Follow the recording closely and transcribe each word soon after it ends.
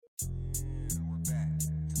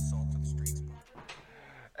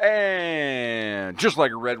And just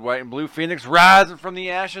like a red, white, and blue phoenix rising from the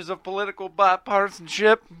ashes of political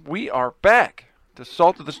bipartisanship, we are back to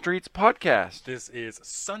Salt of the Streets podcast. This is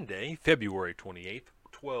Sunday, February 28th,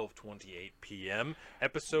 12:28 p.m.,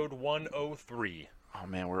 episode 103. Oh,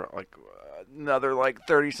 man, we're like another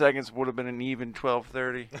 30 seconds would have been an even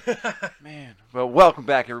 12:30. Man. Well, welcome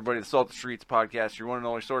back, everybody, to the Salt of the Streets podcast, your one and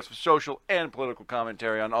only source for social and political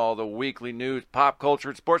commentary on all the weekly news, pop culture,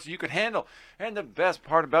 and sports that you could handle. And the best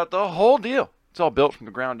part about the whole deal, it's all built from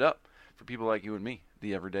the ground up for people like you and me,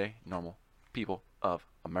 the everyday, normal people of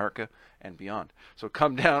America and beyond. So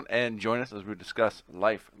come down and join us as we discuss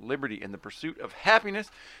life, liberty, and the pursuit of happiness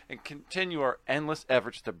and continue our endless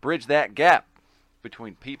efforts to bridge that gap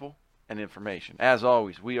between people and information. As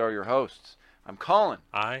always, we are your hosts. I'm Colin.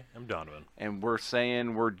 I am Donovan. And we're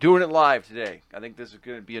saying we're doing it live today. I think this is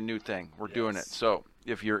going to be a new thing. We're doing it. So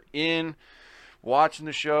if you're watching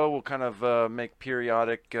the show, we'll kind of make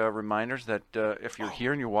periodic reminders that if you're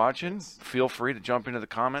here and you're watching, feel free to jump into the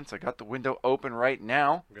comments. I got the window open right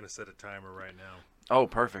now. I'm going to set a timer right now. Oh,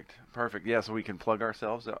 perfect. Perfect. Yeah, so we can plug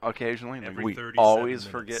ourselves occasionally. Every we 37 always minutes.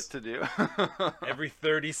 forget to do. Every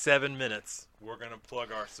 37 minutes, we're going to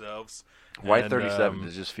plug ourselves. Why 37?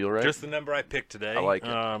 Does it just feel right? Just the number I picked today. I like it.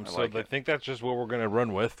 I think that's just what we're going to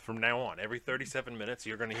run with from now on. Every 37 minutes,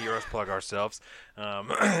 you're going to hear us plug ourselves.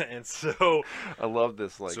 And so I love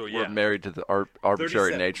this. We're married to the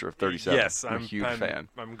arbitrary 37. nature of 37. Yes, I'm a huge fan.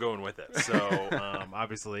 I'm going with it. So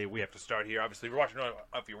obviously, we have to start here. Obviously,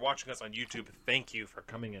 if you're watching us on YouTube, thank you for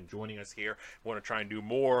coming and joining us here. We want to try and do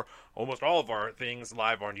almost all of our things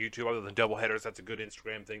live on YouTube, other than double headers. That's a good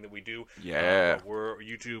Instagram thing that we do. Yeah.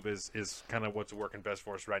 YouTube is kind of what's working best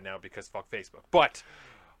for us right now because fuck Facebook. But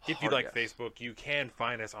if you like Facebook, you can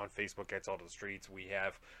find us on Facebook at Salt of the Streets. We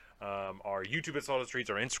have our YouTube at Salt of the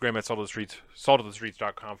Streets, our Instagram at Salt of the Streets,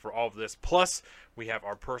 saltofthestreets.com for all of this. Plus, we have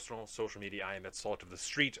our personal social media. I am at Salt of the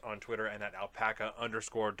Street on Twitter and at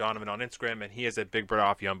alpaca_Donovan on Instagram, and he is at Big Bird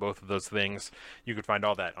Offie on both of those things. You can find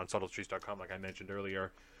all that on saltofthestreets.com, like I mentioned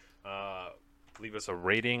earlier. Leave us a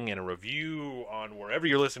rating and a review on wherever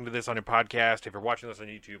you're listening to this on your podcast. If you're watching this on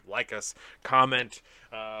YouTube, like us, comment,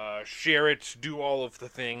 share it, do all of the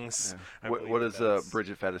things. Yeah. What does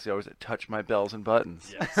Bridget Fantasy always say? Touch my bells and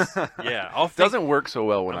buttons. Yes. Yeah. Doesn't work so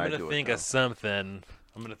well when I do it. I'm going to think of something.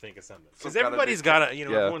 Because everybody's got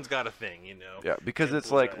everyone's got a thing, Yeah, because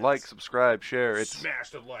it's like, subscribe, share. It's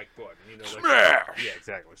smash the like button. Smash! Yeah,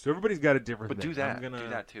 exactly. So everybody's got a different But thing. do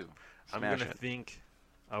that too. I'm going to think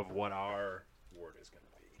of what our word is going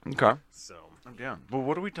to be. Okay. So I'm down. Well,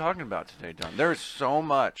 what are we talking about today, Don? There's so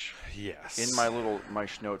much in my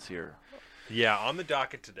notes here. Yeah, on the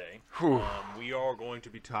docket today, we are going to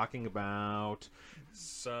be talking about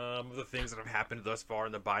some of the things that have happened thus far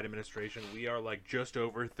in the Biden administration. We are just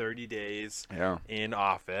over 30 days in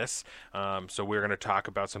office. So we're going to talk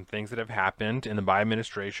about some things that have happened in the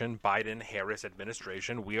Biden-Harris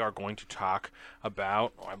administration. We are going to talk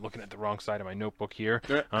about, I'm looking at the wrong side of my notebook here.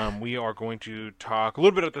 We are going to talk a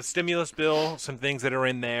little bit about the stimulus bill, some things that are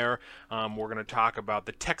in there. We're going to talk about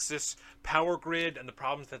the Texas power grid and the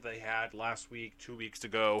problems that they had last week, 2 weeks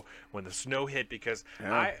ago, when the snow hit, because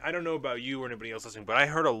I don't know about you or anybody else listening, but I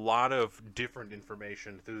heard a lot of different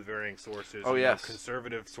information through the varying sources. Oh, yes.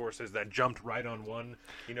 Conservative sources that jumped right on one,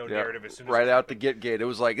 narrative as soon as right out the gate. It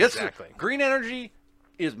was like, this green energy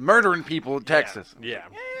is murdering people in Texas. Yeah.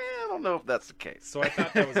 I don't know if that's the case. So I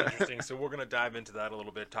thought that was interesting. So we're going to dive into that a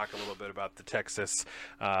little bit, talk a little bit about the Texas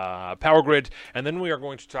power grid, and then we are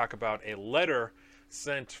going to talk about a letter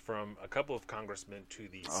sent from a couple of congressmen to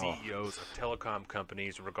the CEOs of telecom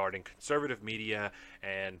companies regarding conservative media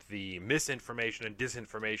and the misinformation and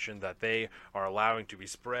disinformation that they are allowing to be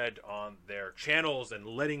spread on their channels and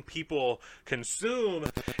letting people consume.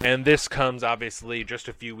 And this comes obviously just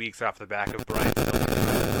a few weeks off the back of Brian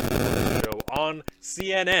Stelter's show on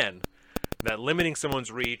CNN that limiting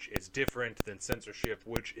someone's reach is different than censorship,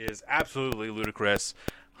 which is absolutely ludicrous.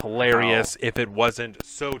 Hilarious if it wasn't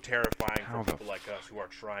so terrifying for people like us who are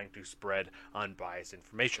trying to spread unbiased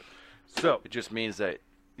information. So it just means that,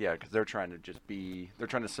 because they're trying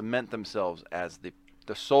to cement themselves as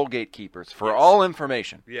the sole gatekeepers for all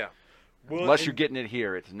information. Yeah. Well, unless you're getting it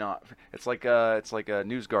here, it's not. It's like a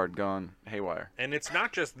news guard gone haywire. And it's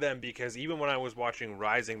not just them, because even when I was watching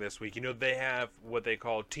Rising this week, they have what they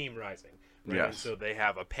call Team Rising, Right? Yes. And so they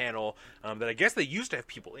have a panel that I guess they used to have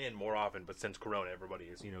people in more often, but since Corona, everybody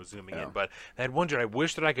is zooming in. But they had one dude, I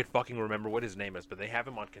wish that I could fucking remember what his name is, but they have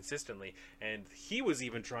him on consistently, and he was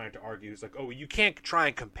even trying to argue, he's like, oh, you can't try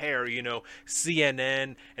and compare,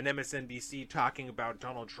 CNN and MSNBC talking about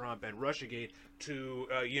Donald Trump and Russiagate to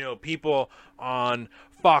people on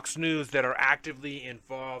Fox News that are actively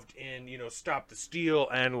involved in Stop the Steal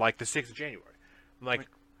and like the 6th of January. Like,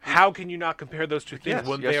 how can you not compare those two things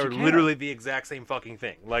when they are literally the exact same fucking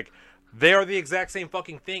thing? Like, they are the exact same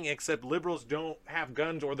fucking thing, except liberals don't have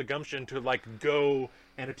guns or the gumption to like go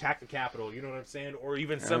and attack the Capitol. You know what I'm saying? Or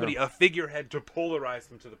even somebody, a figurehead, to polarize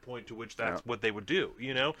them to the point to which that's what they would do.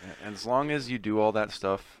 And as long as you do all that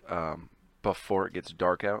stuff before it gets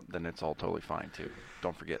dark out, then it's all totally fine too.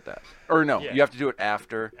 Don't forget that. Or no, you have to do it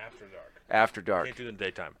after dark. After dark. Can't do it in the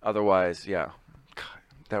daytime. Otherwise, yeah. God,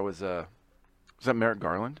 that was that Merrick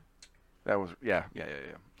Garland? That was yeah.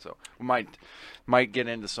 So we might get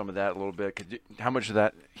into some of that a little bit. How much of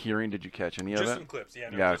that hearing did you catch? Any of it? Just some clips, yeah.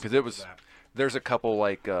 Yeah, because it was. There's a couple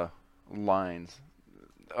like lines.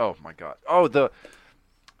 Oh my God. Oh,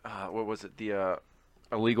 what was it? The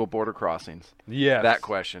illegal border crossings. Yeah. That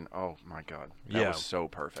question. Oh my God. That was so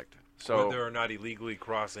perfect. So whether or not illegally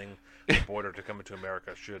crossing the border to come into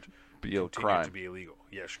America should be a continue crime. to be illegal.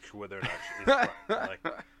 Yes, whether or not it's a crime.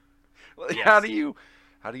 Yes.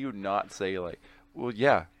 How do you not say like, well,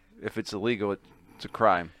 yeah, if it's illegal, it's a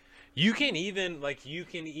crime. You can even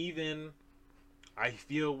I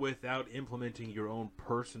feel, without implementing your own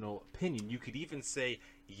personal opinion, you could even say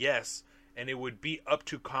yes, and it would be up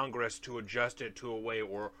to Congress to adjust it to a way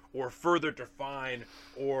or further define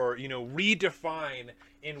or redefine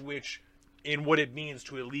in what it means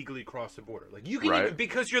to illegally cross the border. Like, you can even,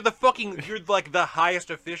 because you're like the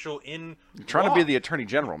highest official in You're trying to be the attorney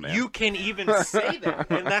general, man. You can even say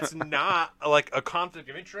that, and that's not like a conflict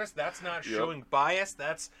of interest. That's not showing bias.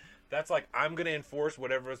 That's like, I'm going to enforce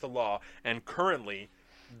whatever is the law, and currently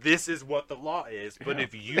this is what the law is. But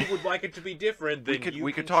if you would like it to be different, then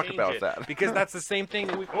we could talk about that, because that's the same thing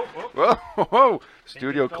that we. Whoa!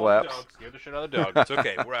 Studio collapse. Scare the shit out of the dog. It's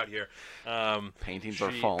okay. We're out here. Paintings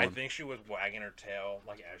are falling. I think she was wagging her tail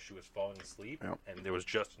like as she was falling asleep, and there was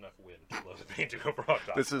just enough wind to blow the painting over on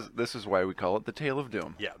top. This is why we call it the Tale of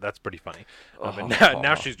Doom. Yeah, that's pretty funny. And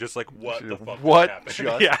now she's just like, what the fuck? What happened?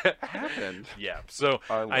 just happened? Yeah. So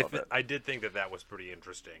I did think that was pretty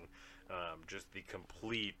interesting. Just the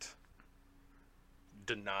complete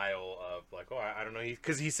denial of like, oh, I don't know,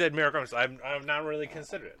 because he said Merrick Garland. I've not really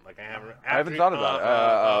considered it. Like, I haven't thought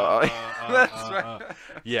about it. That's right.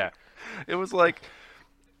 Yeah, it was like,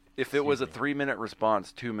 if it was a 3-minute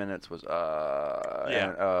response, 2 minutes was and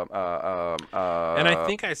I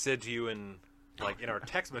think I said to you in our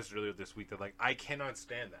text message earlier this week that like, I cannot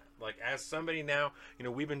stand that. Like, as somebody now,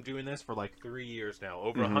 we've been doing this for like 3 years now,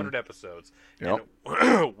 over 100 episodes. Yep.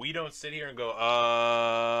 And we don't sit here and go,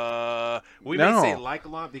 we may say like a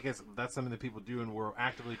lot because that's something that people do, and we're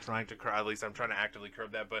actively trying to at least I'm trying to actively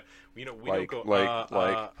curb that, but we don't go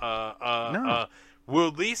no. We'll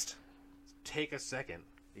at least take a second,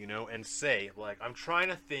 and say, like, I'm trying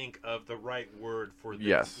to think of the right word for this.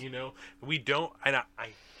 Yes. We don't, and I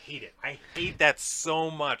hate it. I hate that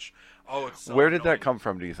so much. Oh, it's so Where did annoying. that come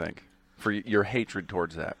from, do you think? For your hatred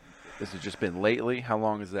towards that? Has it just been lately? How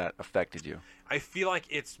long has that affected you? I feel like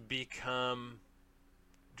it's become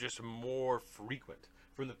just more frequent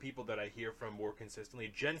from the people that I hear from more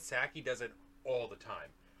consistently. Jen Psaki does it all the time.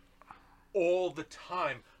 All the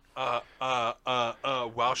time.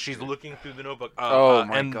 While she's looking through the notebook.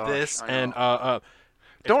 And gosh, this and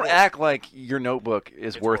don't act like your notebook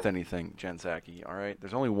is worth anything, Jen Psaki. All right,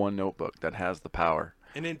 there's only one notebook that has the power,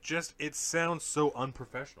 and it sounds so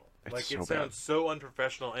unprofessional. It sounds so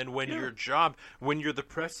unprofessional. And when when you're the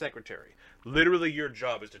press secretary, literally your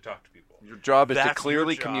job is to talk to people. Your job is to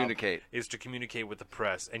clearly communicate. Is to communicate with the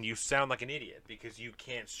press, and you sound like an idiot because you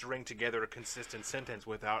can't string together a consistent sentence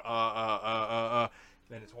without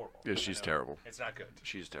then it's horrible. Yeah, she's terrible. It's not good.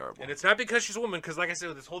 She's terrible. And it's not because she's a woman, because like I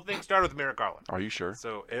said, this whole thing started with Merrick Garland. Are you sure?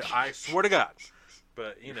 So I swear to God.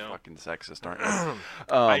 But, You're fucking sexist, aren't you?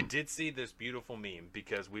 I did see this beautiful meme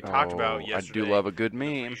because we talked about yesterday. I do love a good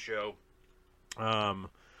meme. Show. And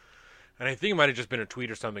I think it might have just been a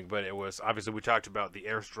tweet or something, but it was, obviously we talked about the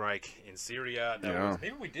airstrike in Syria.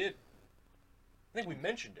 Maybe we did. I think we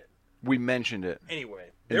mentioned it. We mentioned it. Anyway,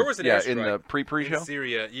 there was an airstrike in the pre-show? in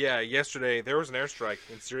Syria. Yeah, yesterday there was an airstrike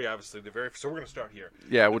in Syria, obviously. So we're going to start here.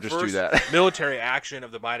 Yeah, we'll just do that. Military action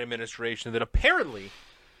of the Biden administration that apparently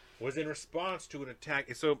was in response to an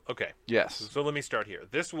attack. So, okay. Yes. So let me start here.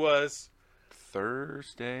 This was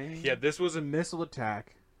Thursday? Yeah, this was a missile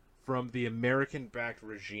attack from the American-backed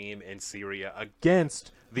regime in Syria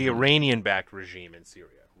against the Iranian-backed regime in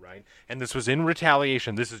Syria, right? And this was in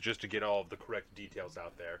retaliation. This is just to get all of the correct details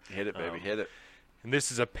out there. Hit it, baby, hit it. And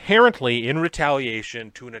this is apparently in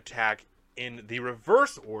retaliation to an attack in the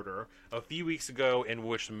reverse order a few weeks ago, in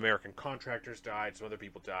which some American contractors died, some other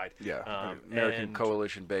people died. Yeah, American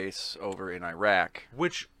coalition base over in Iraq,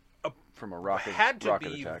 which from a rocket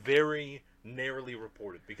be attack. Very narrowly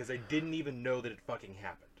reported, because I didn't even know that it fucking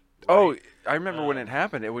happened. Right? Oh, I remember when it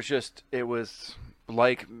happened. It was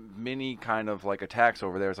like many kind of like attacks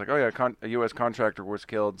over there. It's like, oh yeah, a U.S. contractor was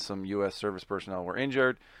killed, some U.S. service personnel were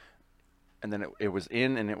injured, and then it was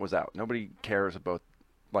in and it was out. Nobody cares about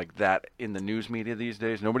like that in the news media these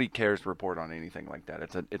days. Nobody cares to report on anything like that.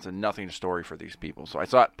 It's a nothing story for these people. So I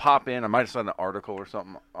saw it pop in. I might have saw an article or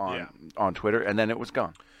something on Twitter, and then it was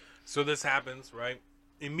gone. So this happens, right?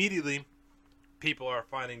 Immediately, people are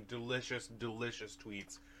finding delicious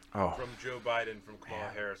tweets from Joe Biden, from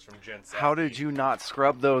Kamala Harris, from Jen Psaki. How did you not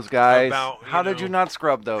scrub those guys? How did you not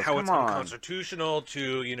scrub those? How Come it's on. unconstitutional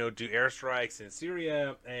to, do airstrikes in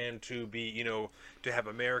Syria, and to be, to have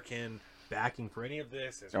American backing for any of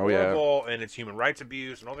this is horrible, and it's human rights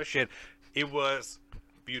abuse and all this shit. It was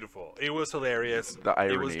beautiful. It was hilarious. The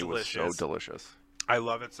irony it was delicious. was so delicious. I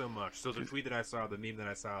love it so much. So the tweet that I saw, the meme that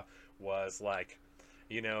I saw, was like,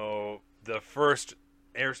 the first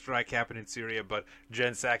airstrike happened in Syria, but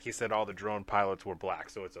Jen Psaki said all the drone pilots were black,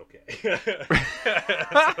 so it's okay.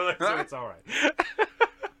 so it's all right.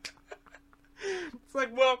 It's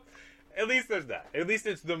like, well, at least there's that. At least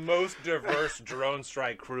it's the most diverse drone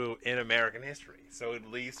strike crew in American history. So at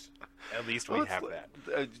least we have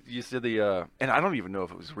that. You said and I don't even know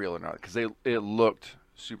if it was real or not, because it looked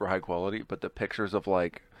super high quality, but the pictures of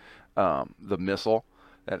like the missile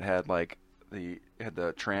that had like had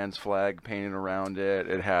the trans flag painted around it.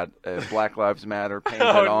 It had Black Lives Matter painted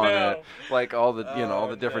on it, like all the all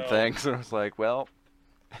the different things. And I was like, well,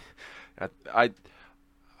 I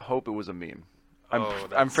hope it was a meme.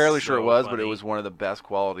 I'm fairly sure it was, but it was one of the best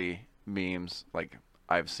quality memes like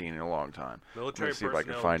I've seen in a long time. Military see if I can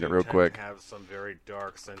personnel find it do real tend quick. to have some very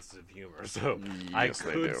dark, sensitive humor, so Yes, I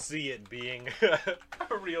they could do. see it being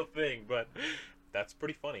a real thing, but that's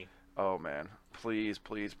pretty funny. Oh man, please,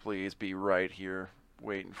 please, please be right here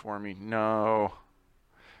waiting for me. No.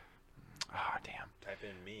 Ah, damn. Type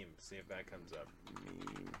in meme, see if that comes up.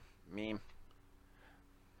 Meme.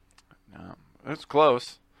 No, it's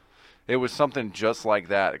close. It was something just like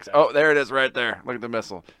that. Oh, there it is right there. Look at the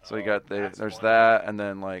missile. So you got there's funny. that, and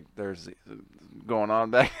then like there's going on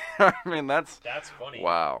back. I mean, that's funny.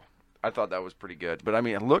 Wow. I thought that was pretty good. But I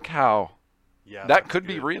mean, look how that could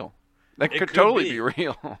be real. That could totally be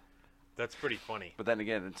real. That's pretty funny. But then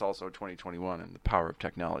again, it's also 2021, and the power of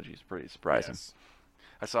technology is pretty surprising. Yes.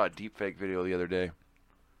 I saw a deepfake video the other day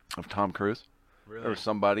of Tom Cruise. Really? There was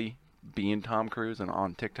somebody being Tom Cruise and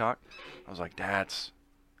on TikTok. I was like, that's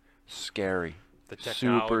scary. The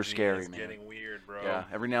technology super scary, is man. getting weird, bro. Yeah,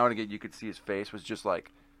 every now and again you could see his face was just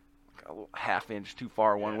like a little half-inch too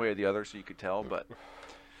far one way or the other, so you could tell. But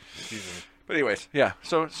anyways, yeah.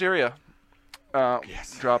 So Syria,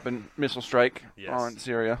 dropping missile strike on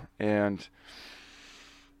Syria, and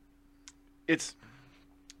it's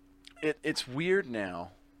weird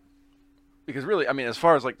now because really, I mean, as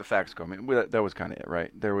far as like the facts go, I mean that was kind of it,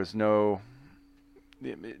 right? There was no.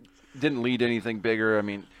 It didn't lead to anything bigger. I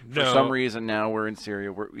mean, for some reason now we're in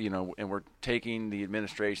Syria. And we're taking the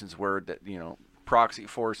administration's word that proxy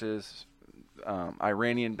forces,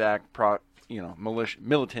 Iranian-backed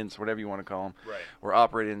militants, whatever you want to call them, were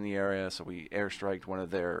operating in the area. So we airstriked one of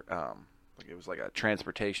their, it was like a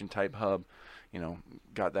transportation type hub.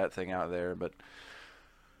 Got that thing out there. But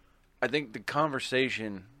I think the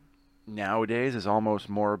conversation nowadays is almost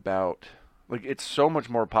more about like it's so much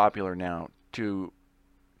more popular now to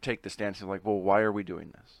take the stance of like, well, why are we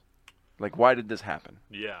doing this? Like, why did this happen?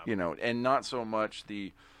 Yeah. And not so much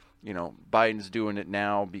the, Biden's doing it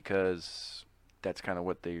now because that's kind of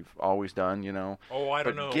what they've always done, Oh, I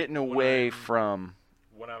don't know. But getting away from.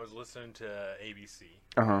 When I was listening to ABC,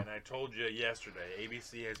 Uh-huh. and I told you yesterday,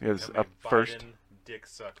 ABC has become up a first. Biden dick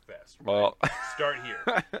suck fest. Right? Well, Start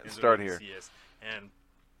here. is Start what here. ABC is. And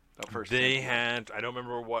first they had, I don't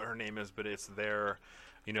remember what her name is, but it's their,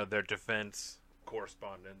 their defense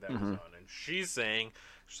correspondent that was on, and she's saying,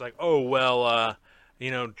 she's like, oh well,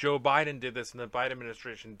 Joe Biden did this, and the Biden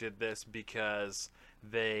administration did this because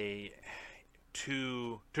they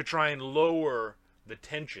to try and lower the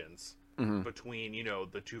tensions between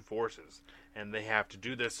the two forces, and they have to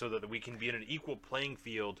do this so that we can be in an equal playing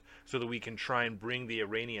field, so that we can try and bring the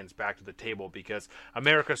Iranians back to the table, because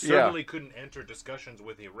America certainly couldn't enter discussions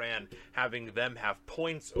with Iran having them have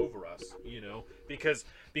points over us,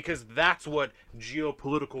 because that's what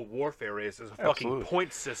geopolitical warfare is a fucking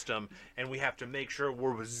point system, and we have to make sure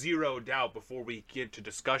we're zeroed out before we get to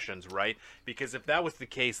discussions, right? Because if that was the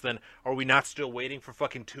case, then are we not still waiting for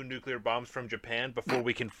fucking 2 nuclear bombs from Japan before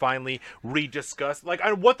we can finally rediscuss? Like,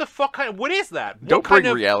 what the fuck what is that? Don't bring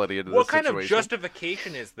reality into this situation. What kind of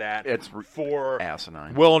justification is that? It's for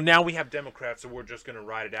asinine. Well, now we have Democrats, so we're just going to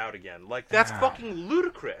ride it out again. Like, that's fucking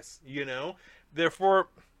ludicrous, Therefore,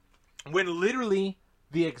 when literally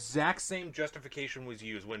the exact same justification was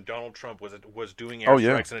used when Donald Trump was doing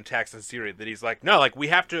airstrikes and attacks in Syria, that he's like, no, like,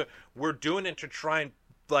 we're doing it to try and,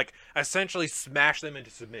 like, essentially smash them into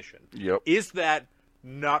submission. Yep. Is that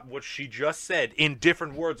not what she just said in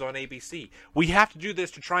different words on ABC? We have to do this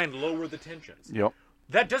to try and lower the tensions. Yep.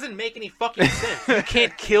 That doesn't make any fucking sense. You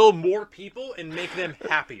can't kill more people and make them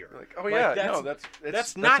happier.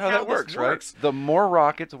 That's not how that works, right? The more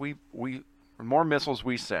rockets more missiles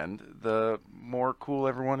we send, the more cool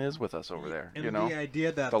everyone is with us over there. And the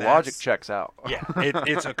idea that the logic checks out. Yeah,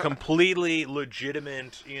 it's a completely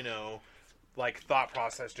legitimate, thought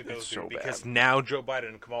process to go through, because now Joe Biden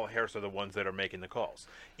and Kamala Harris are the ones that are making the calls.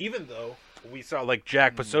 Even though we saw, like,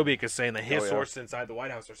 Jack Posobiec is saying that his sources inside the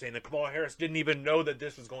White House are saying that Kamala Harris didn't even know that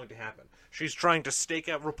this was going to happen. She's trying to stake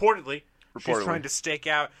out, reportedly, she's trying to stake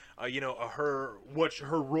out, her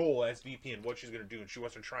role as VP and what she's going to do, and she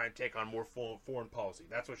wants to try and take on more foreign policy.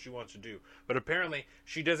 That's what she wants to do. But apparently,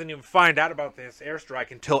 she doesn't even find out about this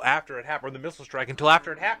airstrike until after it happens, or the missile strike until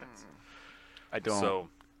after it happens. I don't. So,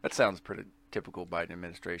 that sounds pretty typical Biden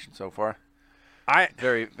administration so far.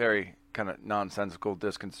 Very, very kind of nonsensical,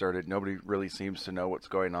 disconcerted. Nobody really seems to know what's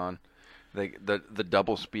going on. The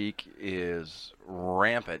double speak is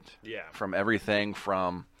rampant. Yeah. From everything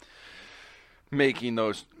from making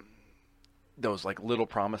those like little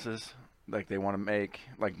promises like they want to make,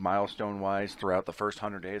 like milestone wise throughout the first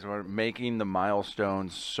 100 days, making the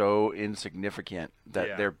milestones so insignificant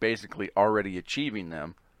that they're basically already achieving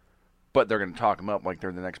them, but they're going to talk them up like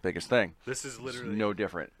they're the next biggest thing. This is literally no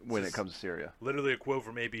different when it comes to Syria. Literally a quote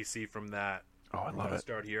from ABC from that. Oh, I love it.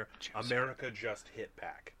 Start here. America just hit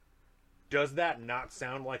back. Does that not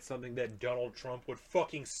sound like something that Donald Trump would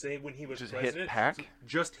fucking say when he was president? Hit back?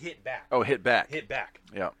 Just hit back. Oh, hit back. Hit back.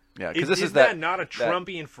 Yeah. Yeah. Because is that not a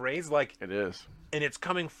Trumpian phrase? Like, it is. And it's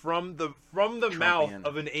coming from the mouth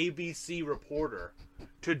of an ABC reporter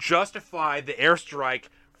to justify the airstrike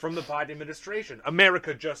from the Biden administration.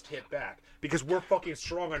 America just hit back because we're fucking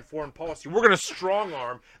strong on foreign policy. We're going to strong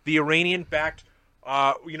arm the Iranian-backed,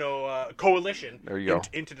 coalition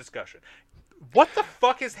into discussion. What the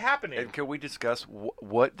fuck is happening? And can we discuss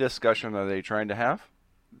what discussion are they trying to have?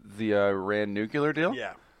 The Iran nuclear deal?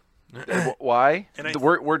 Yeah. Why?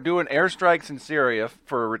 We're doing airstrikes in Syria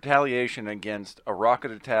for retaliation against a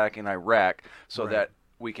rocket attack in Iraq, so that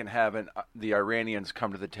we can have the Iranians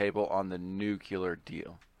come to the table on the nuclear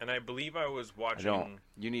deal. And I believe I was watching.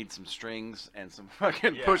 You need some strings and some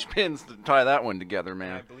fucking push pins to tie that one together,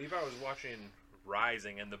 man. And I believe I was watching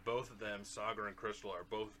Rising, and the both of them, Sagar and Crystal, are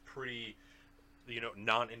both pretty,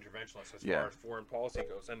 non-interventionist as far as foreign policy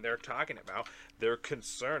goes. And they're talking about, they're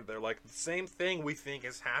concerned. They're like, the same thing we think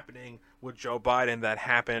is happening with Joe Biden that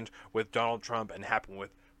happened with Donald Trump and happened with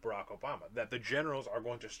Barack Obama. That the generals are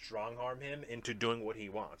going to strong-arm him into doing what he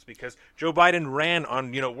wants. Because Joe Biden ran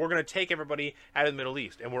on, we're going to take everybody out of the Middle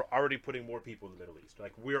East. And we're already putting more people in the Middle East.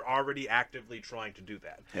 Like, we're already actively trying to do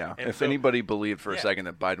that. Yeah. And if anybody believed for a second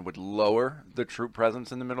that Biden would lower the troop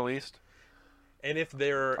presence in the Middle East, and if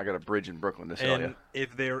they're... I got a bridge in Brooklyn to tell you.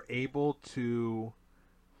 If they're able to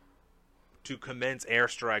commence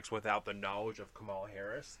airstrikes without the knowledge of Kamala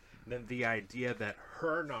Harris, then the idea that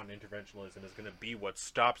her non-interventionism is going to be what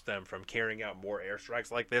stops them from carrying out more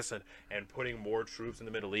airstrikes like this and putting more troops in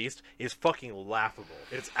the Middle East is fucking laughable.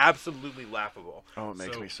 It's absolutely laughable. Oh, it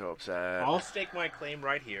makes me so upset. I'll stake my claim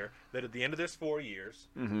right here that at the end of this 4 years,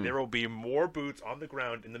 there will be more boots on the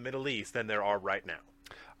ground in the Middle East than there are right now.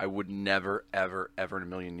 I would never, ever, ever in a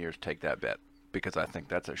million years take that bet, because I think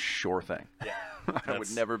that's a sure thing. Yeah. I would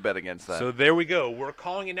never bet against that. So there we go. We're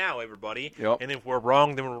calling it now, everybody. Yep. And if we're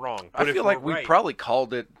wrong, then we're wrong. But I feel like we probably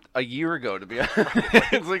called it a year ago, to be honest.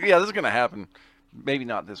 It's like, this is going to happen. Maybe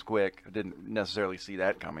not this quick. I didn't necessarily see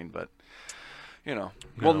that coming, but, No.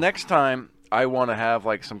 Well, next time I want to have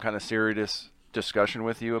like some kind of serious discussion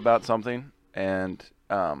with you about something, and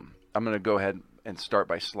I'm going to go ahead and start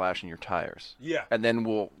by slashing your tires. Yeah. And then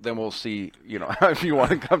we'll see, if you want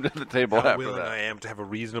to come to the table after that. How willing I am to have a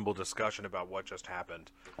reasonable discussion about what just happened.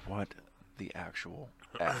 What the actual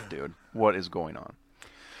F, dude? What is going on?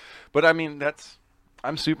 But I mean,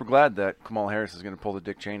 I'm super glad that Kamala Harris is going to pull the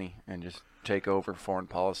Dick Cheney and just take over foreign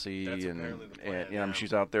policy. That's and apparently the plan you know, now.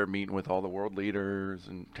 she's out there meeting with all the world leaders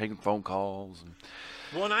and taking phone calls. And,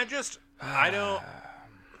 Well, and I don't.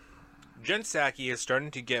 Jen Psaki is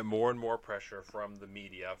starting to get more and more pressure from the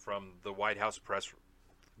media, from the White House press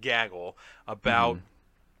gaggle about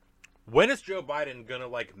when is Joe Biden gonna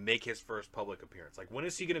like make his first public appearance? Like when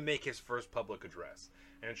is he gonna make his first public address?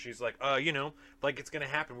 And she's like, you know, like it's gonna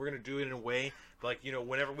happen. We're gonna do it in a way, like, you know,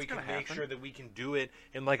 whenever we can make sure that we can do it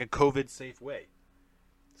in like a COVID safe way.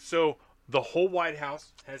 So the whole White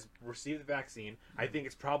House has received the vaccine. I think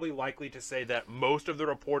it's probably likely to say that most of the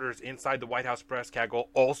reporters inside the White House press gaggle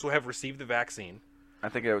also have received the vaccine. I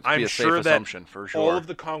think it would be I'm a sure safe that assumption for sure. all of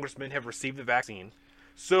the congressmen have received the vaccine.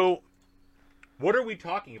 So what are we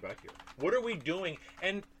talking about here? What are we doing?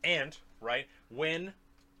 And right, when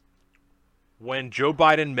Joe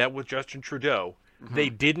Biden met with Justin Trudeau, they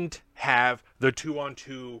didn't have the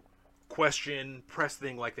 2-on-2 question press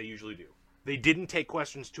thing like they usually do. They didn't take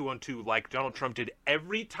questions 2-on-2 like Donald Trump did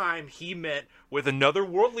every time he met with another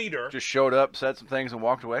world leader. Just showed up, said some things, and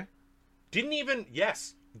walked away.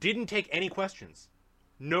 Didn't take any questions.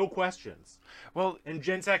 No questions. Well, And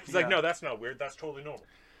Jen Psaki's like, no, that's not weird. That's totally normal.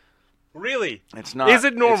 Really? it's not. Is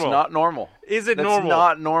it normal? It's not normal. Is it That's normal?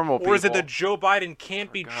 not normal, people. Or is it that Joe Biden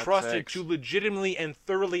can't be God's trusted sakes. to legitimately and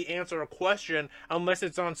thoroughly answer a question unless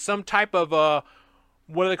it's on some type of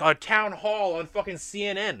what do they call a town hall on fucking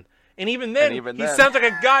CNN? And even then, he sounds like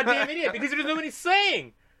a goddamn idiot because he doesn't know what he's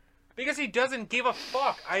saying. Because he doesn't give a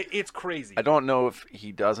fuck. It's crazy. I don't know if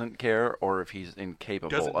he doesn't care or if he's incapable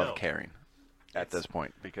Doesn't know. of caring at this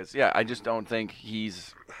point. Because, yeah, I just don't think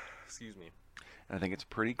he's... Excuse me. I think it's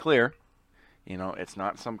pretty clear. You know, it's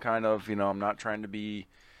not some kind of, you know, I'm not trying to be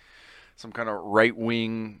some kind of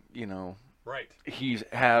right-wing, you know... Right. He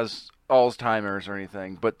has Alzheimer's or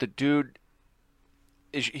anything. But the dude,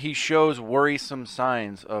 he shows worrisome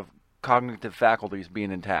signs of cognitive faculties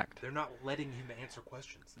being intact. They're not letting him answer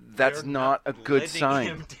questions. That's They're not a good letting sign.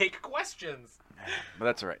 him take questions. But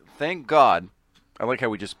that's all right. Thank God. I like how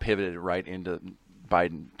we just pivoted right into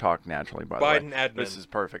Biden talk naturally, by the way. Biden admin. This is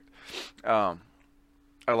perfect.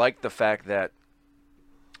 I like the fact that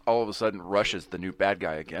all of a sudden Russia's the new bad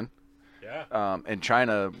guy again. Yeah. And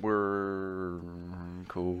China, we're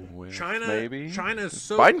cool with maybe. China's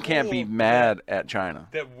so Biden can't cool be mad at China.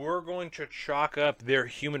 that we're going to chalk up their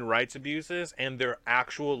human rights abuses and their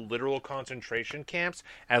actual literal concentration camps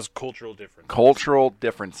as cultural differences. Cultural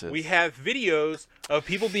differences. We have videos of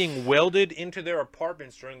people being welded into their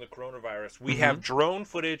apartments during the coronavirus. We have drone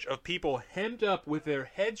footage of people hemmed up with their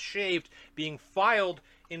heads shaved being filed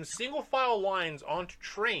in single file lines onto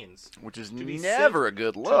trains. Which is to be never sent a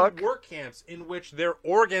good look. to work camps in which their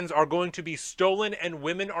organs are going to be stolen and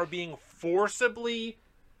women are being forcibly...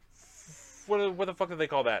 What the fuck do they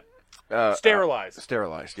call that? Sterilized.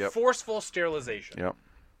 Sterilized, yep. Forceful sterilization. Yep.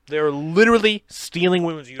 They're literally stealing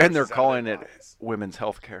women's uteruses And they're out of calling their it bodies. women's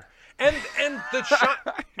health care. And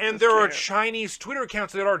there are Chinese Twitter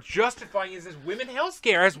accounts that are justifying it as women's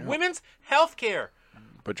healthcare, as women's healthcare.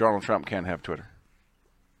 But Donald Trump can't have Twitter.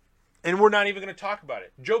 And we're not even going to talk about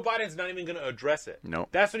it. Joe Biden's not even going to address it. No.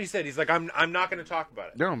 That's what he said. He's like, I'm not going to talk about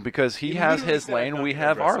it. No, because he He has literally his said, "I'm lane, not we gonna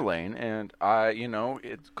have address our it." lane, and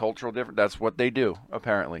it's cultural different. That's what they do,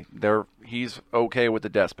 apparently. He's okay with the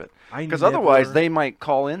despot. Because otherwise, they might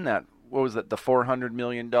call in that, what was it, the $400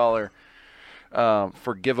 million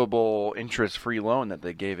forgivable interest-free loan that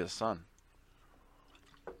they gave his son.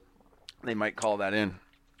 They might call that in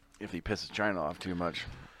if he pisses China off too much.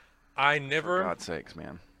 I For never God's sakes,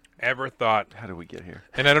 man. ever thought, How did we get here?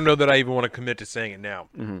 and I don't know that I even want to commit to saying it now.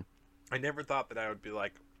 Mm-hmm. I never thought that I would be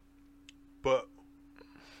like, but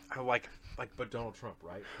Donald Trump,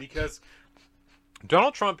 right? Because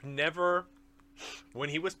Donald Trump never, when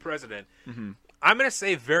he was president, I'm going to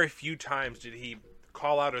say very few times did he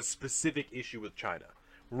call out a specific issue with China.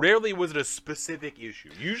 Rarely was it a specific issue.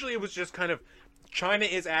 Usually it was just kind of, China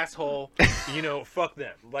is asshole, fuck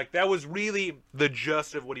them. Like, that was really the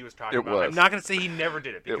gist of what he was talking about. was. I'm not going to say he never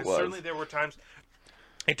did it, because was. certainly there were times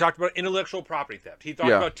he talked about intellectual property theft. He talked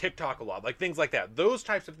Yeah. about TikTok a lot, like things like that. Those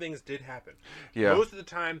types of things did happen. Yeah. Most of the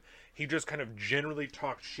time, he just kind of generally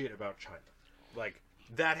talked shit about China. Like,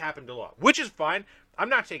 that happened a lot, which is fine. I'm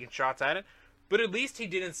not taking shots at it, but at least he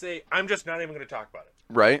didn't say, I'm just not even going to talk about it.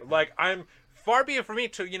 Right? Like, far be it for me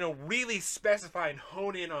to, really specify and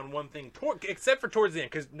hone in on one thing, except for towards the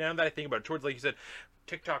end, because now that I think about it, towards, like you said,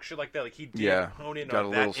 TikTok, shit like that, like, he did hone in got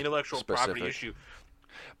on a that little intellectual property specific. issue.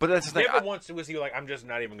 But that's the thing. Never once was he like, I'm just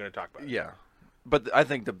not even going to talk about it. Yeah, but I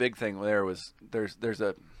think the big thing there was there's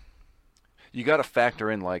a you got to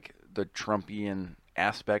factor in like the Trumpian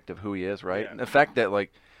aspect of who he is, right? Yeah. And the fact that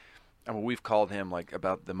like, I mean, we've called him like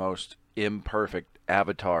about the most imperfect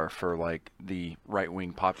avatar for like the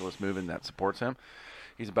right-wing populist movement that supports him.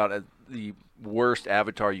 He's about the worst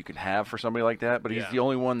avatar you can have for somebody like that, but he's the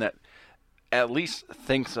only one that at least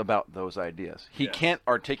thinks about those ideas. He can't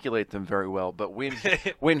articulate them very well, but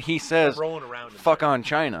when he says rolling around fuck on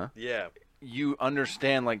China, yeah, you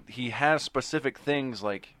understand like he has specific things,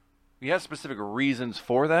 like he has specific reasons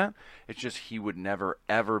for that. It's just he would never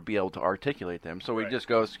ever be able to articulate them. So he just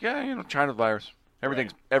goes, yeah, you know, China virus.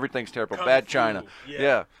 Everything's terrible. Kung Bad Fu. China.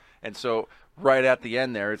 Yeah. And so right at the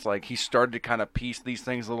end there, it's like he started to kind of piece these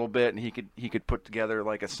things a little bit, and he could put together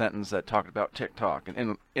like a sentence that talked about TikTok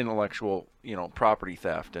and intellectual, you know, property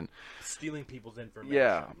theft and stealing people's information.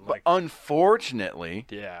 yeah. Like, But unfortunately,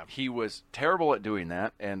 yeah, he was terrible at doing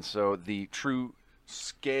that, and so the true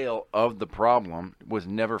scale of the problem was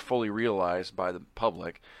never fully realized by the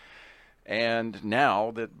public. And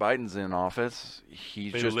now that Biden's in office,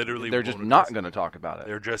 they're just not going to talk about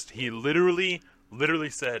it. He literally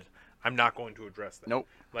said, I'm not going to address them. Nope.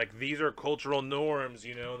 Like, these are cultural norms,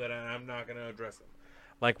 you know, that I'm not going to address them.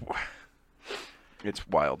 Like, It's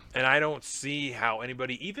wild. and I don't see how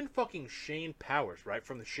anybody, even fucking Shane Powers, right,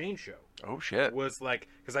 from the Shane Show, Oh shit. was like,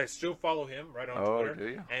 because I still follow him right on Oh, Twitter. do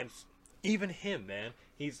you? And even him, man,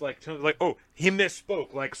 he's like, oh, he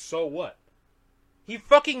misspoke. Like, so what? He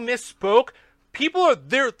fucking misspoke. People are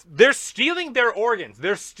they're stealing their organs.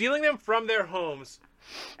 They're stealing them from their homes,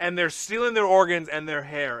 and they're stealing their organs and their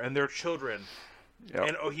hair and their children. Yep.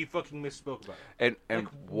 And he fucking misspoke about it. And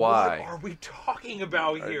Like, why? What are we talking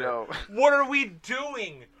about here? know. What are we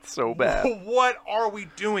doing? So bad. What are we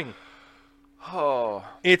doing? Oh.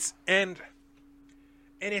 It's and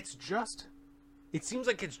it's just. It seems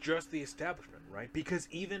like it's just the establishment, right? Because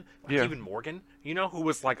even Morgan, you know, who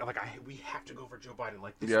was like we have to go for Joe Biden,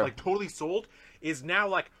 like this, like totally sold, is now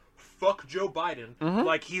like fuck Joe Biden.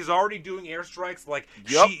 Like he's already doing airstrikes. Like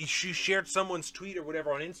she shared someone's tweet or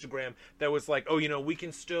whatever on Instagram that was like, oh, you know, we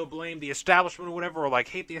can still blame the establishment or whatever, or like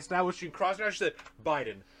hate the establishment. Cross out, she said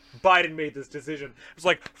Biden made this decision. It's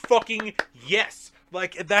like fucking yes,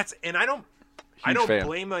 like that's, and I don't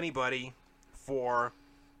blame anybody for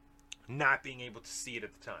not being able to see it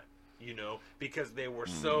at the time, you know, because they were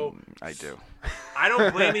so. I do. I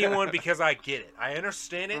don't blame anyone because I get it. I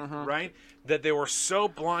understand it, right? That they were so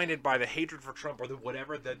blinded by the hatred for Trump or the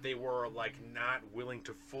whatever that they were like not willing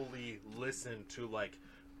to fully listen to like.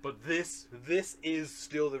 But this is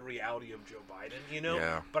still the reality of Joe Biden, you know.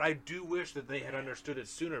 Yeah. But I do wish that they had understood it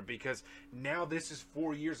sooner because now this is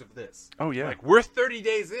 4 years of this. Oh yeah. Like we're 30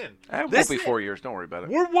 days in. It won't be 4 years. Don't worry about it.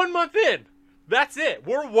 We're 1 month in. That's it.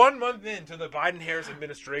 We're 1 month into the Biden-Harris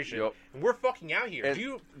administration, and we're fucking out here.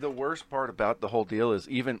 And the worst part about the whole deal is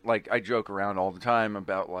even, like, I joke around all the time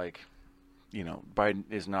about, like, you know, Biden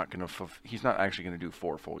is not going to he's not actually going to do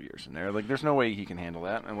 4 full years in there. Like, there's no way he can handle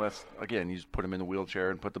that unless, again, you just put him in the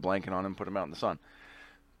wheelchair and put the blanket on him, put him out in the sun.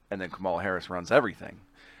 And then Kamala Harris runs everything.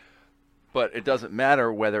 But it doesn't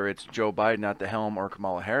matter whether it's Joe Biden at the helm or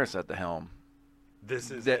Kamala Harris at the helm.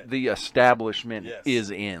 This is the establishment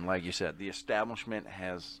is in, like you said. The establishment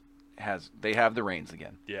has they have the reins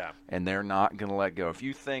again. Yeah. And they're not going to let go. If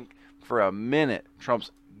you think for a minute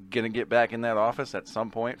Trump's going to get back in that office at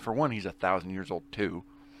some point, for one, he's 1,000 years old too.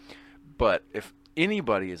 But if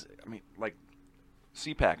anybody is, I mean, like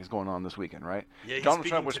CPAC is going on this weekend, right? Yeah, Donald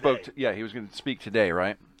Trump he was going to speak today,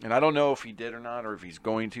 right? And I don't know if he did or not, or if he's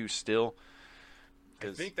going to still.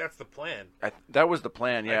 I think that's the plan. That was the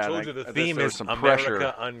plan, yeah. I told you the theme is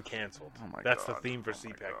America Uncanceled. Oh my that's God. the theme for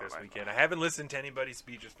CPAC this weekend. I haven't listened to anybody's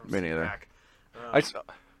speeches from Me neither. CPAC.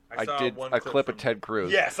 I did a clip of Ted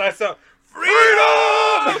Cruz. Yes, I saw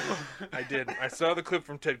freedom. I did. I saw the clip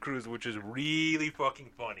from Ted Cruz, which is really fucking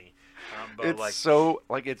funny. But it's so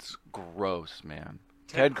it's gross, man.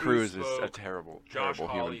 Ted Cruz is a terrible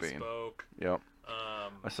human being. Spoke. Yep.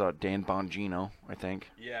 I saw Dan Bongino, I think.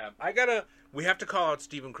 Yeah, we have to call out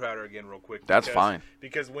Steven Crowder again real quick. That's fine.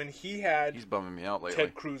 Because when he's bumming me out lately.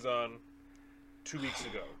 Ted Cruz on 2 weeks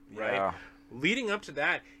ago, right? Yeah. Leading up to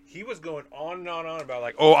that, he was going on and on about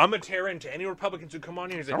like, oh, I'm gonna tear into any Republicans who come on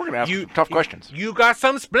here. He's like, we're gonna ask some tough questions. You got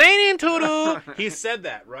some splaining to do. He said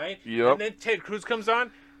that, right? Yep. And then Ted Cruz comes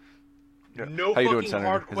on. Yeah. No How you fucking doing, Senator?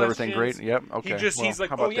 hard Is questions. everything great? Yep. Okay. He's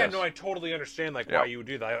like, oh yeah, no, I totally understand like Yep. why you would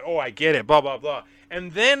do that. Oh, I get it. Blah blah blah.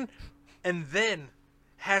 And then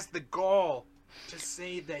has the gall to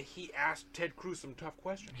say that he asked Ted Cruz some tough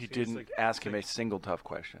questions. He didn't ask him a single tough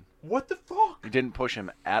question. What the fuck? He didn't push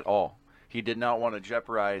him at all. He did not want to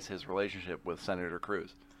jeopardize his relationship with Senator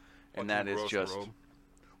Cruz, and that is just.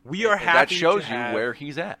 We are happy. That shows you where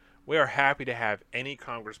he's at. We are happy to have any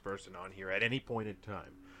congressperson on here at any point in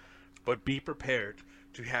time. But be prepared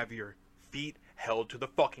to have your feet held to the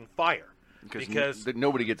fucking fire. Because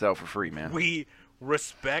nobody gets out for free, man. We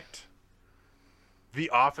respect the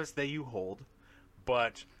office that you hold,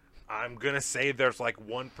 but I'm going to say there's like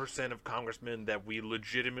 1% of congressmen that we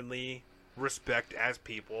legitimately respect as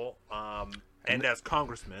people and as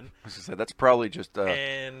congressmen. As I said, that's probably just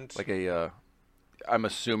I'm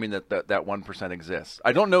assuming that 1% exists.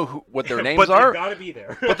 I don't know what their names but are. They've got to be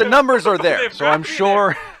there. But the numbers are there, so I'm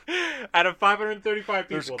sure. Out of 535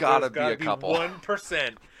 people, there's got to be a couple.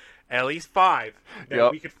 1%, at least 5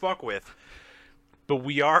 that we could fuck with. But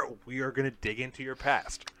we are going to dig into your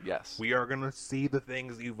past. Yes. We are going to see the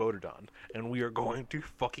things you voted on, and we are going to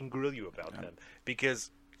fucking grill you about them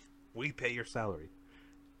because we pay your salary.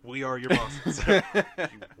 We are your bosses.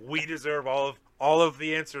 We deserve all of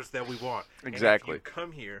the answers that we want. Exactly. And if you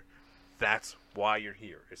come here, that's why you're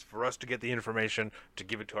here. It's for us to get the information, to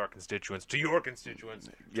give it to our constituents, to your constituents.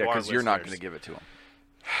 Yeah, because you're not going to give it to them.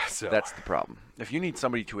 So that's the problem. If you need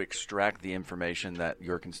somebody to extract the information that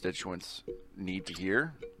your constituents need to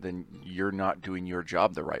hear, then you're not doing your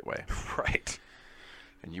job the right way. Right.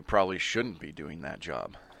 And you probably shouldn't be doing that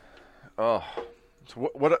job. Oh.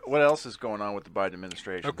 So what else is going on with the Biden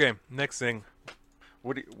administration? Okay, next thing.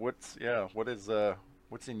 What's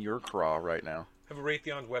in your craw right now? I have a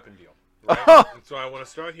Raytheon's weapon deal. Right? And so I want to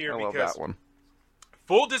start here I love because that one.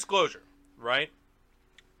 Full disclosure, right?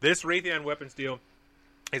 This Raytheon weapons deal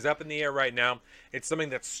is up in the air right now. It's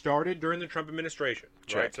something that started during the Trump administration, right?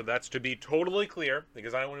 Check. So that's to be totally clear,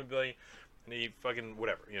 because I don't want to be any fucking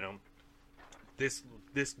whatever, you know. This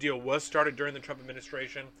deal was started during the Trump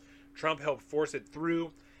administration. Trump helped force it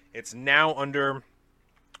through. It's now under,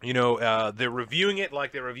 they're reviewing it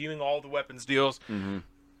like they're reviewing all the weapons deals. Mm-hmm.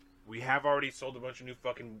 We have already sold a bunch of new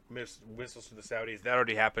fucking missiles to the Saudis. That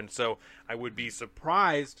already happened. So I would be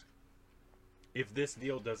surprised if this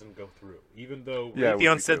deal doesn't go through. Even though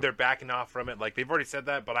Raytheon said they're backing off from it. Like, they've already said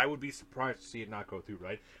that, but I would be surprised to see it not go through,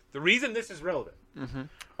 right? The reason this is relevant. Mm-hmm.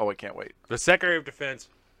 Oh, I can't wait. The Secretary of Defense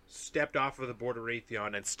stepped off of the board of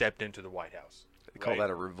Raytheon and stepped into the White House. They call that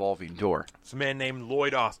a revolving door. It's a man named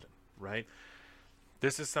Lloyd Austin, right?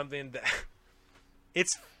 This is something that...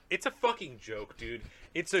 It's a fucking joke, dude.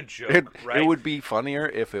 It's a joke, right? It would be funnier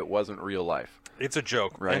if it wasn't real life. It's a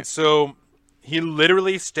joke. Right. And so he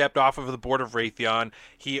literally stepped off of the board of Raytheon.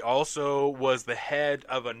 He also was the head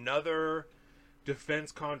of another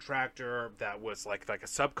defense contractor that was like a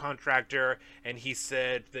subcontractor, and he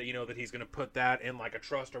said that that he's going to put that in like a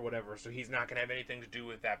trust or whatever, so he's not going to have anything to do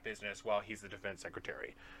with that business while he's the defense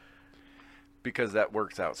secretary. Because that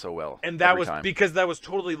works out so well. And that was because that was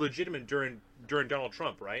totally legitimate during Donald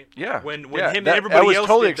Trump, right? Yeah. When him and everybody else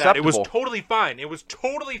totally did that, it was acceptable. Totally fine. It was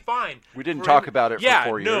totally fine. We didn't talk about it for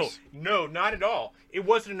 4 years. No, not at all. It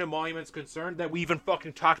wasn't an emoluments concern that we even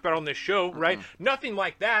fucking talked about on this show, right? Nothing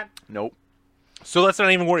like that. Nope. So let's not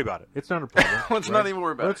even worry about it. It's not a problem. Let's not even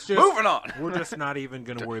worry about it. Just, moving on. We're just not even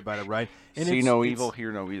going to worry about it, right? And See no evil,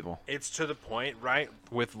 hear no evil. It's to the point, right,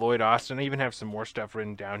 with Lloyd Austin. I even have some more stuff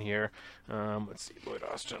written down here. Let's see, Lloyd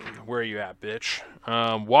Austin. Where are you at, bitch?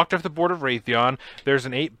 Walked off the board of Raytheon. There's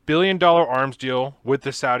an $8 billion arms deal with the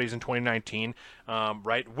Saudis in 2019,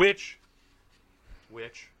 right? Which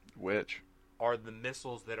are the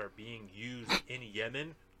missiles that are being used in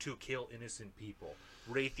Yemen to kill innocent people.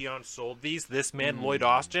 Raytheon sold these. This man, Lloyd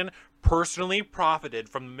Austin, personally profited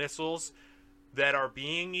from the missiles that are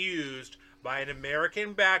being used by an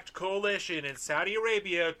American-backed coalition in Saudi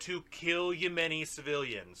Arabia to kill Yemeni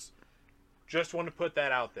civilians. Just want to put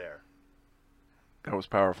that out there. That was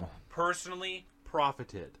powerful. Personally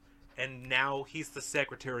profited. And now he's the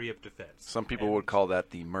Secretary of Defense. Some people would call that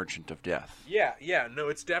the Merchant of Death. Yeah. No,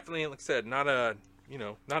 it's definitely, like I said, not a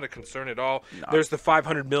concern at all. There's the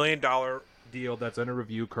 $500 million deal that's under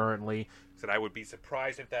review currently. Said I would be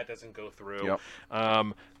surprised if that doesn't go through. Yep.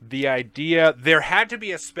 The idea, there had to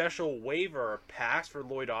be a special waiver passed for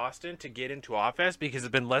Lloyd Austin to get into office because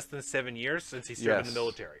it's been less than 7 years since he served in the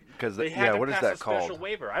military. Because they had to what is pass that a special called?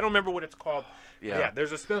 waiver. I don't remember what it's called. Yeah.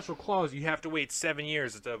 There's a special clause. You have to wait 7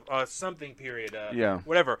 years. It's a something period. Yeah.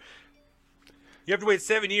 Whatever. You have to wait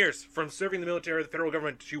 7 years from serving the military or the federal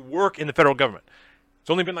government to work in the federal government. It's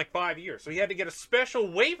only been like 5 years. So he had to get a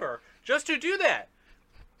special waiver just to do that.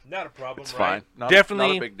 Not a problem, it's right? Fine. Definitely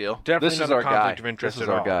not a big deal. Definitely this not is a our conflict guy. of interest This is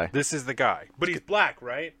at our all. guy. This is the guy. But he's black,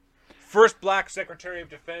 right? First black Secretary of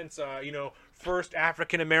Defense, first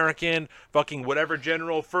African-American, fucking whatever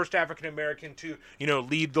general, first African-American to,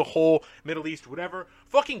 lead the whole Middle East, whatever.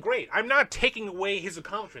 Fucking great. I'm not taking away his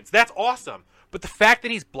accomplishments. That's awesome. But the fact that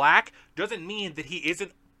he's black doesn't mean that he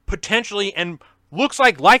isn't potentially and looks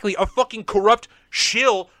like likely a fucking corrupt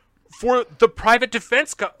shill for the private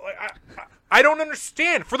defense. I don't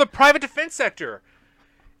understand. For the private defense sector.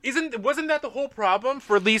 Wasn't that the whole problem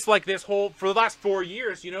for at least like for the last 4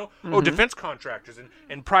 years, you know? Mm-hmm. Oh, defense contractors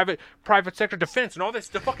and private sector defense and all this,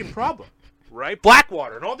 the fucking problem, right?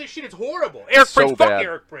 Blackwater and all this shit is horrible. Eric Prince, fuck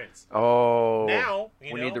Eric Prince. Oh. Now,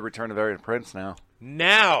 we need the return of Eric Prince now.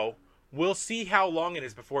 Now, we'll see how long it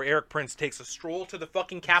is before Eric Prince takes a stroll to the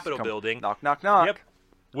fucking Capitol building. Knock, knock, knock. Yep.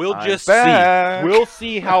 We'll just back. see. We'll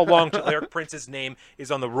see how long till Eric Prince's name is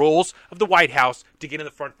on the rolls of the White House to get in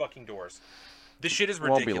the front fucking doors. This shit is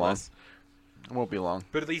ridiculous. It won't be long.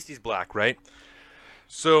 But at least he's black, right?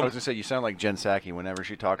 So I was going to say, you sound like Jen Psaki whenever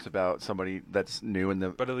she talks about somebody that's new in the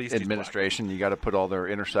administration. You got to put all their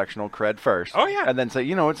intersectional cred first. Oh, yeah. And then say,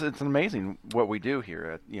 it's amazing what we do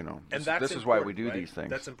here. And this is why we do these things.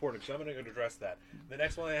 That's important. So I'm going to address that. The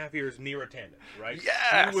next one I have here is Neera Tanden, right?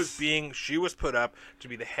 Yes! She was put up to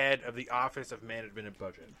be the head of the Office of Management and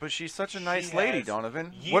Budget. But she's such a nice lady,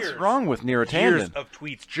 Donovan. What's wrong with Neera Tanden? Years of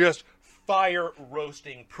tweets just fire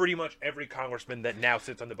roasting pretty much every congressman that now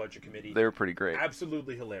sits on the budget committee. They're pretty great.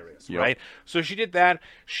 Absolutely hilarious, right? So she did that.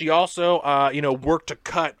 She also, worked to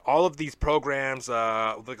cut all of these programs,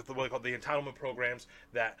 what they call the entitlement programs.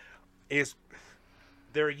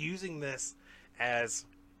 They're using this as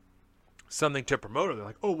something to promote her. They're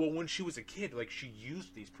like, oh, well, when she was a kid, like, she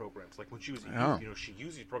used these programs. Like, when she was a youth, she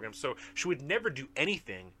used these programs. So she would never do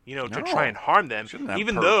anything, to try and harm them,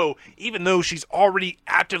 even though she's already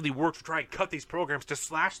actively worked to try and cut these programs, to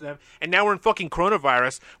slash them. And now we're in fucking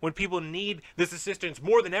coronavirus when people need this assistance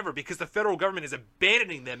more than ever because the federal government is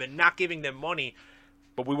abandoning them and not giving them money.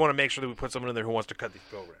 But we want to make sure that we put someone in there who wants to cut these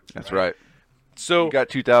programs. That's right. So you got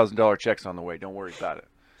 $2,000 checks on the way. Don't worry about it.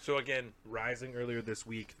 So again, Rising earlier this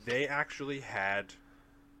week, they actually had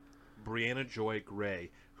Brianna Joy Gray,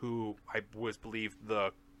 who I was believed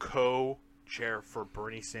the co-chair for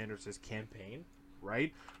Bernie Sanders' campaign,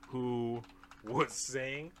 right? Who was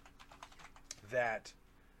saying that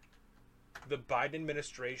the Biden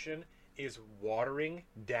administration is watering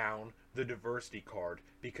down the diversity card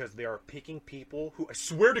because they are picking people who, I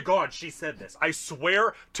swear to God, she said this. I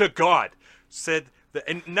swear to God, said that,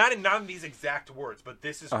 and not in these exact words, but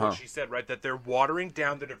this is what she said, right? That they're watering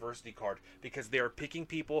down the diversity card because they are picking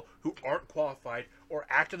people who aren't qualified or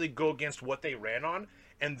actively go against what they ran on,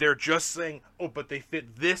 and they're just saying, oh, but they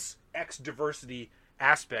fit this X diversity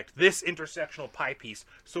aspect, this intersectional pie piece,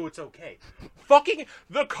 so it's okay. Fucking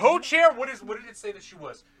the co-chair. What did it say that she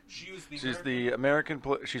was? She's a American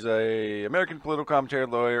political commentary,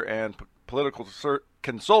 lawyer, and political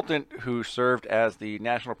consultant who served as the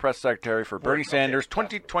National Press Secretary for Bernie Sanders'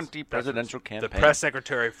 2020 presidential campaign. The press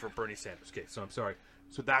secretary for Bernie Sanders. Okay, so I'm sorry.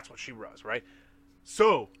 So that's what she was, right?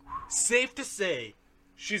 So, safe to say,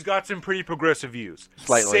 she's got some pretty progressive views.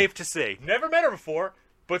 Slightly. Safe to say. Never met her before,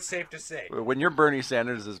 but safe to say. When you're Bernie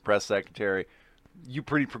Sanders' press secretary, you're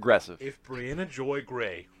pretty progressive. If Brianna Joy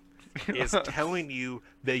Gray is telling you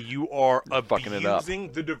that you are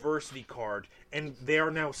abusing the diversity card and they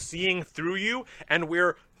are now seeing through you and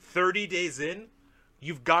we're 30 days in,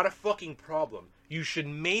 you've got a fucking problem. You should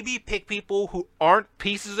maybe pick people who aren't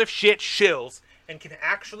pieces of shit shills and can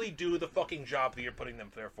actually do the fucking job that you're putting them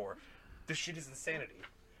there for. This shit is insanity.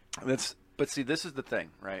 But see, this is the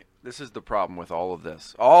thing, right? This is the problem with all of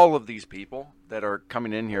this. All of these people that are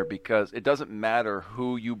coming in here, because it doesn't matter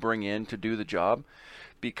who you bring in to do the job,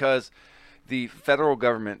 because the federal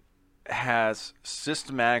government has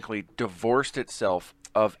systematically divorced itself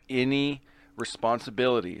of any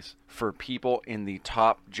responsibilities for people in the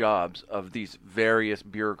top jobs of these various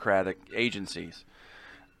bureaucratic agencies.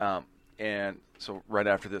 And so right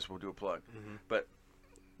after this, we'll do a plug. Mm-hmm. But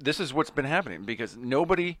this is what's been happening because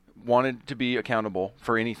nobody wanted to be accountable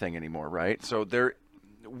for anything anymore, right? So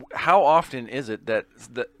how often is it that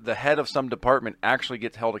the head of some department actually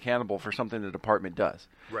gets held accountable for something the department does?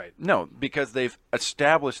 Right. No, because they've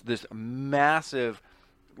established this massive,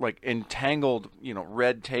 entangled,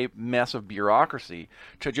 red tape mess of bureaucracy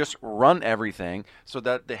to just run everything so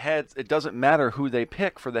that the heads, it doesn't matter who they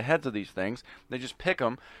pick for the heads of these things. They just pick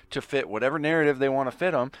them to fit whatever narrative they want to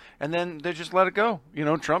fit them, and then they just let it go.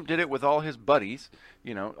 Trump did it with all his buddies,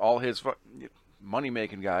 all his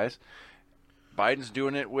money-making guys. Biden's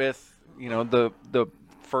doing it with, the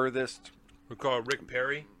furthest We call it Rick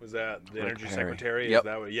Perry. Was that the Rick energy Perry. secretary? Yep. Is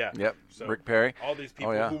that what? Yeah. Yep. So Rick Perry. All these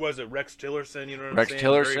people. Oh, yeah. Who was it? Rex Tillerson. You know what Rex I'm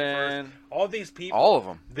saying? Very Tillerson. first. All these people. All of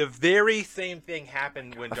them. The very same thing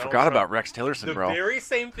happened when I Donald forgot Trump, about Rex Tillerson, the bro. very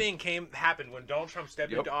same thing happened when Donald Trump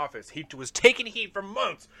stepped Yep. into office. He was taking heat for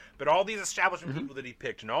months, but all these establishment people that he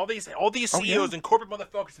picked, and all these CEOs Oh, yeah. and corporate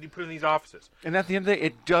motherfuckers that he put in these offices. And at the end of the day,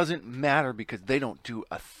 it doesn't matter because they don't do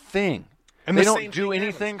a thing. And they the don't same do thing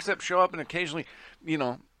anything happens. except show up and occasionally,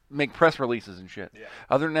 make press releases and shit. Yeah.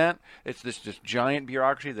 Other than that, it's this just giant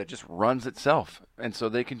bureaucracy that just runs itself. And so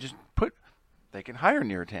they can just they can hire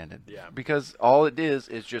Neera Tanden. Yeah. Because all it is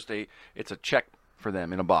just it's a check for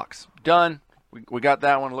them in a box. Done. We got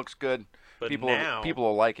that one. Looks good. But people now-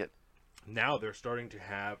 will like it. Now they're starting to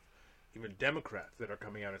have even Democrats that are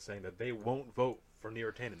coming out and saying that they won't vote for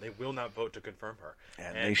Neera Tanden. They will not vote to confirm her.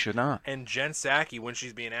 And they should not. And Jen Psaki, when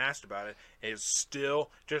she's being asked about it, is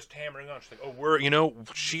still just hammering on. She's like,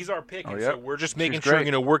 she's our pick. Oh, And yep. so we're just She's making sure,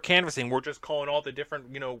 great. we're canvassing. We're just calling all the different,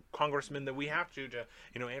 congressmen that we have to answer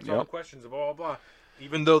all the Yep. questions of blah, blah, blah.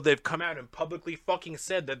 Even though they've come out and publicly fucking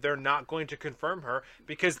said that they're not going to confirm her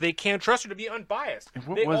because they can't trust her to be unbiased. And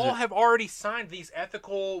what They was all it? have already signed these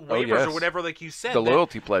ethical waivers yes. or whatever, like you said. The that-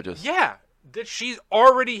 loyalty pledges. Yeah, that she's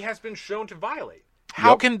already has been shown to violate.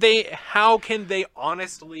 How Yep. can they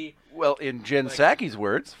honestly? Well, in Jen Psaki's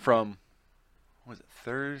words from, was it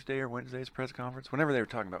Thursday or Wednesday's press conference? Whenever they were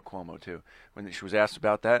talking about Cuomo, too, when she was asked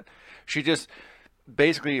about that, she just,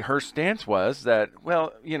 basically her stance was that,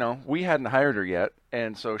 well, we hadn't hired her yet,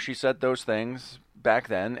 and so she said those things back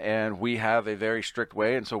then, and we have a very strict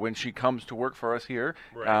way, and so when she comes to work for us here,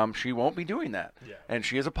 Right. she won't be doing that. Yeah. And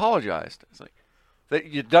she has apologized. It's like, that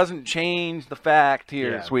it doesn't change the fact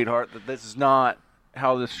here, Yeah. sweetheart, that this is not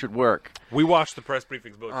how this should work. We watch the press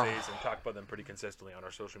briefings both days and talk about them pretty consistently on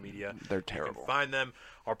our social media. They're You terrible. can find them.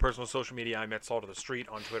 Our personal social media, I'm at Salt of the Street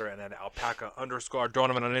on Twitter and at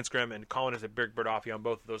alpaca_Donovan on Instagram, and Colin is at Big Bird Offie on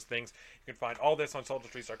both of those things. You can find all this on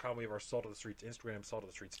saltofthestreets.com. We have our Salt of the Streets Instagram, Salt of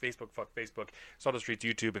the Streets Facebook, fuck Facebook, Salt of the Streets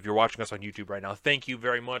YouTube. If you're watching us on YouTube right now, thank you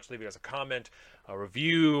very much. Leave us a comment, a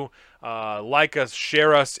review, like us,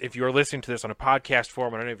 share us. If you're listening to this on a podcast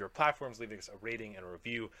form on any of your platforms, leaving us a rating and a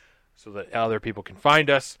review so that other people can find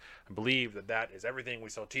us. I believe that is everything. We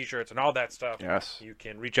sell T-shirts and all that stuff. Yes. You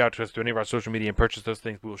can reach out to us through any of our social media and purchase those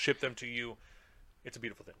things. We will ship them to you. It's a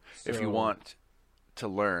beautiful thing. If you want to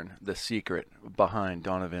learn the secret behind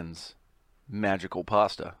Donovan's magical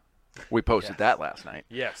pasta, we posted that last night.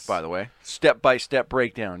 Yes. By the way, step-by-step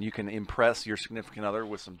breakdown. You can impress your significant other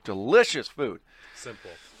with some delicious food. Simple.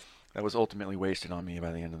 That was ultimately wasted on me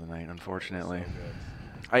by the end of the night, unfortunately. So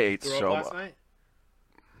good. I ate You were up so last much. night?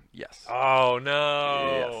 Yes. Oh,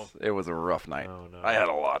 no. Yes. It was a rough night. Oh, no. I had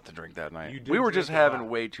a lot to drink that night. You did We were drink just a having lot.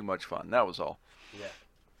 way too much fun. That was all. Yeah.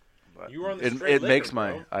 But You were on the it straight it makes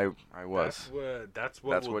liquor, my I was That's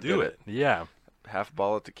what That's will what do did it. Yeah. half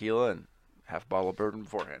bottle of tequila and half bottle of bourbon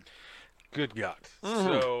beforehand. Good God.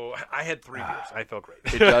 So I had 3 beers. I felt great.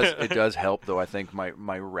 It does help though. I think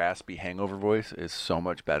my raspy hangover voice is so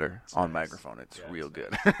much better on nice. microphone. It's Yeah, real it's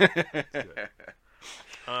good. Good.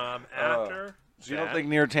 After So you don't that- think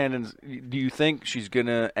Neera Tanden's? Do you think she's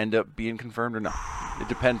gonna end up being confirmed or not? It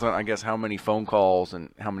depends on, I guess, how many phone calls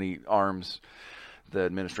and how many arms the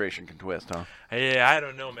administration can twist, huh? Yeah, I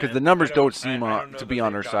don't know, man. 'Cause the numbers I don't seem I don't know to that be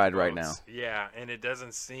on they've her got side right votes. Yeah, and it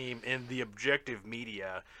doesn't seem in the objective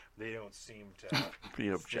media. They don't seem to The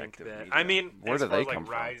think objective that. media. I mean, Where as do far they as, like come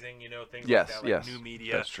from? Rising, things Yes, like that, like yes, new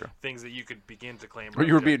media, that's true. things that you could begin to claim. Or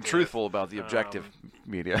you were being objective. truthful about the objective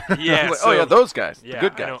media. yeah, Like, so- oh yeah, those guys, Yeah, the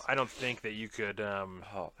good guys. I don't think that you could.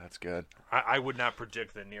 Oh, that's good. I would not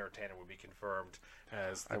predict that Neera Tanden would be confirmed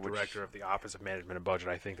as the would director of the Office of Management and Budget.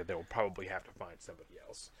 I think that they will probably have to find somebody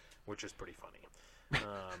else, which is pretty funny.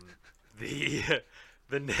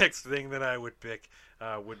 The next thing that I would pick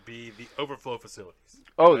would be the overflow facilities.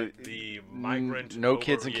 Oh, The migrant no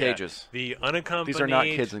kids in cages. The unaccompanied These are not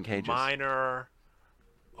kids in cages. minor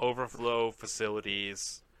overflow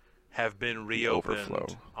facilities have been reopened.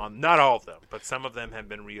 overflow. Not all of them, but some of them have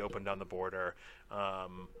been reopened on the border.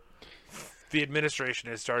 The administration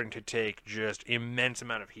is starting to take just immense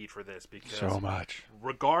amount of heat for this because So much.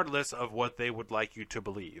 regardless of what they would like you to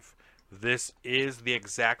believe, this is the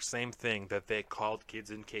exact same thing that they called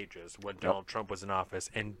kids in cages when Donald Trump was in office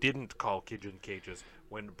and didn't call kids in cages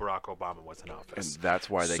when Barack Obama was in And office. that's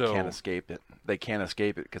why they So- can't escape it. They can't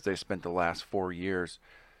escape it because they spent the last 4 years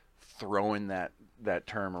throwing that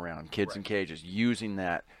term around, kids in cages, using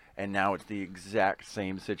that, and now it's the exact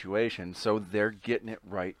same situation. So they're getting it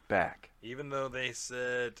right back. Even though they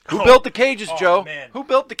said... Who built the cages, oh, Joe? man. Who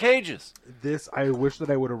built the cages? I wish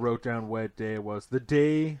that I would have wrote down what day it was. The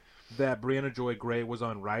day that Brianna Joy Gray was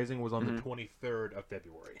on Rising was on the 23rd of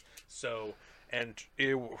February. So, and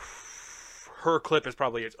her clip is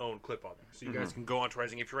probably its own clip on there. So you guys can go on to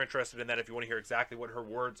Rising. If you're interested in that, if you want to hear exactly what her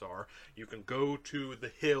words are, you can go to The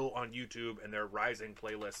Hill on YouTube and their Rising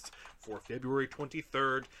playlists for February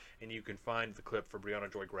 23rd, and you can find the clip for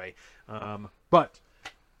Brianna Joy Gray. But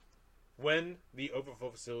when the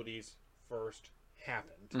overflow facilities first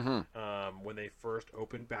happened, when they first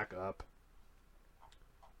opened back up,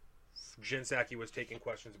 Jen Psaki was taking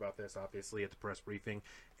questions about this, obviously, at the press briefing,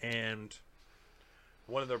 and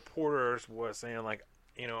one of the reporters was saying, like,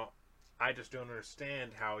 you know, I just don't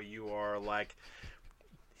understand how you are, like,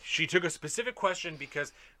 she took a specific question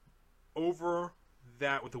because over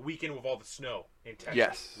that, with the weekend with all the snow in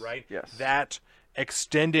Texas, right? Yes. That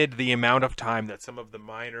extended the amount of time that some of the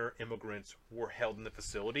minor immigrants were held in the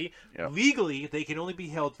facility. Yep. Legally, they can only be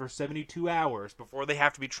held for 72 hours before they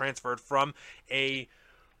have to be transferred from a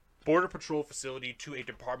Border Patrol facility to a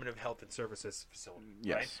Department of Health and Services facility.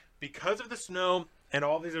 Yes. Right? Because of the snow and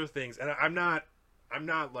all these other things, and I'm not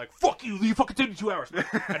like, fuck you, you fucking 72 hours.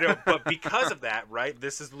 I know, but because of that, right,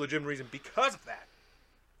 this is the legitimate reason, because of that,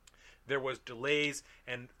 there was delays,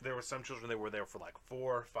 and there were some children that were there for like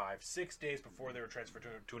 4, 5, 6 days before they were transferred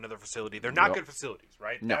to another facility. They're not good facilities,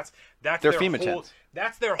 right? No. That's They're their FEMA whole, tents.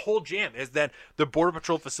 that's their whole jam, is that the Border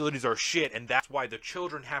Patrol facilities are shit, and that's why the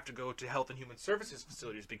children have to go to Health and Human Services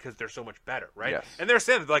facilities, because they're so much better, right? Yes. And they're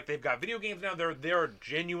saying, like, they've got video games now. They're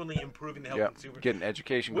genuinely improving the health and super. Getting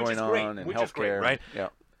education Which going is great, on and which is great, healthcare, right?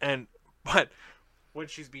 Yeah. But when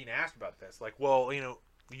she's being asked about this, like, well, you know,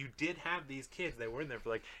 you did have these kids that were in there for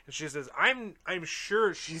like, and she says, I'm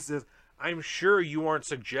sure, she says, I'm sure you aren't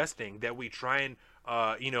suggesting that we try and,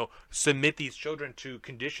 you know, submit these children to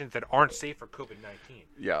conditions that aren't safe for COVID-19.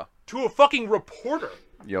 Yeah. To a fucking reporter.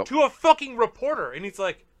 Yep. To a fucking reporter. And he's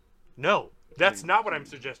like, no, that's not what I'm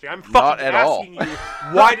suggesting. I'm Not fucking at all. asking you,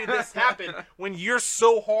 why did this happen when you're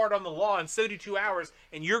so hard on the law in 72 hours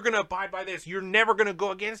and you're going to abide by this? You're never going to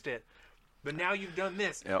go against it. But now you've done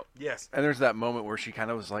this. Yep. Yes. And there's that moment where she kind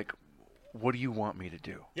of was like, what do you want me to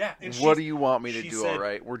do? Yeah. And What do you want me to she do? said, All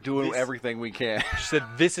right. We're doing this- everything we can. She said,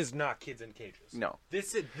 this is not kids in cages. No.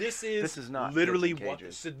 This is not literally kids in what.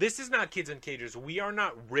 cages. So this is not kids in cages. We are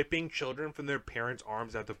not ripping children from their parents'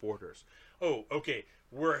 arms at the borders. Oh, okay.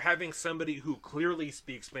 We're having somebody who clearly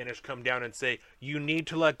speaks Spanish come down and say, you need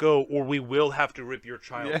to let go or we will have to rip your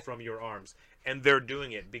child from your arms. And they're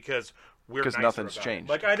doing it because we're nicer nothing's about changed.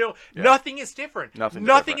 It. Like, I don't, nothing is different.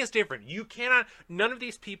 Nothing is different. You cannot, none of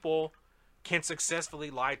these people can successfully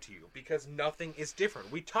lie to you because nothing is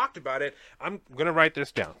different. We talked about it. I'm going to write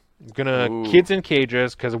this down. I'm going to, Kids in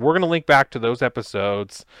Cages, because we're going to link back to those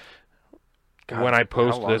episodes when I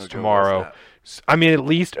post this tomorrow. I mean, at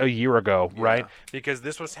least a year ago, right? Because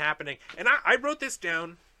this was happening. And I wrote this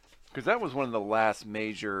down. Because that was one of the last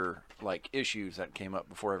major like issues that came up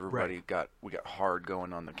before everybody got hard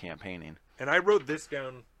going on the campaigning. And I wrote this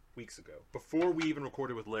down weeks ago. Before we even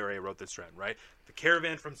recorded with Larry, I wrote this down, right? The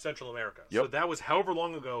caravan from Central America. Yep. So that was however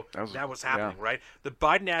long ago that was happening, right? The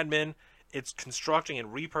Biden admin, it's constructing and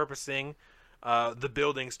repurposing the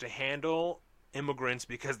buildings to handle immigrants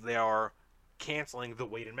because they are canceling the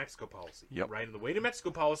Wait in Mexico policy, right? And the Wait in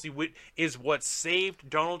Mexico policy is what saved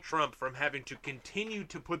Donald Trump from having to continue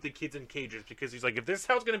to put the kids in cages because he's like, if this is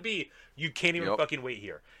how it's going to be, you can't even fucking wait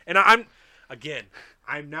here. And I'm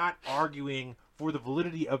not arguing for the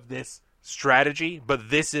validity of this strategy,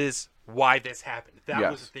 but this is why this happened.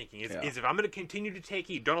 That was the thinking. Is if I'm going to continue to take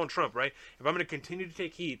heat, Donald Trump, right? If I'm going to continue to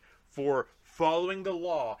take heat for following the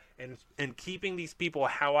law and keeping these people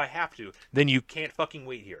how I have to, then you can't fucking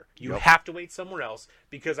wait here. You have to wait somewhere else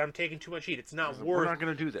because I'm taking too much heat. It's not worth. We're not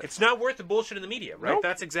going to do this. It's not worth the bullshit in the media, right? Nope.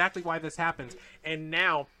 That's exactly why this happens. And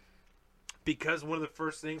now, because one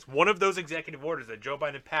of those executive orders that Joe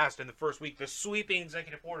Biden passed in the first week, the sweeping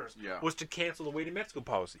executive orders, was to cancel the Wait in Mexico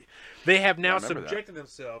policy. They have now subjected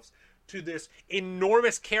themselves to this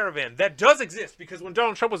enormous caravan that does exist because when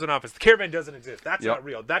Donald Trump was in office, the caravan doesn't exist. That's not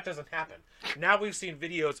real. That doesn't happen. Now we've seen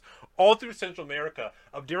videos all through Central America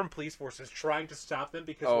of different police forces trying to stop them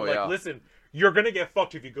because we're like, listen, you're going to get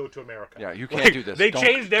fucked if you go to America. Yeah, you can't do this. They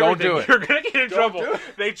changed everything. Don't do it. You're going to get in trouble.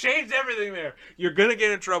 They changed everything there. You're going to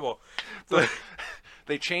get in trouble.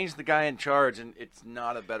 They changed the guy in charge, and it's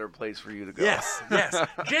not a better place for you to go. Yes.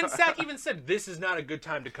 Jen Psaki even said this is not a good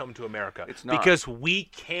time to come to America. It's not. Because we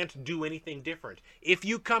can't do anything different. If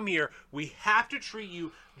you come here, we have to treat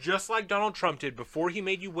you just like Donald Trump did before he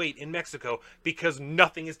made you wait in Mexico because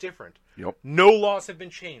nothing is different. Yep. No laws have been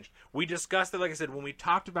changed. We discussed it, like I said, when we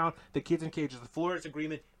talked about the kids in cages, the Flores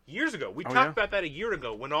Agreement years ago. We talked about that a year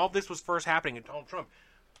ago when all this was first happening in Donald Trump.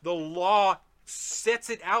 The law sets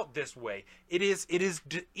it out this way. It is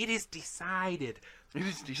decided. It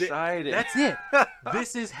is decided. That's it.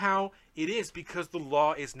 This is how it is because the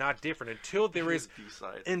law is not different until there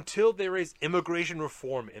is immigration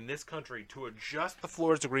reform in this country to adjust the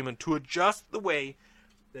Flores Agreement, to adjust the way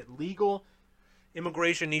that legal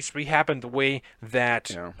immigration needs to be happened, the way that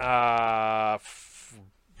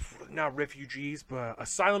not refugees, but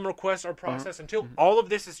asylum requests are processed. Until all of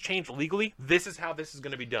this is changed legally, this is how this is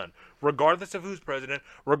going to be done. Regardless of who's president,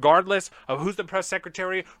 regardless of who's the press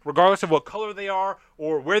secretary, regardless of what color they are,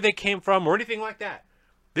 or where they came from, or anything like that.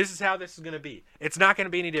 This is how this is going to be. It's not going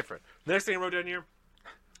to be any different. The next thing I wrote down here,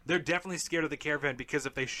 they're definitely scared of the caravan because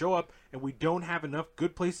if they show up and we don't have enough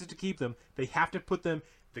good places to keep them, they have to put the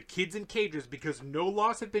kids in cages because no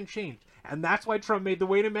laws have been changed. And that's why Trump made the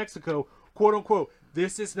way to Mexico, quote unquote,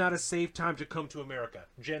 this is not a safe time to come to America.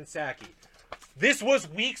 Jen Psaki. This was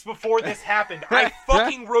weeks before this happened. I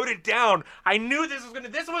fucking wrote it down. I knew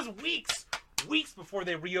this was weeks before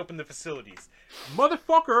they reopened the facilities.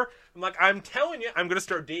 Motherfucker, I'm telling you, I'm going to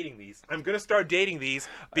start dating these.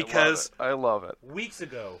 Because I love it. Weeks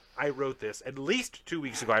ago, I wrote this. At least 2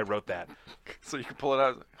 weeks ago, I wrote that. So you can pull it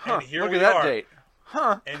out. And here look we at that are. date.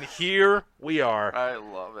 And here we are. I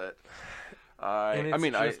love it.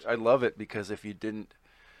 I love it because if you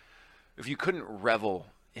couldn't revel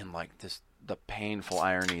in the painful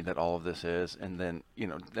irony that all of this is, and then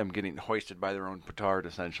them getting hoisted by their own petard,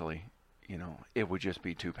 essentially, it would just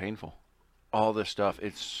be too painful. All this stuff,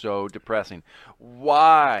 it's so depressing.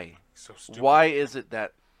 Why? So stupid. Why is it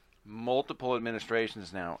that multiple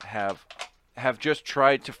administrations now have just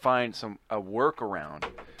tried to find a workaround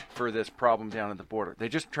for this problem down at the border? They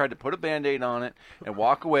just tried to put a Band-Aid on it and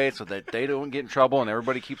walk away so that they don't get in trouble and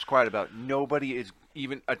everybody keeps quiet about it. Nobody is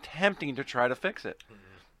even attempting to try to fix it.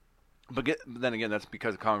 But then again, that's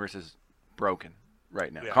because Congress is broken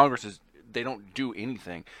right now. Yeah. They don't do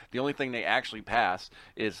anything. The only thing they actually pass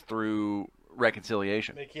is through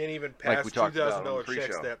reconciliation. They can't even Like pass we talked about on the $2,000 checks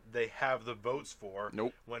pre-show. that they have the votes for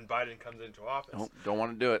Nope. when Biden comes into office. Nope, don't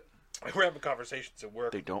want to do it. We're having conversations at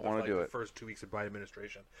work. They don't with, wanna do the it. first 2 weeks of Biden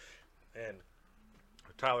administration. And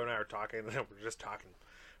Tyler and I are talking, and we're just talking.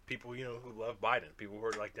 People, who love Biden. People who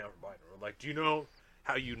are, down for Biden. We're like, do you know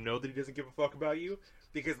how you know that he doesn't give a fuck about you?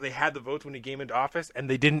 Because they had the votes when he came into office, and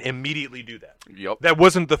they didn't immediately do that. Yep. That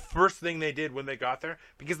wasn't the first thing they did when they got there,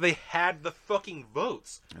 because they had the fucking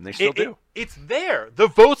votes. And they still do. It's there. The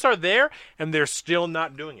votes are there, and they're still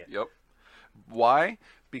not doing it. Yep. Why?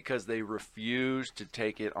 Because they refuse to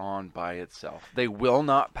take it on by itself. They will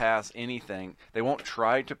not pass anything. They won't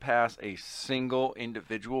try to pass a single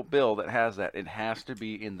individual bill that has that. It has to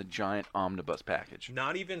be in the giant omnibus package.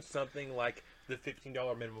 Not even something like the $15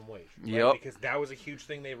 minimum wage. Right? Yep. Because that was a huge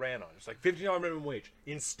thing they ran on. It's like $15 minimum wage.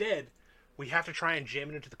 Instead, we have to try and jam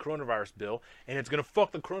it into the coronavirus bill, and it's going to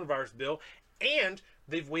fuck the coronavirus bill. And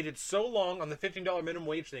they've waited so long on the $15 minimum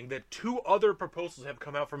wage thing that 2 other proposals have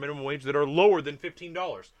come out for minimum wage that are lower than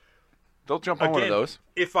 $15. They'll jump on one of those.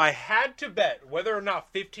 If I had to bet whether or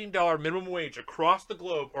not $15 minimum wage across the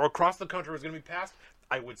globe or across the country was going to be passed,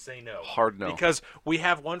 I would say no. Hard no. Because we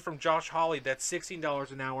have one from Josh Hawley that's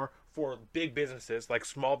 $16 an hour for big businesses. Like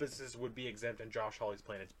small businesses would be exempt in Josh Hawley's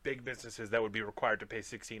plan. It's big businesses that would be required to pay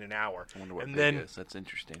 $16 an hour. I wonder what and big then is. That's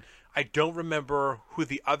interesting. I don't remember who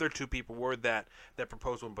the other 2 people were that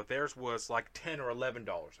proposed one, but theirs was like $10 or $11,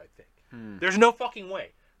 I think. There's no fucking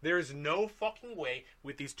way. There is no fucking way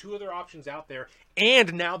with these 2 other options out there,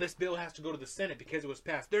 and now this bill has to go to the Senate because it was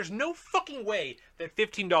passed. There's no fucking way that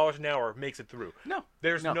 $15 an hour makes it through. No.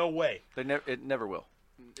 There's no way. It never will.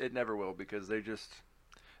 It never will because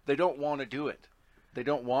they don't want to do it. They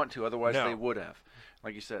don't want to, otherwise No. they would have.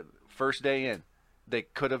 Like you said, first day in, they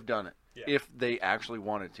could have done it if they actually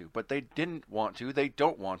wanted to. But they didn't want to. They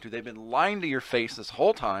don't want to. They've been lying to your face this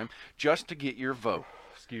whole time just to get your vote.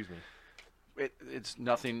 Excuse me. It's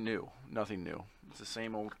nothing new. Nothing new. It's the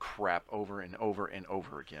same old crap over and over and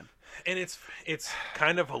over again. And it's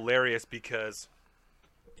kind of hilarious because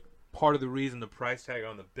part of the reason the price tag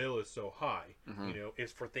on the bill is so high,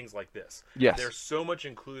 is for things like this. Yes. There's so much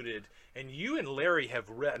included, and you and Larry have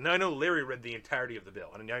read, and I know Larry read the entirety of the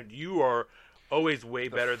bill, and you are always way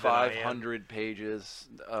better than I am. 500 pages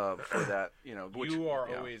for that, You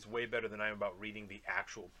are always way better than I am about reading the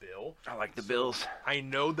actual bill. I like the bills. I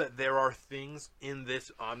know that there are things in this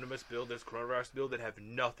omnibus bill, this coronavirus bill, that have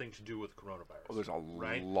nothing to do with coronavirus. Well, there's a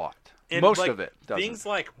right? lot. And most of it doesn't. Things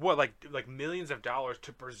like what, like millions of dollars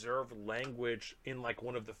to preserve language in like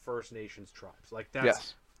one of the First Nations tribes. Like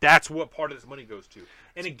that's what part of this money goes to.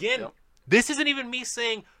 And again, this isn't even me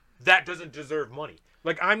saying that doesn't deserve money.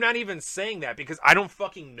 Like I'm not even saying that because I don't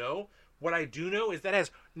fucking know. What I do know is that has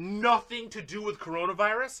nothing to do with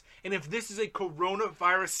coronavirus. And if this is a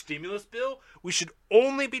coronavirus stimulus bill, we should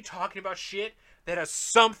only be talking about shit that has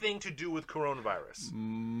something to do with coronavirus.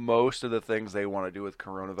 Most of the things they want to do with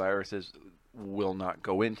coronavirus will not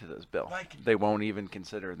go into this bill. They won't even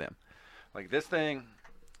consider them. Like this thing,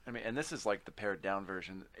 I mean, and this is like the pared down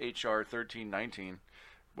version, HR 1319,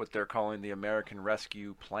 what they're calling the American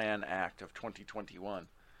Rescue Plan Act of 2021.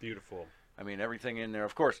 Beautiful. I mean, everything in there.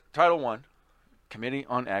 Of course, Title I, Committee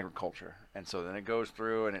on Agriculture. And so then it goes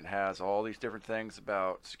through and it has all these different things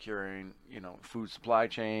about securing, food supply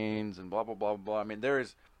chains and blah, blah, blah, blah. I mean, there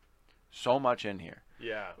is so much in here.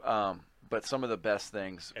 Yeah. But some of the best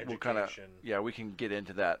things, Education. We can get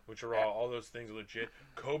into that. Which are all those things are legit.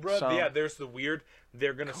 Cobra, there's the weird,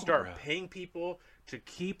 they're going to start paying people to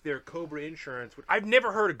keep their Cobra insurance. I've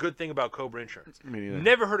never heard a good thing about Cobra insurance. Me neither.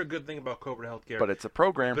 Never heard a good thing about Cobra healthcare. But it's a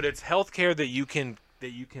program. But it's healthcare that you can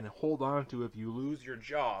hold on to if you lose your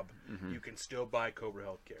job. Mm-hmm. You can still buy Cobra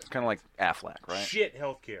healthcare. It's kind of like Aflac, right? Shit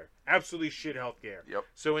healthcare. Absolutely shit healthcare. Yep.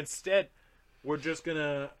 So instead, we're just going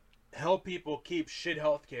to help people keep shit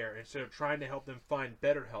healthcare instead of trying to help them find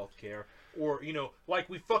better healthcare, or like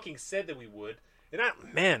we fucking said that we would.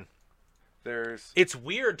 And it's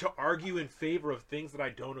weird to argue in favor of things that I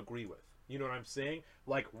don't agree with. You know what I'm saying?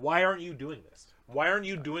 Like, why aren't you doing this? Why aren't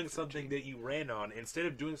you doing something that you ran on instead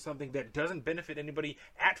of doing something that doesn't benefit anybody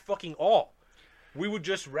at fucking all? We would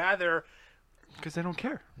just rather, because they don't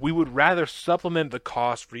care. We would rather supplement the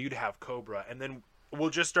cost for you to have Cobra, and then we'll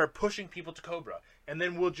just start pushing people to Cobra. And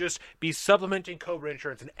then we'll just be supplementing Cobra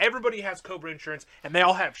insurance. And everybody has Cobra insurance. And they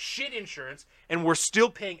all have shit insurance. And we're still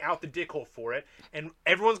paying out the dickhole for it. And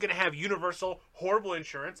everyone's going to have universal, horrible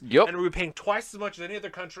insurance. Yep. And we're paying twice as much as any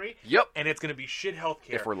other country. Yep. And it's going to be shit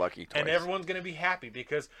healthcare. If we're lucky, twice. And everyone's going to be happy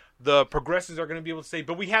because the progressives are going to be able to say,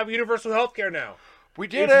 but we have universal healthcare now. We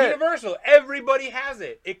did it's it. Universal. Everybody has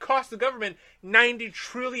it. It costs the government $90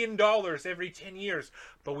 trillion every 10 years,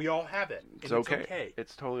 but we all have it. It's okay.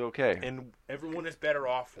 It's totally okay. And everyone is better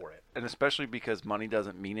off for it. And especially because money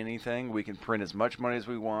doesn't mean anything. We can print as much money as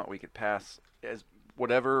we want. We could pass as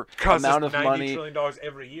whatever amount of money. $90 trillion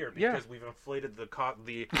every year because we've inflated the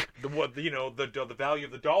value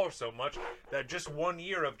of the dollar so much that just 1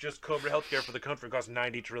 year of just Cobra healthcare for the country costs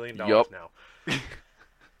 $90 trillion now.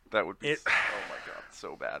 That would be, oh my God,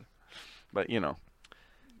 so bad. But,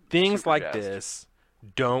 things like this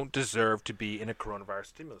don't deserve to be in a coronavirus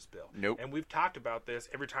stimulus bill. Nope. And we've talked about this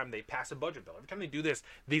every time they pass a budget bill. Every time they do this,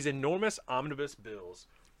 these enormous omnibus bills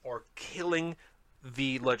are killing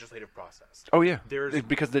the legislative process. Oh, yeah.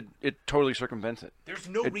 Because it totally circumvents it. There's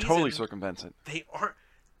no reason. It totally circumvents it. They aren't.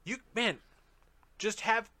 Just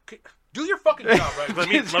do your fucking job, right? Let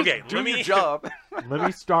me your job. Let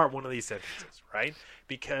me start one of these sentences, right?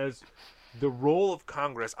 Because the role of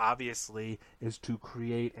Congress, obviously, is to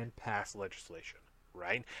create and pass legislation,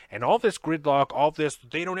 right? And all this gridlock, all this,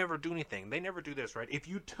 they don't ever do anything. They never do this, right? If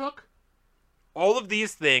you took all of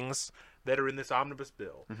these things that are in this omnibus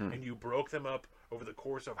bill and you broke them up over the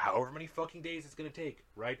course of however many fucking days it's going to take,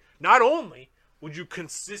 right? Not only would you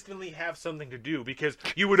consistently have something to do because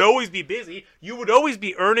you would always be busy. You would always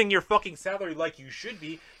be earning your fucking salary like you should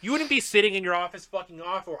be. You wouldn't be sitting in your office fucking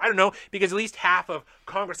off, or I don't know, because at least half of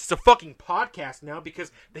Congress is a fucking podcast now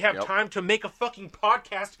because they have time to make a fucking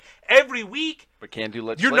podcast every week. But can't do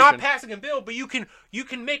legislation. You're not passing a bill, but you can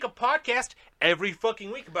make a podcast every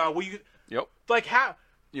fucking week about what you. Yep. Like how?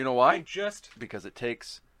 You know why? Because it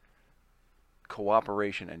takes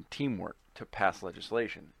cooperation and teamwork to pass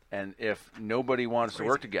legislation. And if nobody wants to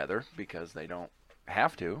work together because they don't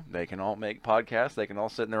have to, they can all make podcasts, they can all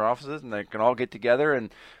sit in their offices, and they can all get together,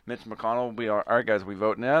 and Mitch McConnell will be, all right, guys, we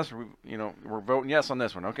voting yes? We're voting yes on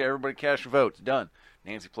this one. Okay, everybody cast your votes. Done.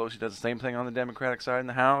 Nancy Pelosi does the same thing on the Democratic side in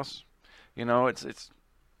the House. It's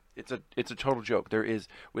a total joke.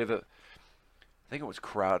 We have I think it was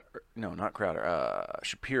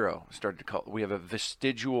Shapiro started to call, we have a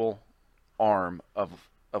vestigial arm of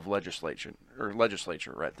legislature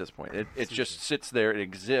right at this point. It just sits there, it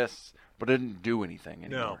exists, but it didn't do anything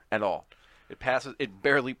anymore at all. It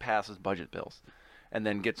barely passes budget bills, and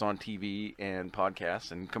then gets on TV and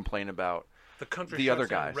podcasts and complain about the other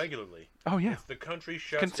guys regularly. Oh yeah, if the country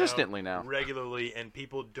shuts consistently down now regularly, and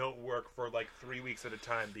people don't work for like 3 weeks at a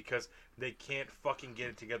time because they can't fucking get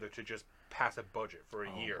it together to just pass a budget for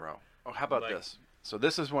a year. Bro. Oh, how about this? So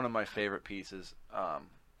this is one of my favorite pieces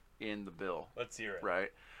in the bill. Let's hear it.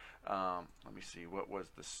 Right. Let me see. What was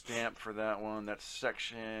the stamp for that one? That's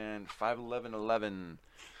section 51111.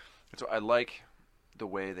 So I like the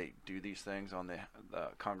way they do these things on the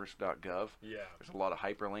Congress.gov. Yeah. There's a lot of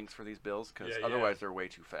hyperlinks for these bills because otherwise they're way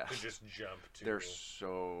too fast. They just jump to. They're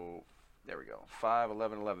so There we go.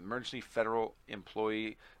 51111. Emergency Federal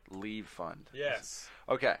Employee Leave Fund. Yes.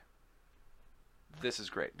 Okay. This is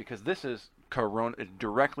great because this is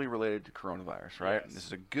directly related to coronavirus, right? Yes. This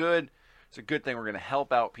is it's a good thing. We're going to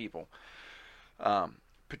help out people.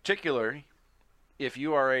 Particularly if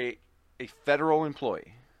you are a federal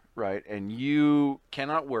employee, right? And you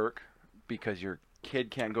cannot work because your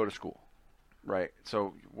kid can't go to school, right?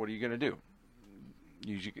 So what are you going to do?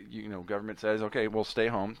 Government says, okay, well, stay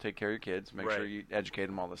home, take care of your kids, make sure you educate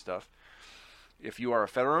them, all this stuff. If you are a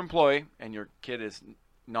federal employee and your kid is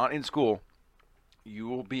not in school, you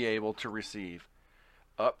will be able to receive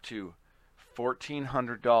up to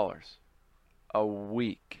 $1,400 a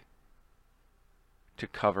week to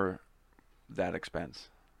cover that expense.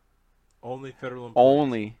 Only federal employees.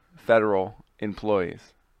 Only federal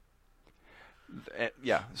employees.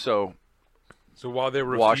 Yeah, so while they're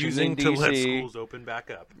Washington, refusing to let DC. schools open back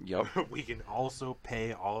up, Yep. we can also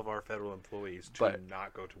pay all of our federal employees to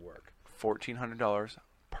not go to work. $1,400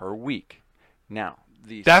 per week. Now,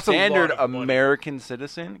 the That's a standard lot of money. American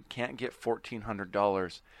citizen can't get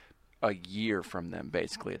 $1,400 a year from them,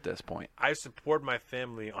 basically, at this point. I support my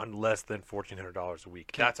family on less than $1,400 a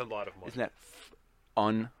week. That's a lot of money. Isn't that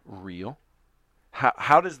unreal?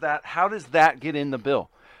 How does that get in the bill?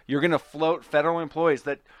 You're going to float federal employees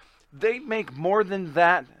that they make more than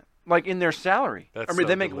that, like in their salary. That's they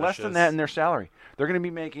so make less than delicious. that in their salary. They're going to be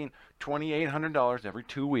making $2,800 every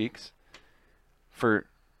 2 weeks for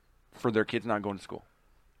their kids not going to school.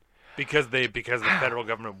 Because the federal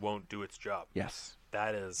government won't do its job. Yes,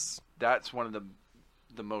 That's one of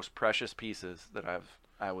the most precious pieces that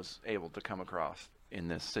I was able to come across in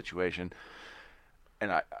this situation.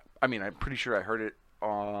 And I'm pretty sure I heard it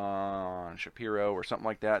on Shapiro or something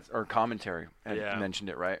like that, or commentary, and mentioned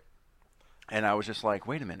it, right? And I was just like,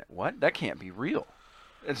 wait a minute, what? That can't be real.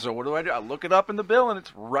 And so what do? I look it up in the bill, and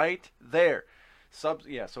it's right there. So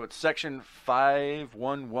it's Section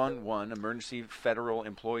 5111, Emergency Federal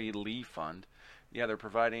Employee Leave Fund. Yeah, they're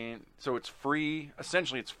providing, so it's free,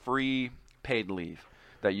 essentially it's free paid leave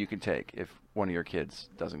that you can take if one of your kids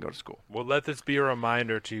doesn't go to school. Well, let this be a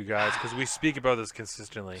reminder to you guys, because we speak about this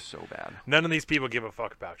consistently. So bad. None of these people give a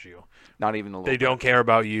fuck about you. Not even a little They bit. don't care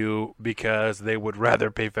about you because they would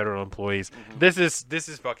rather pay federal employees. Mm-hmm. This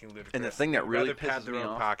is fucking ludicrous. And the thing that really rather pad pisses their me own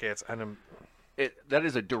off, pockets. And that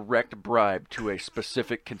is a direct bribe to a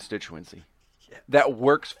specific constituency that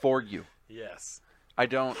works for you. yes.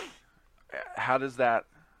 How does that...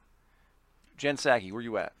 Jen Psaki, where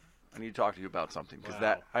you at? I need to talk to you about something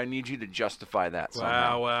because I need you to justify that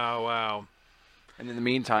somehow. Wow. And in the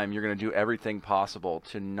meantime, you're going to do everything possible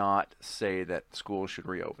to not say that schools should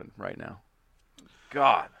reopen right now.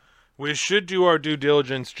 God. We should do our due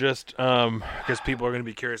diligence just because people are going to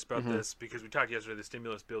be curious about this, because we talked yesterday, the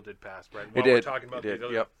stimulus bill did pass, right? While we're talking about these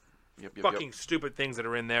other fucking stupid things that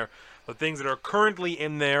are in there, the things that are currently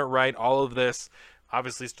in there, right? All of this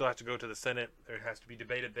obviously still has to go to the Senate. It has to be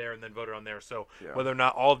debated there and then voted on there. So whether or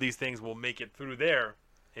not all of these things will make it through there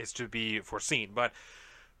is to be foreseen. But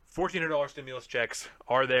 $1,400 stimulus checks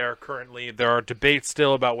are there currently. There are debates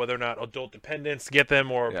still about whether or not adult dependents get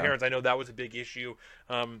them or parents. I know that was a big issue.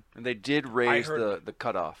 And they did raise the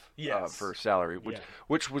cutoff for salary,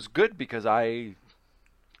 which was good because I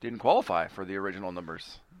didn't qualify for the original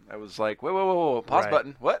numbers. I was like, whoa, pause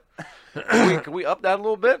button. What? Can we up that a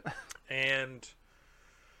little bit? And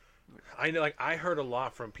I know, I heard a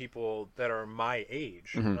lot from people that are my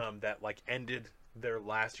age that ended their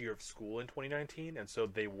last year of school in 2019, and so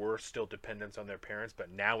they were still dependents on their parents.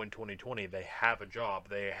 But now in 2020, they have a job,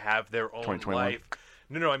 they have their own life.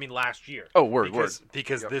 No, I mean last year. Oh, word.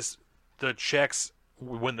 Because the checks,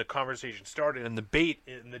 when the conversation started, and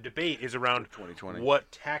the debate is around 2020.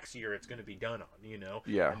 What tax year it's going to be done on,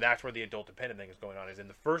 Yeah. And that's where the adult dependent thing is going on. Is in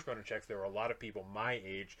the first round of checks, there were a lot of people my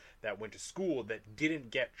age that went to school that didn't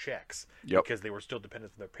get checks because they were still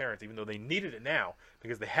dependent on their parents, even though they needed it now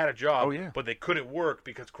because they had a job, but they couldn't work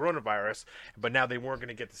because coronavirus. But now they weren't going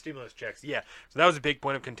to get the stimulus checks. Yeah, so that was a big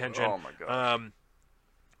point of contention. Oh my gosh.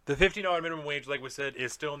 The $15 minimum wage, like we said,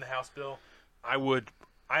 is still in the House bill. I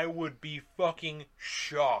would be fucking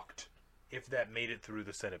shocked if that made it through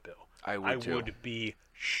the Senate bill. I would be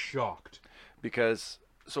shocked. Because,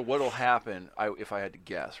 so what'll happen, if I had to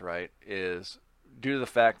guess, right, is due to the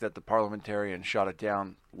fact that the parliamentarians shot it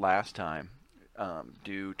down last time,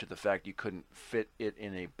 due to the fact you couldn't fit it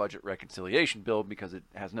in a budget reconciliation bill because it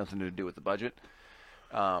has nothing to do with the budget,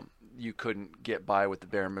 you couldn't get by with the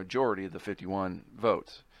bare majority of the 51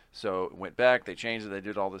 votes. So it went back, they changed it, they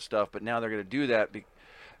did all this stuff, but now they're going to do that.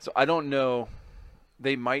 So I don't know.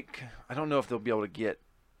 I don't know if they'll be able to get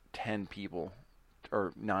 10 people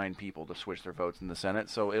or 9 people to switch their votes in the Senate.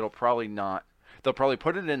 So it'll probably not. They'll probably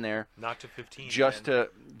put it in there not to 15, just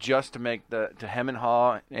to make to hem and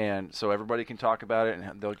haw, and so everybody can talk about it,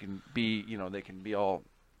 and they can be they can be all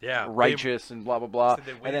righteous and blah blah blah.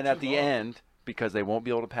 And then at the end, because they won't be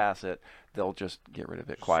able to pass it, they'll just get rid of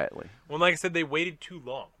it quietly. Well, like I said, they waited too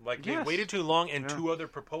long. They waited too long, and 2 other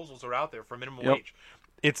proposals are out there for minimum wage.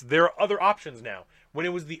 There are other options now. When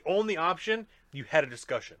it was the only option, you had a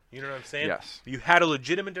discussion. You know what I'm saying? Yes. You had a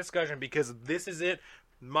legitimate discussion because this is it.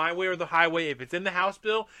 My way or the highway. If it's in the House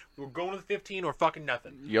bill, we're going to the 15 or fucking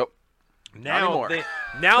nothing. Yep. Now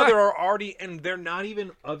there are already, and they're not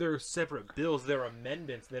even other separate bills. They're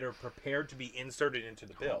amendments that are prepared to be inserted into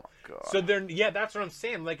the bill. Oh, God. So that's what I'm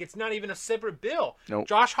saying. Like, it's not even a separate bill. Nope.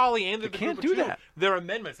 Josh Hawley and the can't group of do two, that. they're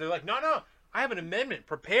amendments. They're like, no, I have an amendment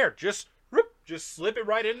prepared. Just slip it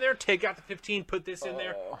right in there. Take out the 15. Put this in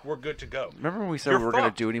there. We're good to go. Remember when we said we were going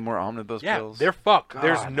to do any more omnibus bills? They're fucked. God.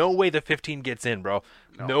 There's no way the 15 gets in, bro.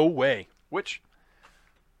 No way. Which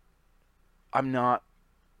I'm not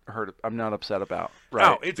upset about. Right?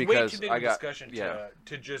 No, it's way too big a discussion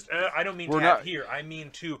to just. I don't mean here. I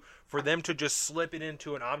mean for them to just slip it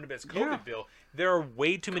into an omnibus COVID bill. There are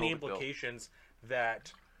way too many implications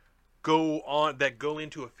that go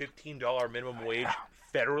into a $15 minimum wage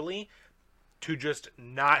federally, to just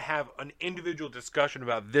not have an individual discussion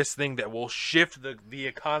about this thing that will shift the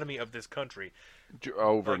economy of this country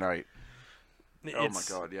overnight. Oh my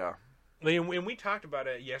God, yeah. And we talked about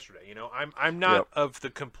it yesterday. I'm not of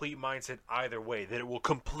the complete mindset either way, that it will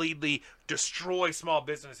completely destroy small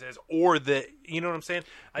businesses or that, you know what I'm saying?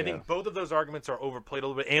 I think both of those arguments are overplayed a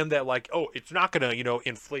little bit, and that it's not going to,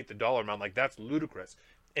 inflate the dollar amount. Like, that's ludicrous.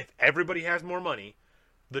 If everybody has more money,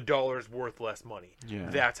 the dollar is worth less money. Yeah.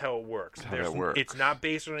 That's how it works. It's not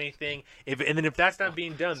based on anything. If that's not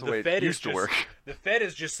being done, the Fed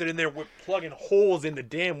is just sitting there plugging holes in the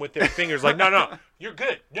dam with their fingers. Like, no, you're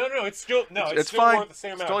good. No, it's still fine. worth the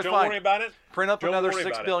same amount. Totally Don't fine. worry about it. Print up another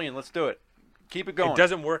 $6 billion. Let's do it. Keep it going. It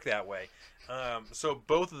doesn't work that way. So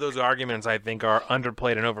both of those arguments, I think, are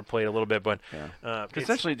underplayed and overplayed a little bit. But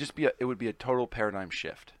essentially, it would be a total paradigm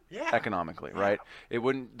shift. Economically, right? It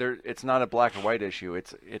wouldn't. It's not a black or white issue.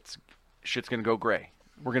 It's shit's gonna go gray.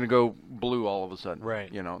 We're gonna go blue all of a sudden,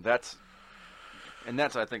 right? That's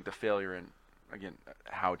I think the failure in, again,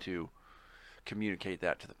 how to communicate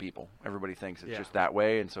that to the people. Everybody thinks it's just that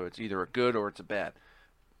way, and so it's either a good or it's a bad.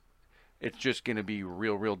 It's just gonna be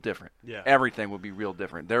real different. Yeah, everything would be real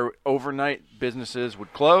different. Overnight businesses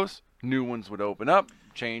would close, new ones would open up.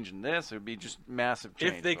 Change in this, it would be just massive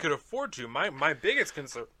change. If they could afford to. My biggest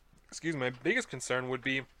concern. My biggest concern would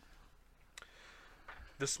be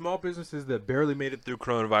the small businesses that barely made it through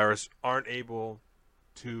coronavirus aren't able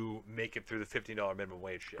to make it through the $15 minimum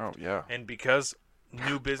wage shift. Oh, yeah. And because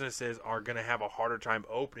new businesses are going to have a harder time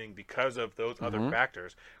opening because of those other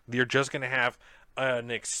factors, you're just going to have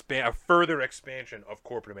a further expansion of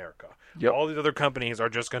corporate America. Yep. All these other companies are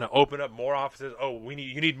just going to open up more offices. Oh,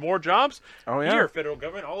 you need more jobs? Oh, yeah. Here, federal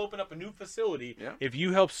government, I'll open up a new facility if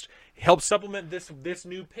you help supplement this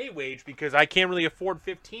new pay wage, because I can't really afford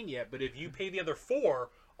 15 yet, but if you pay the other 4,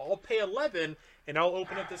 I'll pay 11, and I'll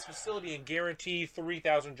open up this facility and guarantee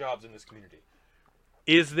 3,000 jobs in this community.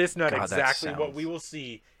 Is this not exactly what we will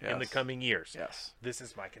see in the coming years? Yes. This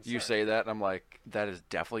is my concern. You say that, and I'm like, that is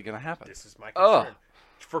definitely going to happen. This is my concern.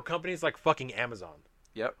 For companies like fucking Amazon.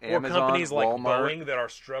 Yep. Or Amazon, companies like Walmart. Boeing that are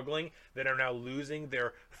struggling, that are now losing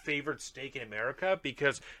their favored stake in America,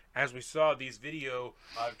 because as we saw these video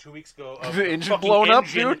 2 weeks ago of the engine blown up,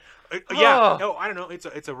 dude. No, I don't know. It's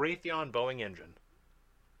a Raytheon Boeing engine.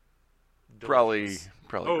 Probably.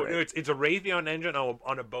 Oh, no, it's a Raytheon engine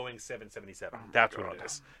on a Boeing 777. That's what it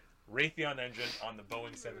is. Raytheon engine on the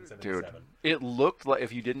Boeing 777. Dude, it looked like,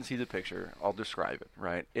 if you didn't see the picture, I'll describe it,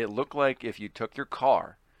 right? It looked like if you took your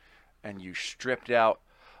car and you stripped off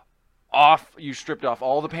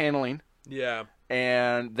all the paneling. Yeah.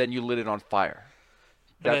 And then you lit it on fire.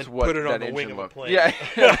 That's what put it that on the engine wing looked. of a plane.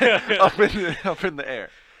 Yeah. up in the air.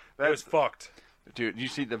 That was fucked. Dude, you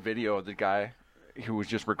see the video of the guy who was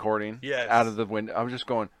just recording yes. out of the window? I was just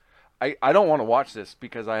going, I don't want to watch this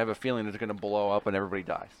because I have a feeling it's going to blow up and everybody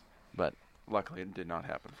dies. But luckily it did not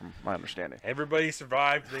happen from my understanding. Everybody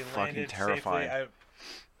survived. They fucking landed terrifying. safely.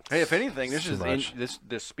 Hey, if anything,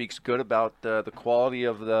 this speaks good about the quality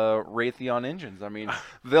of the Raytheon engines. I mean,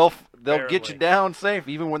 they'll get you down safe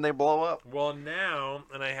even when they blow up. Well, now,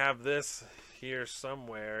 and I have this here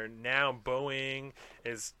somewhere. Now Boeing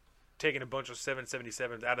is taking a bunch of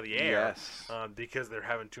 777s out of the air, yes, because they're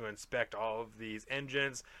having to inspect all of these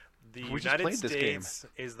engines. The We just United played this game. States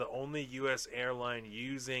is the only U.S. airline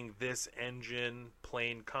using this engine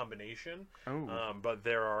plane combination. Oh. But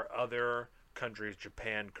there are other countries,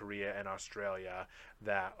 Japan, Korea, and Australia,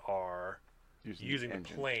 that are using the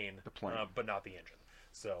engine. plane, The plane. but not the engine.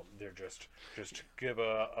 So they're just give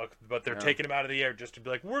but they're Yeah. taking them out of the air just to be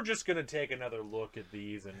like, we're just going to take another look at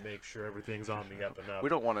these and make sure everything's on the up and up. We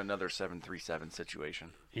don't want another 737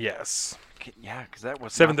 situation. Yes. Yeah, because that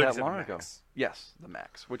was not that 737 long ago. Max. Yes, the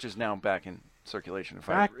Max, which is now back in circulation. If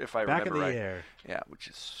Back I in remember the right. air. Yeah, which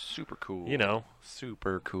is super cool. You know.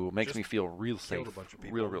 super cool. Makes Just me feel real killed safe. a bunch of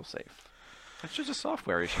people. Real safe. It's just a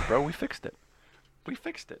software issue, bro. We fixed it. We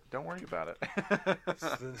fixed it. Don't worry about it.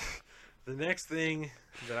 The next thing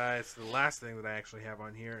it's the last thing that I actually have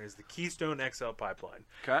on here is the Keystone XL pipeline.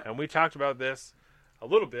 Okay. And we talked about this a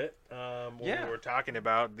little bit when Yeah. we were talking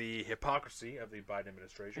about the hypocrisy of the Biden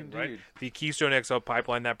administration, right? Indeed. The Keystone XL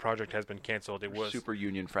pipeline, that project has been canceled. It was super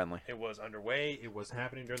union friendly. It was underway. It was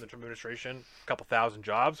happening during the Trump administration. A couple thousand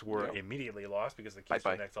jobs were Yep. immediately lost because of the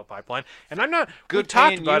Keystone Bye-bye. XL pipeline. And I'm not Good we talked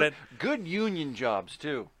paying about it. Good union jobs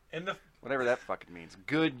too. And Whatever that fucking means.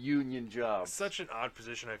 Good union jobs. such an odd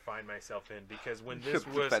position I find myself in because when You this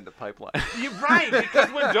should was defend the pipeline. You're right,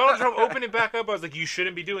 because when Donald Trump opened it back up, I was like, you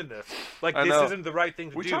shouldn't be doing this. Like, I this know. isn't the right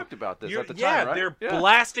thing to We do. talked about this You're- at the yeah, time, right? they're Yeah.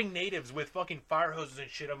 blasting natives with fucking fire hoses and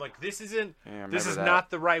shit. I'm like, this isn't, Yeah, I this remember is that. not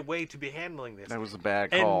the right way to be handling this. That was a bad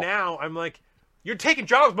And call. now I'm like, you're taking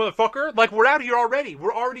jobs, motherfucker. Like, we're out here already.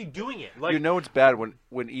 We're already doing it. Like, You know it's bad when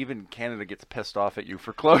even Canada gets pissed off at you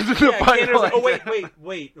for closing the yeah, pipeline. Canada's like, oh,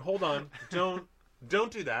 wait, hold on.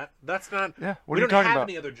 Don't do that. That's not. Yeah, what we are you don't talking have about?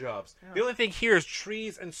 any other jobs. The only thing here is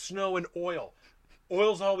trees and snow and oil.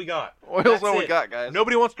 Oil's all we got. Oil's That's all we it. got, guys.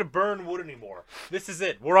 Nobody wants to burn wood anymore. This is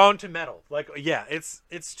it. We're on to metal. Like, yeah, it's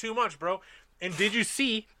too much, bro. And did you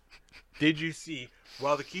see?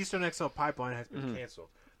 While the Keystone XL pipeline has been canceled,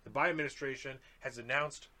 the Biden administration has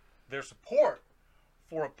announced their support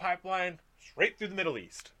for a pipeline straight through the Middle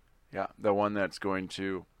East. Yeah, the one that's going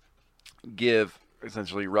to give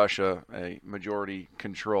essentially Russia a majority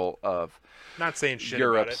control of Not saying shit about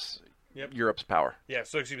it. Europe's Yep. Europe's power. Yeah,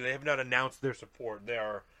 so excuse me, they have not announced their support. They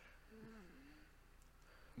are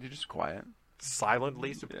You're just quiet.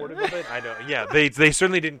 silently supportive of it. I know. Yeah, they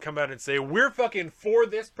certainly didn't come out and say we're fucking for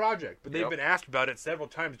this project, but they've Yep. been asked about it several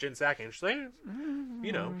times. Jen Psaki, and she's like,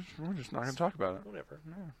 you know, We're just not going to talk about it. whatever.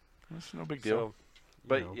 It's no big deal. So,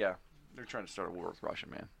 But know. yeah, they're trying to start a war with Russia,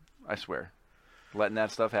 man. I swear. Letting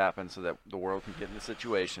that stuff happen so that the world can get in a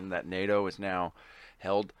situation that NATO is now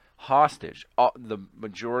held hostage. The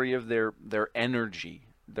majority of their energy,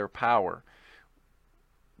 their power,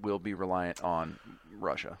 will be reliant on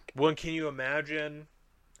Russia. Well, and can you imagine?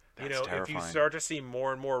 That's if you terrifying. start to see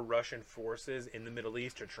more and more Russian forces in the Middle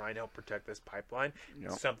East to try and help protect this pipeline,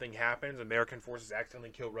 Yep. something happens, American forces accidentally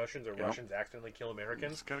kill Russians, or Yep. Russians accidentally kill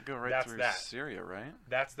Americans. It's got to go right That's through that. Syria, right?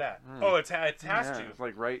 That's that. Oh, it has Yeah, to. it's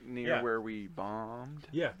like right near Yeah. where we bombed.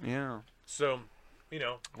 Yeah. Yeah. So,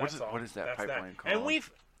 that's all. What is that That's pipeline And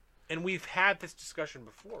called? we've had this discussion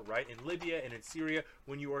before, right? In Libya and in Syria,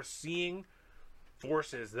 when you are seeing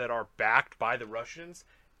forces that are backed by the Russians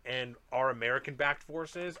and our American-backed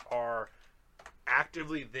forces are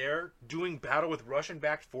actively there doing battle with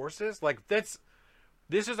Russian-backed forces, like this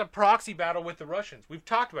is a proxy battle with the Russians. We've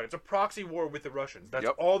talked about it. It's a proxy war with the Russians. That's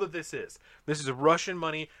Yep. all that this is. This is Russian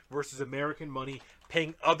money versus American money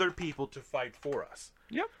paying other people to fight for us.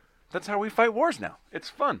 Yep. That's how we fight wars now. It's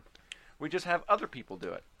fun. We just have other people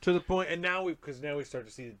do it. To the point, and now we start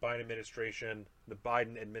to see the Biden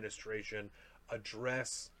administration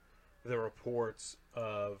address the reports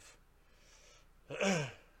of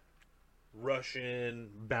Russian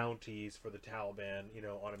bounties for the Taliban,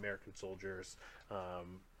 on American soldiers.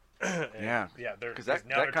 Yeah. Because 'Cause that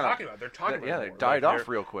now they're kinda- talking about. They're talking about. yeah, it they more. died Like, off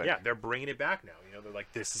real quick. Yeah, they're bringing it back now. They're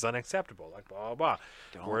like, this is unacceptable. Like blah blah blah.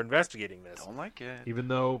 Don't- We're investigating this. Don't like it. Even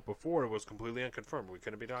though before it was completely unconfirmed, we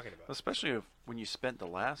couldn't be talking about it. Especially when you spent the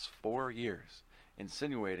last 4 years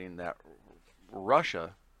insinuating that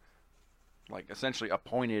Russia, like, essentially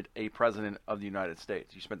appointed a president of the United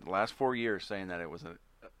States. You spent the last 4 years saying that it was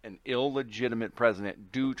an illegitimate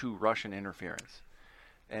president due to Russian interference.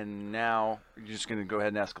 And now you're just going to go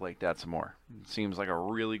ahead and escalate that some more. It seems like a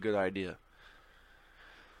really good idea.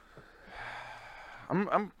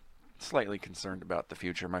 I'm slightly concerned about the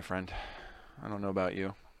future, my friend. I don't know about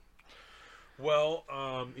you. Well,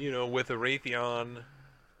 with a Raytheon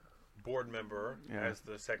board member Yeah. as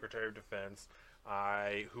the Secretary of Defense,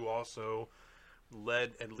 who also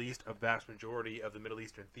led at least a vast majority of the Middle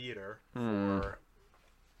Eastern theater for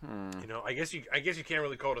You know, I guess you can't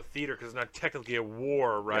really call it a theater because it's not technically a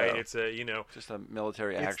war, right? Yeah. It's a just a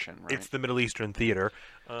military action, right? It's the Middle Eastern theater.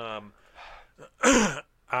 I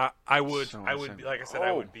would be, like I said,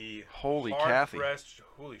 I would be holy hard Kathy. pressed.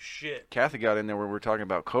 Holy shit. Kathy got in there when we were talking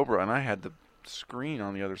about Cobra, and I had the screen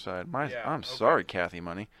on the other side. I'm sorry, Kathy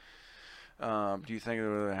Money. Do you think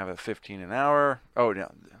we're going to have a 15 an hour? Oh, yeah,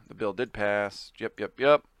 the bill did pass. Yep.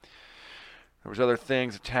 There was other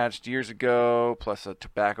things attached years ago, plus a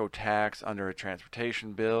tobacco tax under a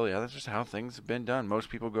transportation bill. Yeah, that's just how things have been done. Most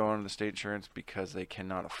people go into the state insurance because they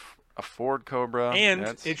cannot afford Cobra.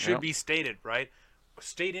 And it should be stated, right?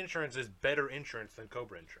 State insurance is better insurance than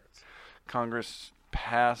Cobra insurance. Congress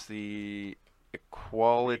passed the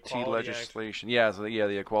Equality legislation. Act.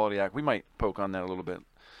 The Equality Act. We might poke on that a little bit.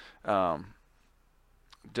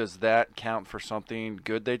 Does that count for something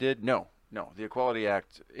good they did? No. The Equality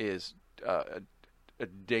Act is a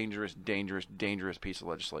dangerous piece of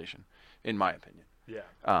legislation, in my opinion.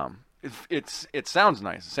 Yeah. It sounds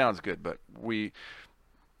nice. It sounds good, but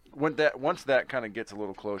once that kind of gets a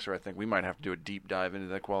little closer, I think we might have to do a deep dive into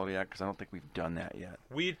the Equality Act because I don't think we've done that yet.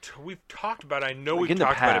 We've talked about it. I know we've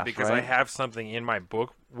talked about it because right? I have something in my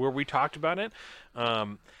book where we talked about it.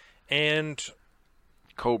 And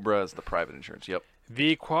Cobra is the private insurance. Yep.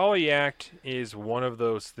 The Equality Act is one of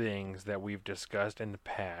those things that we've discussed in the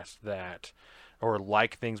past or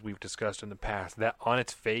like things we've discussed in the past that on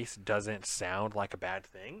its face doesn't sound like a bad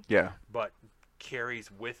thing. Yeah. But carries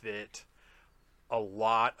with it a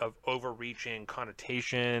lot of overreaching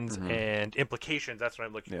connotations and implications. That's what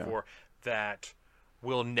I'm looking for, that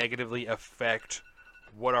will negatively affect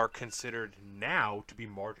what are considered now to be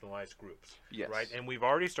marginalized groups. Yes. Right? And we've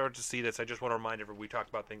already started to see this. I just want to remind everyone, we talked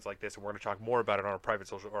about things like this, and we're going to talk more about it on our private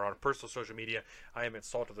social or on our personal social media. I am at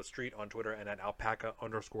Salt of the Street on Twitter and at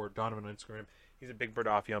alpaca_Donovan on Instagram. He's a Big Bird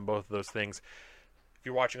Offie on both of those things. If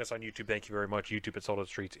you're watching us on YouTube, thank you very much. YouTube at Salt of the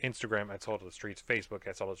Streets, Instagram at Salt of the Streets, Facebook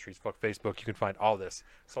at Salt of the Streets, fuck Facebook. You can find all this,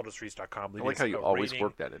 saltofthestreets.com. I like how you always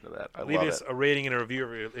work that into that. I leave love us it. a rating and a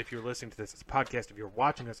review if you're listening to this as a podcast. If you're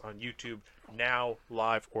watching us on YouTube now,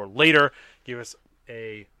 live, or later, give us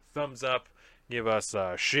a thumbs up, give us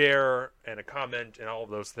a share and a comment and all of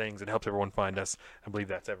those things. It helps everyone find us. I believe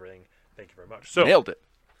that's everything. Thank you very much. So, nailed it.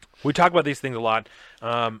 We talk about these things a lot,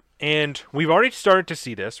 and we've already started to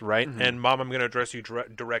see this, right? And, Mom, I'm going to address you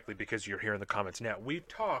directly because you're here in the comments now. We've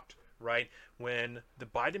talked, right, when the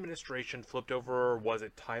Biden administration flipped over, was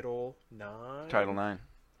it Title IX? Title IX.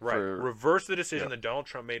 Right. Reverse the decision that Donald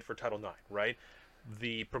Trump made for Title IX, right?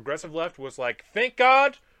 The progressive left was like, thank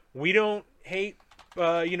God we don't hate,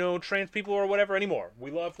 trans people or whatever anymore.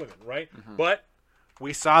 We love women, right? But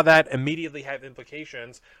we saw that immediately have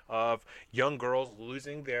implications of young girls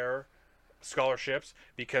losing their scholarships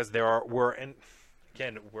because we're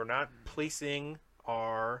not placing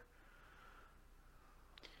our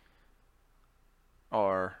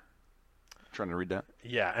trying to read that.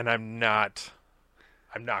 Yeah, and I'm not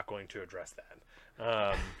going to address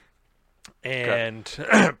that. And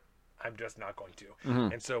I'm just not going to.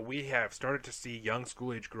 And so we have started to see young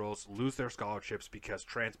school-age girls lose their scholarships because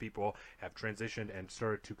trans people have transitioned and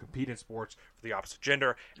started to compete in sports for the opposite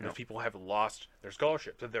gender, and those people have lost their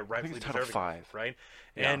scholarships that they're rightfully deserving, right?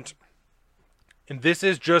 Yeah. And this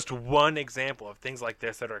is just one example of things like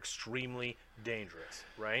this that are extremely dangerous,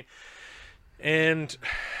 right? And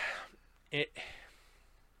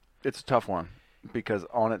it's a tough one because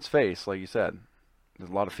on its face, like you said, there's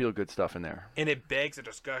a lot of feel-good stuff in there. And it begs a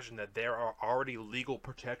discussion that there are already legal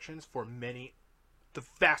protections for the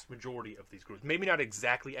vast majority of these groups. Maybe not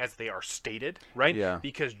exactly as they are stated, right? Yeah.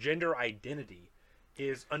 Because gender identity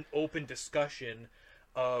is an open discussion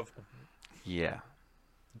of... Yeah.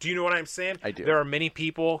 Do you know what I'm saying? I do. There are many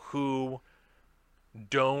people who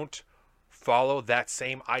don't follow that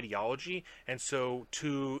same ideology, and so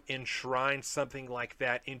to enshrine something like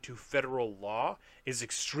that into federal law is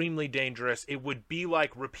extremely dangerous. It would be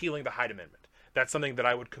like repealing the Hyde Amendment. That's something that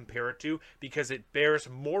I would compare it to because it bears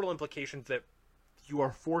moral implications that you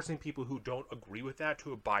are forcing people who don't agree with that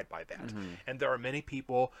to abide by that. And there are many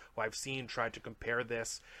people who I've seen try to compare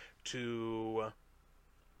this to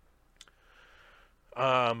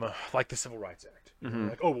like the Civil Rights Act.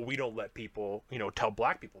 Like, oh, well, we don't let people, tell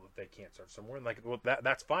black people that they can't serve somewhere. And like, well,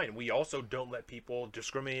 that's fine. We also don't let people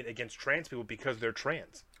discriminate against trans people because they're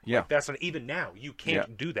trans. Yeah. Like, that's not, even now, you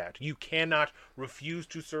can't do that. You cannot refuse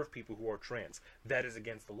to serve people who are trans. That is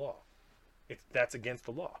against the law. That's against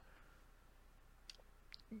the law.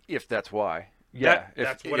 If that's why. Yeah.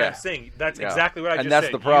 That's what I'm saying. That's exactly what I just said. And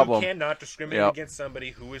that's the problem. You cannot discriminate against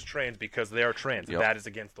somebody who is trans because they are trans. That is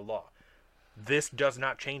against the law. This does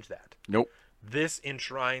not change that. Nope. this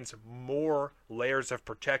enshrines more layers of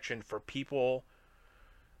protection for people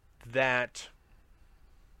that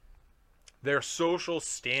their social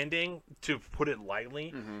standing, to put it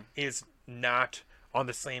lightly, is not on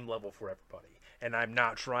the same level for everybody. And I'm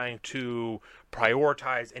not trying to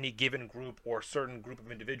prioritize any given group or certain group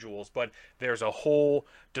of individuals, but there's a whole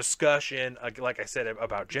discussion, like I said,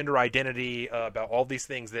 about gender identity, about all these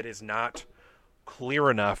things that is not clear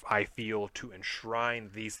enough, I feel, to enshrine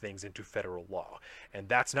these things into federal law. And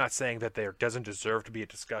that's not saying that there doesn't deserve to be a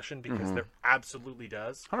discussion, because there absolutely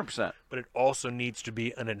does. 100%. But it also needs to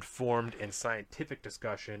be an informed and scientific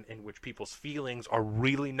discussion in which people's feelings are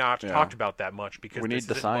really not talked about that much, because we need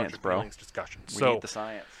the science, bro. Feelings discussion. We need the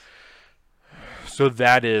science. So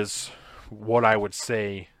that is what I would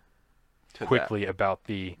say quickly about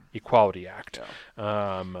the Equality Act.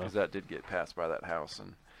 Because that did get passed by that House,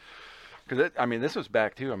 and because this was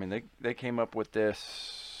back too. I mean, they came up with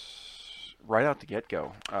this right out the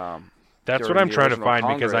get-go. That's what I'm trying to find,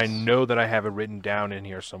 because I know that I have it written down in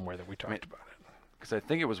here somewhere that we talked about it. Because I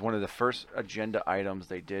think it was one of the first agenda items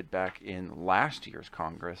they did back in last year's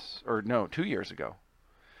Congress, or no, 2 years ago.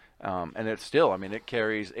 And it's still, it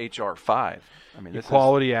carries H.R. 5.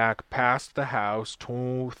 Equality Act passed the House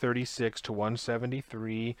 236 to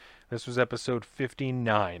 173. This was episode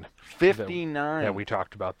 59. 59. That we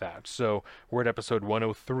talked about that. So we're at episode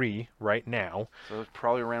 103 right now. So it's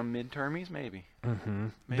probably around midtermies, maybe. Mm-hmm.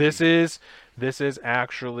 This is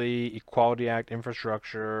actually Equality Act,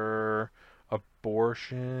 infrastructure,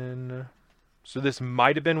 abortion. So this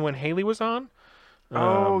might have been when Haley was on.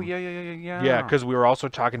 Yeah. Yeah, because we were also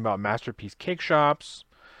talking about Masterpiece Cake Shops.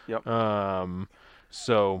 Yep.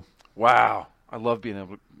 So. Wow. I love being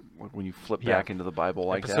able to, when you flip back into the Bible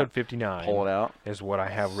like Episode that. 59. Pull it out. Is what I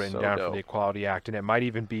have written So down dope. for the Equality Act. And it might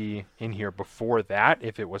even be in here before that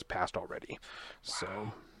if it was passed already.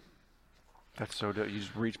 So. That's so dope. You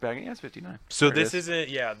just reach back and it's 59. So There it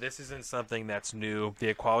this isn't something that's new. The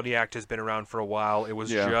Equality Act has been around for a while. It was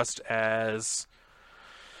just as...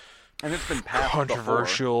 And it's been passed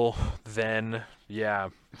controversial then. Yeah.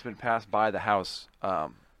 It's been passed by the House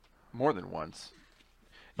more than once.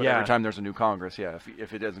 But every time there's a new Congress,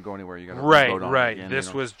 if it doesn't go anywhere, you're going to vote on it again.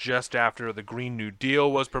 This was just after the Green New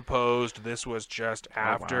Deal was proposed. This was just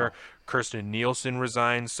after Kirstjen Nielsen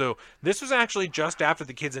resigned. So this was actually just after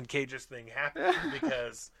the Kids in Cages thing happened,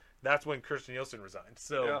 because that's when Kirstjen Nielsen resigned.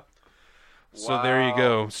 So, so there you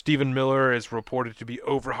go. Stephen Miller is reported to be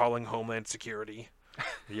overhauling Homeland Security.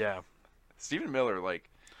 Yeah. Stephen Miller,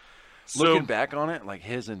 looking back on it,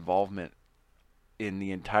 his involvement in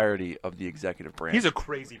the entirety of the executive branch. He's a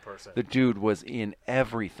crazy person. The dude was in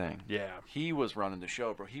everything. Yeah. He was running the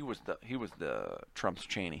show, bro. He was the Trump's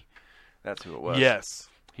Cheney. That's who it was. Yes.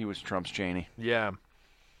 He was Trump's Cheney. Yeah.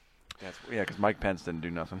 Because Mike Pence didn't do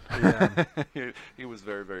nothing. Yeah. he was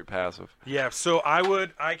very, very passive. Yeah, so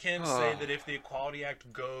I can say that if the Equality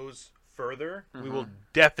Act goes further, we will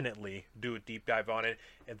definitely do a deep dive on it.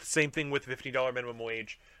 And the same thing with $50 minimum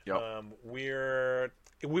wage. Yep.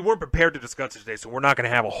 We weren't prepared to discuss it today, so we're not going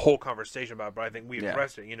to have a whole conversation about it, but I think we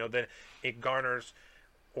addressed it. That it garners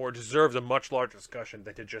or deserves a much larger discussion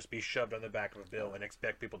than to just be shoved on the back of a bill and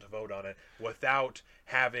expect people to vote on it without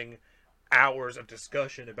having hours of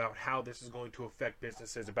discussion about how this is going to affect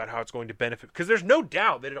businesses, about how it's going to benefit. Because there's no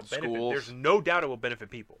doubt that it'll benefit. There's no doubt it will benefit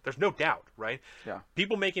people. There's no doubt, right? Yeah.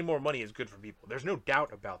 People making more money is good for people. There's no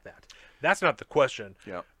doubt about that. That's not the question.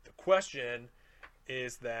 Yeah. The question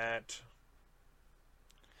is that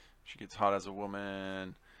she gets hot as a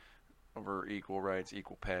woman over equal rights,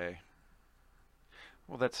 equal pay.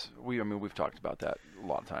 Well, we've talked about that a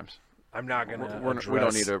lot of times. I'm not going to. We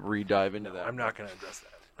don't need to re-dive into that. I'm not going to address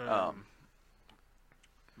that.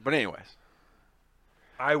 But anyways,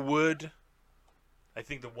 I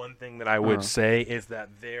think the one thing that I would say is that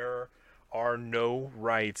there are no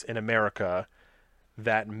rights in America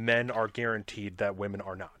that men are guaranteed that women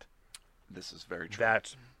are not. This is very true.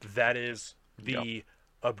 That is the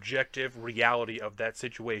objective reality of that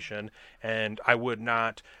situation, and I would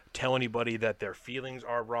not tell anybody that their feelings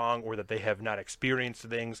are wrong or that they have not experienced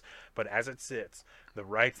things, but as it sits, the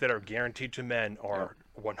rights that are guaranteed to men are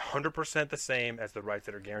 100% the same as the rights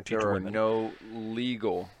that are guaranteed to women. There are no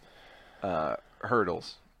legal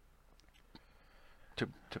hurdles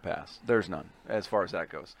to pass. There's none, as far as that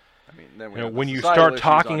goes. Then when you start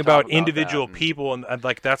talking about individual people, and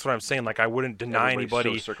that's what I'm saying. I wouldn't deny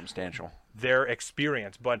anybody so circumstantial their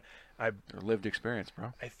experience, but their lived experience,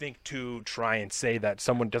 bro. I think to try and say that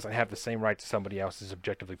someone doesn't have the same rights as somebody else is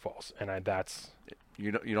objectively false, and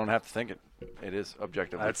you don't have to think it. It is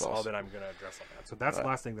objectively false. That's all that I'm going to address on that. So that's the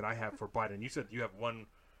last thing that I have for Biden. You said you have one.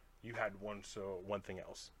 You had one. So one thing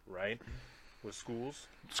else, right? with schools?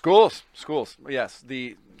 Schools. Yes,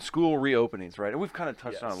 the school reopenings, right? And we've kind of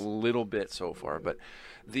touched on it Yes. a little bit so far, but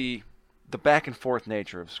the back and forth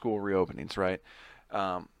nature of school reopenings, right?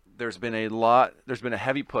 There's been a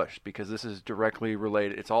heavy push because this is directly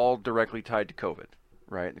related. It's all directly tied to COVID,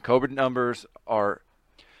 right? The COVID numbers are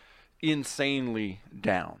insanely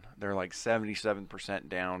down. They're like 77%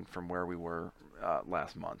 down from where we were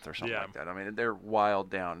last month or something like that. I mean, they're wild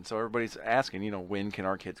down. And so everybody's asking, when can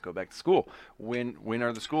our kids go back to school? When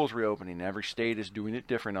are the schools reopening? Every state is doing it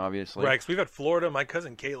different, obviously. Right, because we've got Florida. My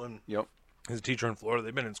cousin Caitlin Yep. is a teacher in Florida.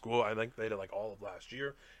 They've been in school. I think they did like all of last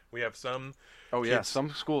year. We have some. Oh, yeah. kids- Some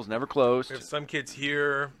schools never closed. We have some kids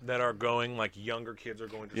here that are going, like younger kids are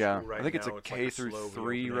going to Yeah, school right now. I think it's a like K a through slow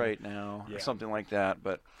 3 reopening. right now, Yeah. or something like that.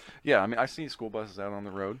 But yeah, I mean, I see school buses out on the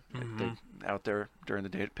road, they out there during the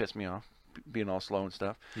day. It pissed me off, being all slow and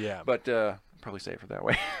stuff. Yeah. But probably safer that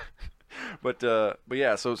way. but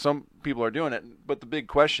yeah, so some people are doing it. But the big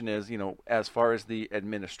question is, as far as the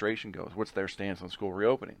administration goes, what's their stance on school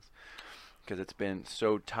reopenings? Because it's been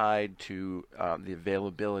so tied to the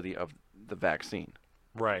availability of the vaccine,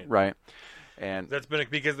 Right. right? And That's been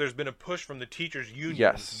because there's been a push from the teachers' unions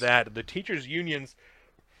Yes. that the teachers' unions,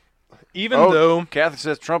 even oh, though Catherine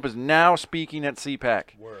says Trump is now speaking at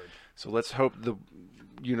CPAC. word. So let's hope the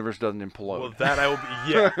universe doesn't implode. Well, that I will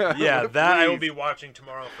be. Yeah, that I will be watching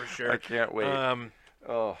tomorrow for sure. I can't wait.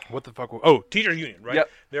 Oh, What the fuck? Oh, teachers' union, right? Yep.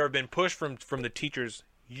 There have been push from the teachers'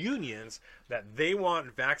 unions that they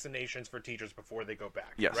want vaccinations for teachers before they go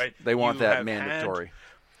back. yes. Right. They want You that have mandatory. had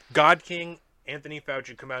God King Anthony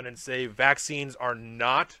Fauci come out and say vaccines are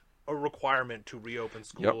not a requirement to reopen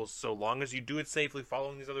schools so long as you do it safely,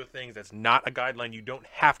 following these other things. That's not a guideline. You don't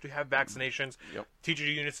have to have vaccinations. Yep. Teachers'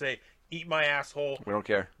 unions say, "Eat my asshole. We don't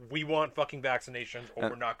care. We want fucking vaccinations, or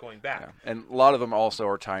we're not going back." Yeah. And a lot of them also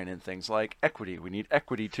are tying in things like equity. We need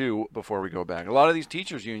equity too before we go back. A lot of these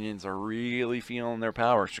teachers unions are really feeling their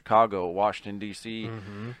power. Chicago, Washington D.C.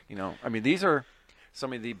 I mean, these are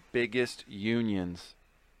some of the biggest unions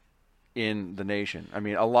in the nation. I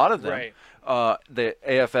mean, a lot of them. Right. The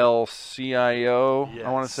AFL-CIO, I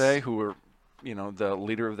want to Yes. say, who were, the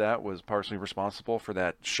leader of that was partially responsible for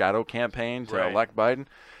that shadow campaign to Right. elect Biden.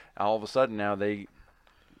 All of a sudden now they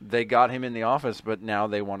got him in the office, but now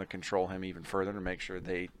they want to control him even further to make sure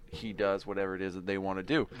he does whatever it is that they want to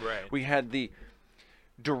do. Right. We had the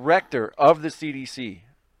director of the CDC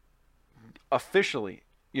officially,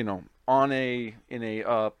 in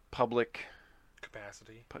a public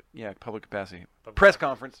Capacity. public capacity Public press capacity.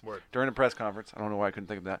 conference Word. during a press conference. I don't know why I couldn't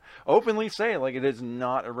think of that. Openly say like it is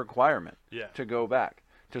not a requirement Yeah. to go back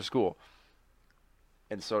to school,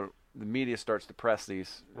 and so the media starts to press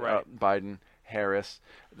these Right. Biden, Harris.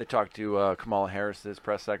 They talked to Kamala Harris, his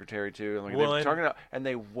press secretary too, and Well, they're and- talking about, and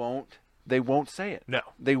they won't say it. No.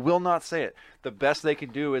 They will not say it. The best they can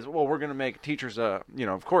do is, well, we're going to make teachers,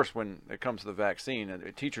 of course, when it comes to the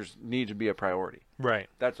vaccine, teachers need to be a priority. Right.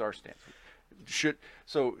 That's our stance.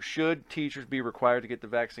 Should teachers be required to get the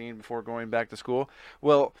vaccine before going back to school?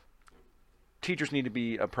 Well, teachers need to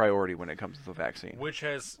be a priority when it comes to the vaccine. Which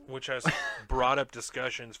has brought up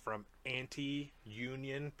discussions from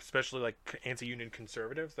anti-union, especially like anti-union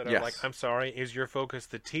conservatives that are Yes. like, I'm sorry, is your focus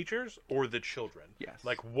the teachers or the children? Yes.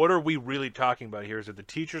 Like, what are we really talking about here? Is it the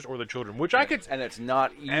teachers or the children? Which I could, And it's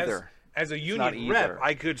not either. as a not union rep, either.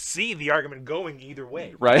 I could see the argument going either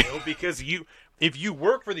way, Right. Because if you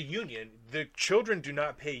work for the union, the children do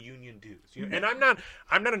not pay union dues. And I'm not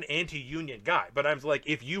an anti-union guy, but I'm like,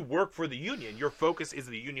 if you work for the union, your focus is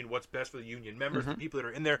the union, what's best for the union members, the people that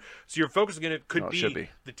are in there. So your focus could No, it be, should be.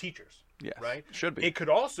 the teachers, Yes, right? should be. It could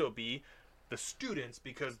also be the students,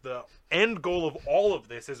 because the end goal of all of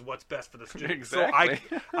this is what's best for the students. Exactly.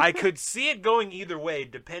 So I could see it going either way,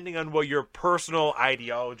 depending on what your personal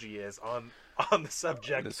ideology is on the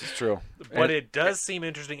subject. This is true. But it does seem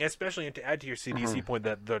interesting, especially to add to your CDC Mm-hmm. point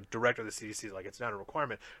that the director of the CDC is like, it's not a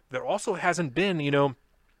requirement. There also hasn't been,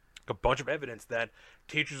 a bunch of evidence that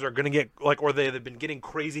teachers are going to get, or they've been getting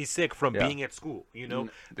crazy sick from Yeah. being at school. Yeah.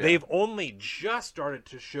 They've only just started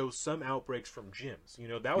to show some outbreaks from gyms.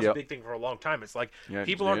 That was a Yep. big thing for a long time. It's like Yeah,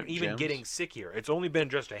 people aren't even gyms. getting sick here. It's only been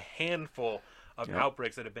just a handful of Yep.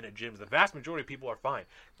 outbreaks that have been at gyms. The vast majority of people are fine.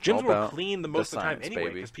 Gyms all were about clean the most of the time science, anyway,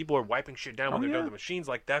 baby. because people are wiping shit down when Oh, they're done yeah. with the machines.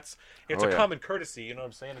 Like it's Oh, a yeah. common courtesy, you know what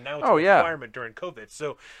I'm saying? And now it's Oh, a yeah. requirement during COVID.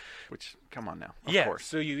 So Which, come on now. Of yeah, course.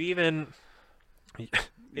 so you even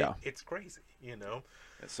Yeah. it's crazy,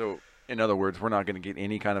 So, in other words, we're not going to get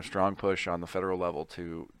any kind of strong push on the federal level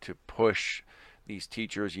to push these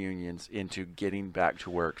teachers' unions into getting back to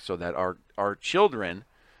work so that our children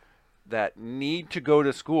that need to go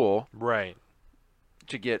to school Right.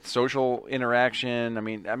 to get social interaction. I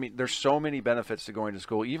mean, there's so many benefits to going to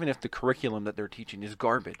school, even if the curriculum that they're teaching is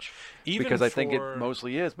garbage. Because I think it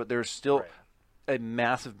mostly is, but there's still a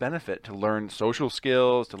massive benefit to learn social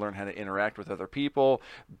skills, to learn how to interact with other people,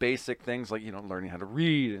 basic things like, learning how to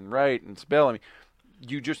read and write and spell. I mean,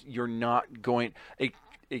 you're not going a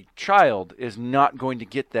child is not going to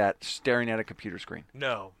get that staring at a computer screen.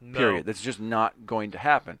 No. Period. That's just not going to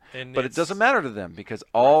happen. But it it's- doesn't matter to them because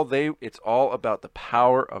it's all about the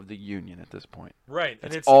power of the union at this point. Right.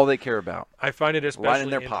 That's and it's all they care about. I find it Line in especially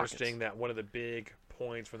their interesting pockets. that one of the big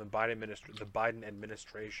points from the Biden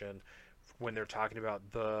administration when they're talking about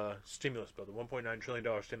the stimulus bill, the $1.9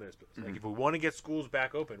 trillion stimulus bill. Like, if we want to get schools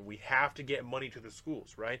back open, we have to get money to the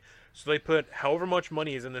schools, right? So they put however much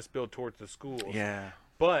money is in this bill towards the schools. Yeah.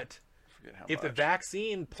 But Forget how if the much.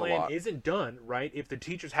 vaccine plan lot. isn't done, right, if the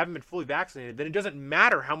teachers haven't been fully vaccinated, then it doesn't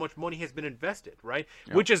matter how much money has been invested, right?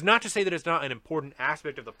 Yep. Which is not to say that it's not an important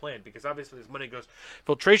aspect of the plan, because obviously this money goes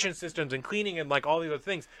filtration systems and cleaning and like all the other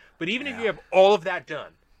things. But even if you have all of that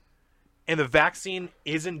done and the vaccine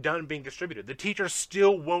isn't done being distributed, the teachers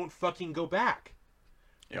still won't fucking go back.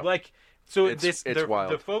 Yep. Like, so It's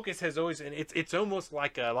wild. The focus has always, and it's almost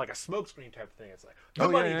like a smokescreen type of thing. It's like the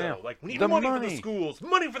Oh, money yeah. though, like we need The money for money. the schools,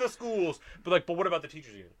 but what about the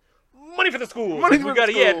teachers union? Money for the schools. Money Like, for we the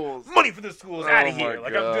gotta get schools. money for the schools out of Oh here. my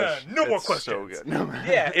Like gosh. I'm done. No more It's questions. So good.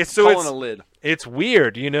 Yeah, it's Calling a lid. it's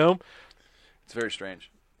weird, you know. It's very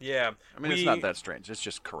strange. Yeah, I mean, it's not that strange. It's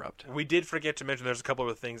just corrupt. We did forget to mention there's a couple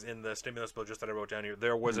of things in the stimulus bill just that I wrote down here.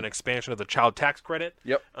 There was an expansion of the child tax credit.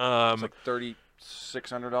 Yep. It's Um, like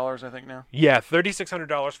 $3,600, I think now. yeah,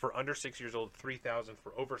 $3,600 for under 6 years old, $3,000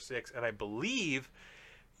 for over 6, and I believe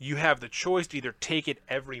you have the choice to either take it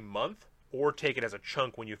every month or take it as a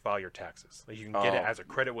chunk when you file your taxes. Like you can get it Oh. as a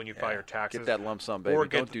credit when you file your taxes. Get that lump sum, baby. or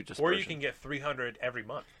Don't do or dispersion. you can get $300 every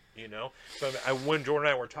month. You know, so when Jordan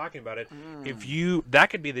and I were talking about it, that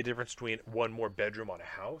could be the difference between one more bedroom on a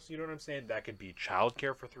house. You know what I'm saying? That could be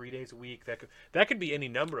childcare for 3 days a week. That could be any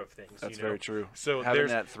number of things. That's you know? very true. So having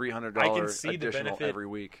there's that $300 I can see the additional benefit every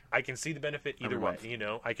week. I can see the benefit either Every way. month. You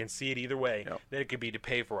know, I can see it either way. Yep. Then it could be to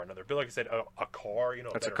pay for another bill, like I said, a car. You know,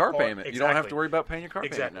 That's a better car payment. You don't have Exactly. to worry about paying your car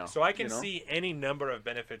Exactly. payment now. So I can you know? see any number of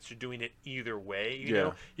benefits to doing it either way. You Yeah.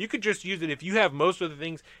 know, you could just use it if you have most of the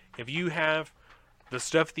things. If you have the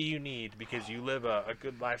stuff that you need because you live a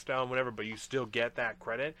good lifestyle and whatever, but you still get that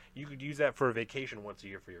credit, you could use that for a vacation once a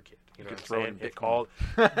year for your kid. You know could what throw I'm in saying? If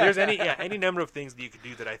Bitcoin. there's any number of things that you could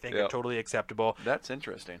do that I think are Yep. totally acceptable. That's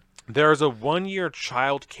interesting. There's a 1-year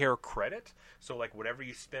child care credit. So like whatever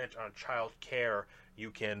you spent on child care,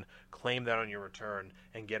 you can claim that on your return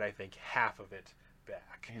and get, I think, half of it back.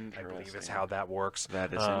 I believe is Interesting. how that works.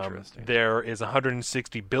 That is interesting. There is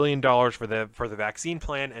 $160 billion for the vaccine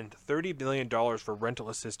plan and $30 billion for rental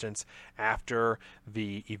assistance after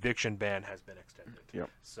the eviction ban has been extended. Yep.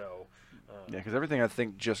 So, Yeah, because everything I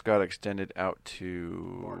think just got extended out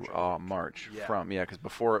to March Yeah. because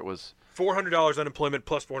before it was $400 unemployment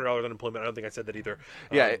plus $400 unemployment. I don't think I said that either.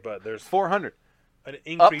 Yeah, but there's 400 an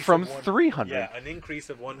increase from of 300. Yeah, an increase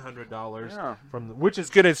of $100 Yeah. which is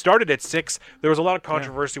good. It started at 6. There was a lot of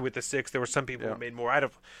controversy with the 6. There were some people Yeah. who made more out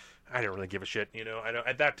of. I didn't really give a shit, you know. I know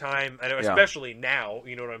at that time, I know Yeah. especially now,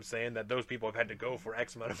 you know what I'm saying, that those people have had to go for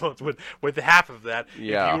X amount of months with half of that.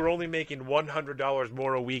 Yeah. If you were only making $100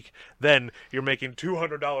 more a week, then you're making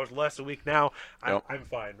 $200 less a week now. Yep. I'm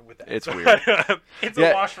fine with that. It's So, weird. It's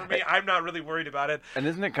Yeah. a wash for me. I'm not really worried about it. And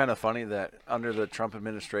isn't it kind of funny that under the Trump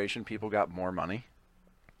administration, people got more money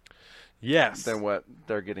Yes. than what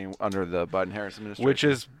they're getting under the Biden-Harris administration? Which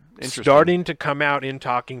is Interesting. starting to come out in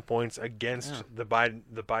talking points against the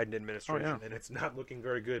Biden administration, Oh, yeah. and it's not looking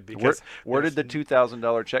very good Where, because where did the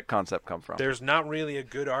 $2,000 check concept come from? there's not really a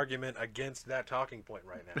good argument against that talking point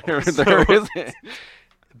right now. There So, isn't.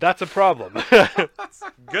 that's a problem. It's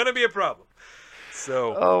gonna be a problem.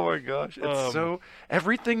 So Oh my gosh, it's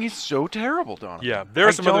everything is so terrible, Donald. yeah, there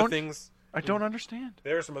are some other things. I don't understand.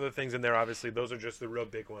 There are some other things in there. Obviously, those are just the real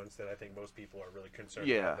big ones that I think most people are really concerned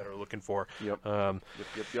Yeah. about, that are looking for. Yep.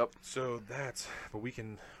 Yep. So that's. But we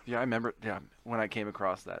can. Yeah, I remember. Yeah, when I came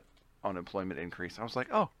across that unemployment increase, I was like,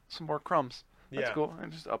 "Oh, some more crumbs. That's Yeah. cool."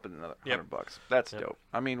 And just up it another Yep. $100. That's Yep. dope.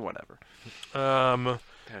 I mean, whatever.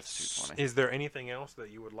 That's too funny. Is there anything else that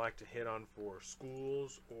you would like to hit on for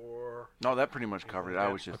schools or? No, that pretty much covered it. I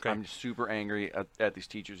was just, Okay. I'm just super angry at these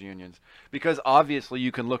teachers' unions because obviously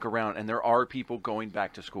you can look around and there are people going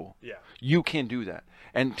back to school. Yeah. You can do that,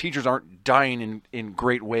 and teachers aren't dying in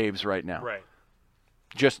great waves right now. Right.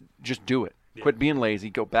 Just do it. Yeah. Quit being lazy.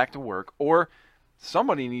 Go back to work, or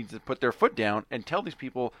somebody needs to put their foot down and tell these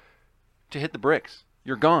people to hit the bricks.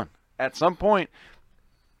 You're gone. At some point,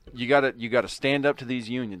 you gotta stand up to these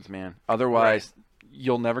unions, man. Otherwise,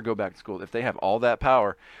 you'll never go back to school. If they have all that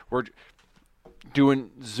power, we're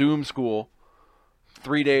doing Zoom school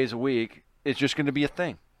 3 days a week. It's just going to be a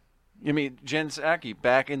thing. I mean, Jen Psaki,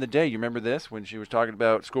 back in the day, you remember this when she was talking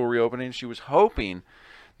about school reopening? She was hoping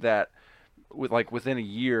that within a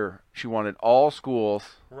year, she wanted all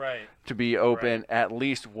schools to be open at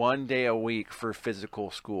least 1 day a week for physical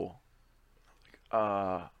school.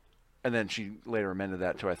 And then she later amended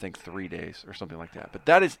that to, I think, 3 days or something like that. But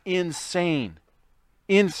that is insane.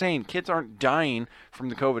 Insane. Kids aren't dying from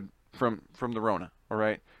the COVID, from the Rona, all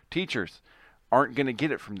right? Teachers aren't going to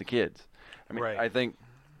get it from the kids. I mean, I think,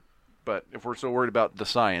 but if we're so worried about the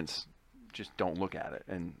science, just don't look at it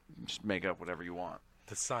and just make up whatever you want.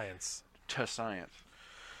 The science. To science.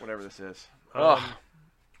 Whatever this is.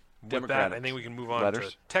 With that, I think we can move on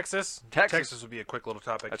to Texas. Texas would be a quick little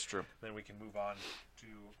topic. That's true. Then we can move on to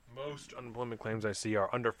most unemployment claims I see are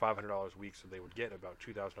under $500 a week, so they would get about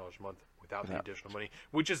 $2,000 a month without the additional money,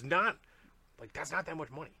 which is not, that's not that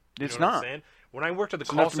much money. It's not. What I'm saying? When I worked at the It's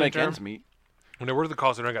call enough to make center, ends meet. when I worked at the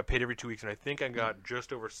call center, I got paid every 2 weeks, and I think I got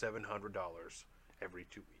just over $700 every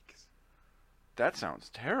 2 weeks. That sounds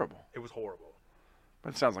terrible. It was horrible.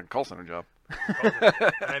 That sounds like a call center job.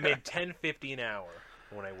 And I made $10.50 an hour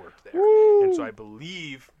when I worked there. Woo! And so I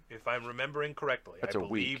believe, if I'm remembering correctly, That's I a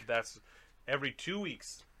believe week. that's every 2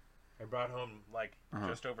 weeks. I brought home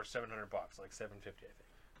just over $700, like $750, I think.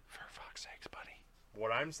 For fuck's sakes, buddy.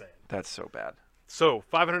 What I'm saying. That's so bad. So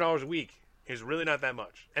 $500 a week is really not that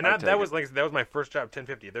much, and that was my first job,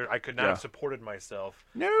 $10.50. I could not have supported myself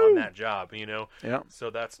on that job, Yeah. So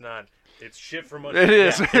that's not. It's shit for money. It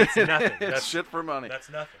is. Yeah, it's nothing. It's shit for money. That's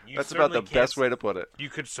nothing. That's about the best way to put it. You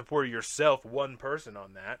could support yourself, one person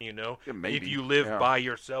on that, Yeah, maybe. if you live by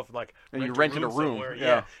yourself, and you rented a room somewhere,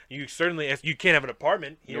 yeah. You certainly, you can't have an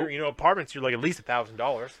apartment here. Nope. Apartments you're like at least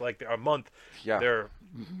 $1,000, like a month. Yeah, they're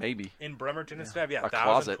maybe in Bremerton and stuff. Yeah, a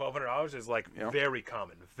closet. $1,200 is very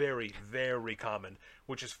common, very very common,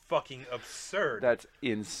 which is fucking absurd. That's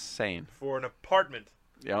insane For an apartment.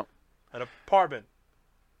 Yeah, an apartment.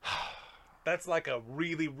 That's like a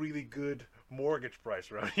really, really good mortgage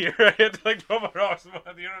price around here. It's like $1,200 a month.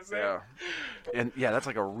 You know what I'm saying? Yeah, and that's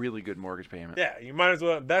like a really good mortgage payment. Yeah, you might as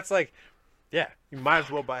well. That's like, you might as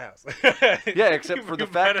well buy a house. Yeah, except for the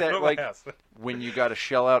fact that when you got to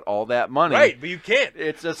shell out all that money, right? But you can't.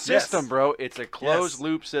 It's a system, bro. It's a closed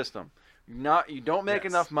loop system. You don't make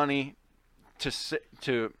enough money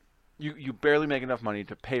you barely make enough money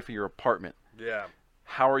to pay for your apartment. Yeah.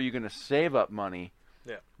 How are you going to save up money?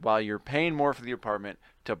 Yeah. While you're paying more for the apartment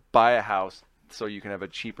to buy a house so you can have a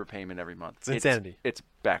cheaper payment every month. It's insanity. It's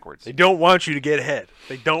backwards. They don't want you to get ahead.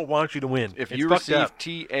 They don't want you to win. If you receive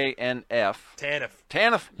TANF,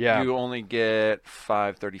 you only get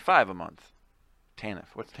 $535 a month. TANF.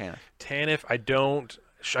 What's TANF? TANF,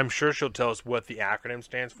 I'm sure she'll tell us what the acronym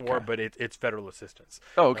stands for, but it's federal assistance.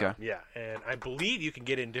 Oh, okay. Yeah, and I believe you can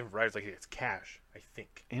get it in different varieties. Like it's cash, I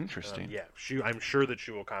think. Interesting. I'm sure that she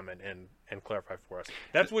will comment and clarify for us.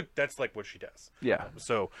 That's what she does. Yeah.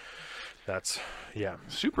 So that's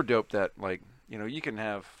super dope that you can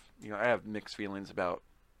have I have mixed feelings about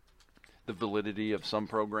the validity of some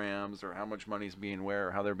programs or how much money's being where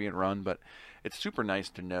or how they're being run, but it's super nice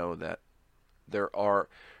to know that there are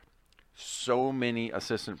so many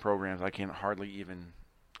assistant programs. I can't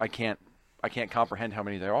comprehend how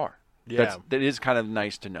many there are. Yeah. That is kind of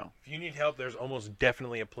nice to know. If you need help, there's almost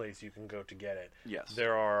definitely a place you can go to get it. Yes.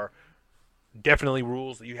 There are definitely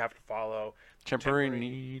rules that you have to follow. Temporary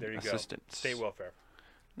need there you assistance. Go. State welfare.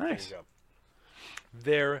 Nice.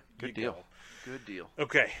 There you Good deal. go. Good deal.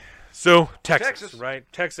 Okay. So, Texas, right?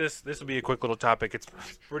 Texas, this will be a quick little topic. It's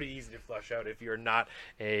pretty easy to flesh out if you're not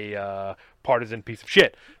a partisan piece of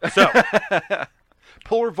shit. So,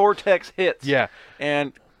 polar vortex hits. Yeah.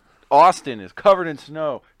 And Austin is covered in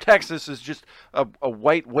snow. Texas is just a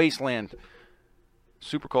white wasteland.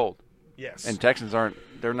 Super cold. Yes. And Texans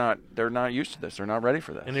they're not used to this. They're not ready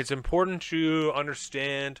for this. And it's important to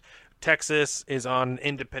understand Texas is on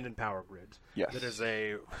independent power grid. Yes.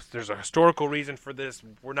 There's a historical reason for this.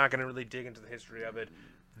 We're not going to really dig into the history of it.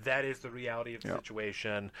 That is the reality of the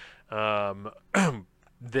situation.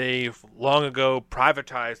 They long ago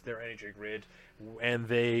privatized their energy grid, and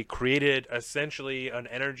they created essentially an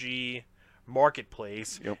energy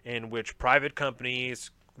marketplace in which private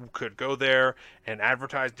companies could go there and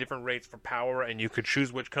advertise different rates for power, and you could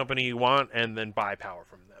choose which company you want and then buy power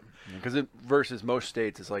from them. Because versus most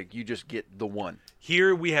states, it's like you just get the one.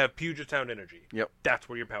 Here we have Puget Sound Energy. Yep. That's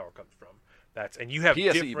where your power comes from. And you have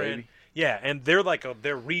PSE, different, baby. yeah, and they're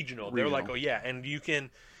regional. They're like, and you can,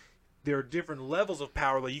 there are different levels of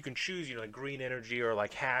power. Like you can choose, like green energy or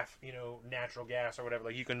like half, natural gas or whatever.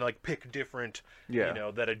 Like you can like pick different,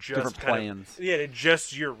 that adjust different plans. It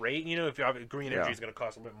adjusts your rate. If you have green energy is going to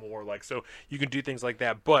cost a bit more. Like so, you can do things like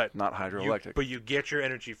that. But not hydroelectric. But you get your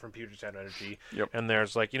energy from Puget Sound Energy. Yep. And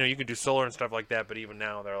there's like you can do solar and stuff like that. But even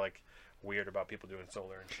now they're like weird about people doing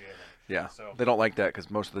solar and shit. Yeah. So they don't like that because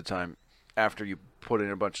most of the time, after you put in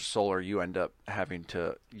a bunch of solar, you end up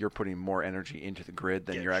you're putting more energy into the grid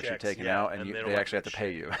than you're actually taking out, and they actually have to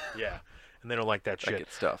pay you. Yeah, and they don't like that shit. That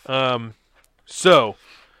gets stuff. So,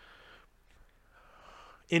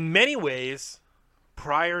 in many ways,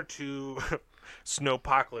 prior to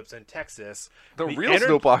snowpocalypse in Texas, the real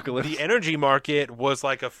snowpocalypse, the energy market was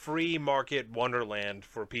like a free market wonderland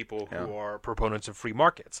for people who are proponents of free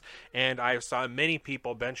markets. And I saw many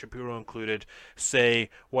people, Ben Shapiro included, say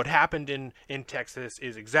what happened in Texas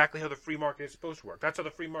is exactly how the free market is supposed to work. That's how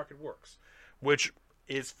the free market works, which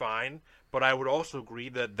is fine. But I would also agree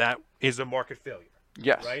that is a market failure.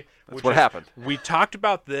 Yes, right. That's what happened. We talked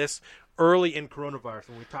about this early in coronavirus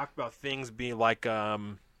when we talked about things being like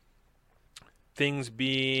things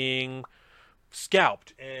being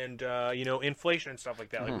scalped and inflation and stuff like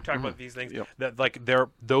that. Like we talked about these things that like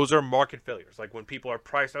those are market failures. Like when people are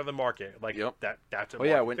priced out of the market, like that's a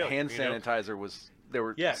market when failure, hand sanitizer they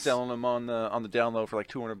were selling them on the down low for like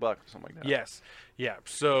 $200 or something like that. Yes, yeah.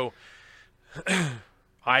 So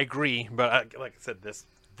I agree, but like I said,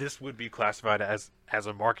 this would be classified as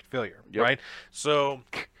a market failure, right? So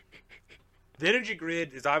the energy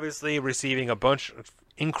grid is obviously receiving a bunch of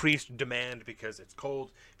increased demand because it's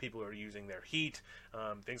cold. People are using their heat,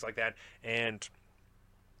 things like that, and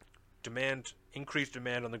increased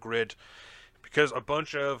demand on the grid because a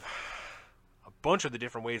bunch of the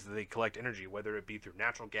different ways that they collect energy, whether it be through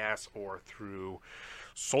natural gas or through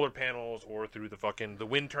solar panels or through the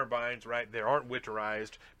wind turbines, right? They aren't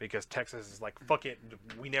winterized because Texas is like, fuck it,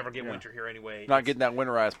 we never get winter here anyway. Not getting that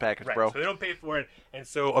winterized package, right, bro. So they don't pay for it, and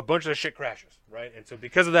so a bunch of the shit crashes, right? And so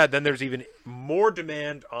because of that, then there's even more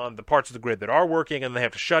demand on the parts of the grid that are working, and they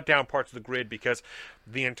have to shut down parts of the grid because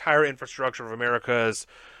the entire infrastructure of America's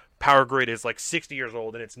power grid is like 60 years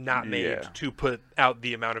old, and it's not made to put out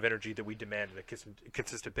the amount of energy that we demand on a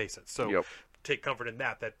consistent basis. So take comfort in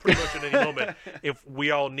that pretty much at any moment, if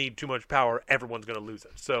we all need too much power, everyone's going to lose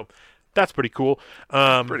it. So that's pretty cool.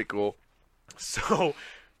 Pretty cool. So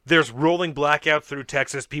there's rolling blackouts through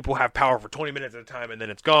Texas. People have power for 20 minutes at a time, and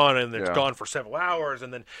then it's gone, and then it's gone for several hours,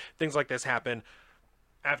 and then things like this happen.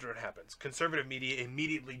 After it happens, conservative media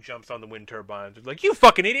immediately jumps on the wind turbines. They're like, you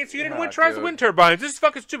fucking idiots, you didn't winterize the wind turbines. This is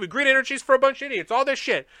fucking stupid. Green energy is for a bunch of idiots. All this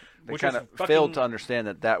shit. They kind of failed to understand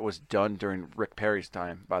that was done during Rick Perry's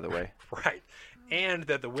time, by the way. Right. And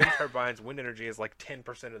that the wind turbines, wind energy is like 10%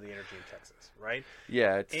 of the energy in Texas, right?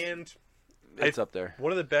 Yeah. It's up there.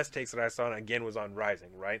 One of the best takes that I saw, again, was on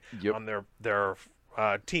Rising, right? Yep. On their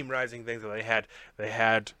Team Rising things that they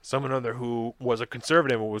had someone on there who was a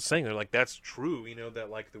conservative and was saying, they're like, that's true, that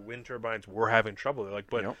like the wind turbines were having trouble. They're like,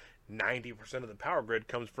 but 90% of the power grid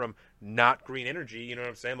comes from not green energy, you know what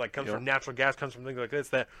I'm saying? Like comes from natural gas, comes from things like this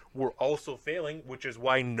that were also failing, which is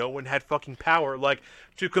why no one had fucking power. Like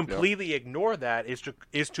to completely ignore that is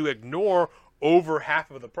to ignore over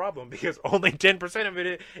half of the problem because only 10% of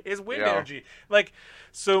it is wind energy. Like,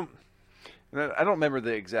 so I don't remember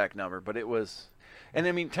the exact number, but it was. And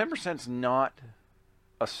I mean, 10% is not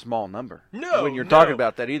a small number. No, when you're talking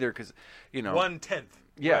about that either, because 1/10.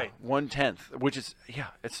 Yeah, right. 1/10, which is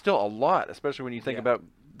it's still a lot, especially when you think about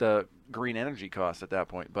the green energy costs at that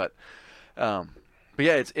point. But yeah,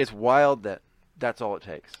 it's wild that that's all it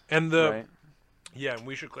takes. And right? and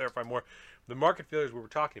we should clarify more. The market failures we were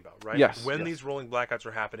talking about, right? Yes. When these rolling blackouts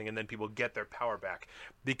are happening and then people get their power back.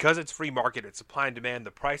 Because it's free market, it's supply and demand,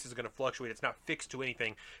 the price is going to fluctuate. It's not fixed to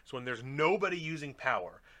anything. So when there's nobody using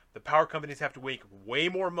power, the power companies have to make way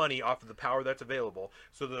more money off of the power that's available.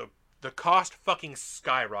 So the cost fucking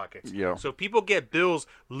skyrockets. Yeah. So people get bills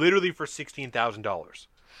literally for $16,000.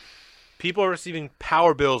 People are receiving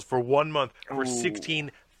power bills for 1 month for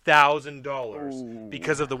 $16,000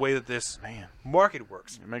 because of the way that this market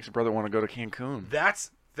works. It makes a brother want to go to Cancun. That's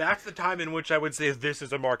the time in which I would say this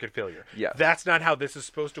is a market failure. Yeah. That's not how this is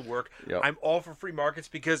supposed to work. Yep. I'm all for free markets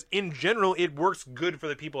because in general it works good for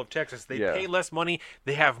the people of Texas. They pay less money,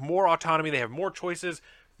 they have more autonomy, they have more choices.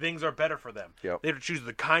 Things are better for them. Yep. They have to choose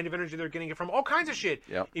the kind of energy they're getting it from, all kinds of shit.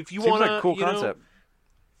 Yep. If you Seems want like a cool concept.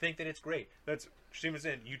 Think that it's great. That's Steven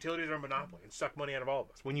said, utilities are a monopoly and suck money out of all of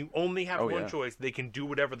us. When you only have one choice, they can do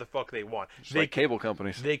whatever the fuck they want. Just like cable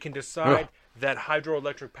companies. They can decide that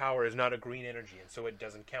hydroelectric power is not a green energy, and so it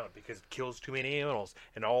doesn't count because it kills too many animals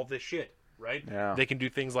and all this shit, right? Yeah. They can do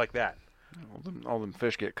things like that. All them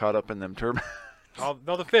fish get caught up in them turbines. All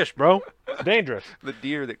the fish, bro. It's dangerous. The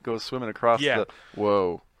deer that goes swimming across Yeah. the...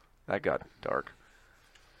 Whoa. That got dark.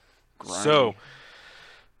 Grimy. So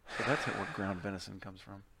that's where ground venison comes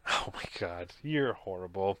from. oh my God, you're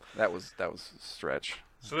horrible. That was a stretch.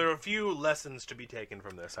 So there are a few lessons to be taken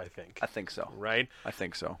from this, I think. I think so. Right? I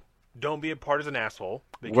think so. Don't be a partisan asshole.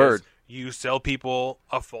 Because Word. you sell people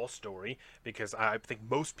a false story. Because I think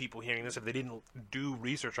most people hearing this, if they didn't do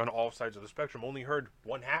research on all sides of the spectrum, only heard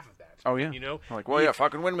one half of that. Oh, yeah. You know? I'm like, well, yeah,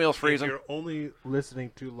 fucking windmills If freezing. you're only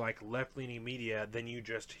listening to like left-leaning media, then you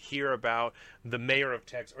just hear about the mayor of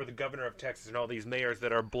Texas or the governor of Texas and all these mayors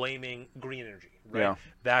that are blaming green energy. Right? Yeah.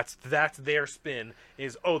 That's their spin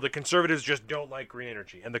is, oh, the conservatives just don't like green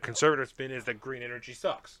energy, and the conservative spin is that green energy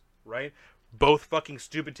sucks. Right? Both fucking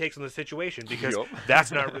stupid takes on the situation because Yup.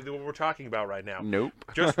 that's not really what we're talking about right now. Nope.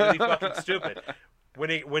 Just really fucking stupid. When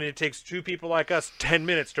it takes two people like us 10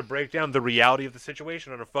 minutes to break down the reality of the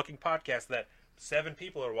situation on a fucking podcast that 7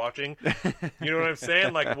 people are watching, you know what I'm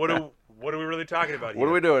saying? Like, what are we really talking about here? What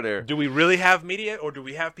are we doing here? Do we really have media, or do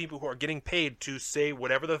we have people who are getting paid to say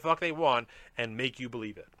whatever the fuck they want and make you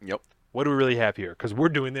believe it? Yep. What do we really have here? Because we're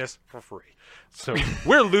doing this for free. So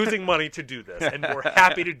we're losing money to do this, and we're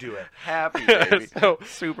happy to do it. Happy, baby. So-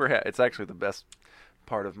 Super happy. It's actually the best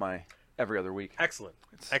part of my every other week. Excellent.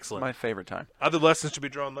 It's Excellent. my favorite time. Other lessons to be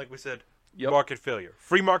drawn, like we said, Yep. market failure.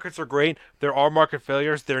 Free markets are great. There are market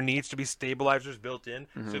failures. There needs to be stabilizers built in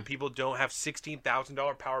Mm-hmm. so people don't have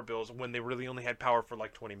 $16,000 power bills when they really only had power for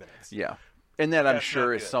like 20 minutes. Yeah. And that I'm That's sure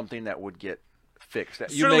not is good. something that would get fixed. You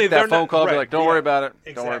Certainly, make they're that phone not- call, be right, like, don't yeah, worry about it.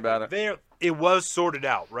 Exactly. Don't worry about it. It was sorted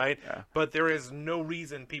out, right? Yeah. But there is no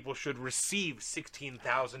reason people should receive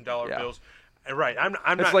 $16,000 Yeah. bills. Right. I'm It's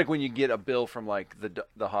not. like when you get a bill from like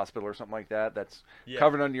the hospital or something like that that's Yeah.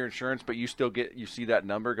 covered under your insurance, but you see that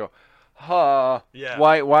number, go, huh? Yeah.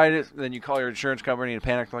 Why? Then you call your insurance company and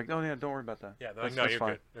panic, like, oh yeah, don't worry about that. Yeah, they're like, That's- no, that's you're fine.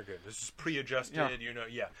 good. You're good. This is pre-adjusted. Yeah. You know,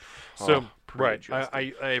 yeah. Oh, So right,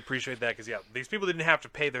 pre-adjusted. I appreciate that because these people didn't have to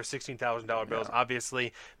pay their $16,000 bills. Yeah.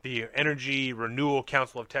 Obviously, the Energy Renewal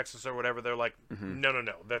Council of Texas or whatever, they're like, no,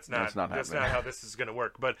 that's not That's not how this is going to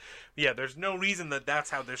work. But yeah, there's no reason that's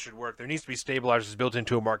how this should work. There needs to be stabilizers built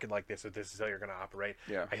into a market like this if this is how you're going to operate.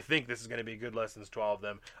 Yeah. I think this is going to be good lessons to all of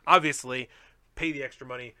them. Obviously, pay the extra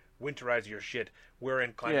money, winterize your shit. We're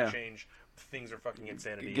in climate Yeah. change. Things are fucking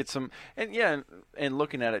insanity. Get some, and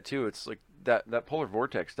looking at it too, it's like that polar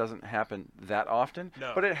vortex doesn't happen that often,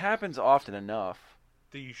 No. but it happens often enough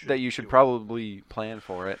that you should, that you should do it. probably plan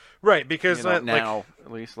for it. Right, because You know, like, now,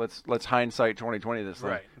 at least let's hindsight 2020 this thing.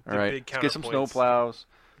 Right. All The right. big Let's get some snow counterpoints. plows.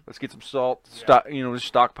 Let's get some salt. Yeah. Just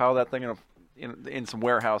stockpile that thing in some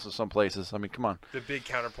warehouses, some places. I mean, come on. the big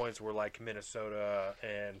counterpoints were like Minnesota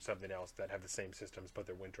and something else that have the same systems, but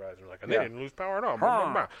they're winterized. And like, and Yeah. they didn't lose power at all. Blah,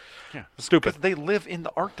 blah, blah. Yeah. Stupid. Because they live in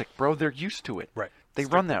the Arctic, bro. They're used to it. Right. They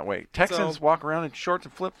run that way. Texans So- walk around in shorts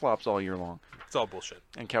and flip flops all year long, It's all bullshit.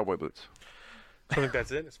 and cowboy boots. I think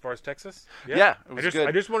that's it as far as Texas. Yeah, it was good.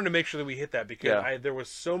 I just wanted to make sure that we hit that because Yeah. there was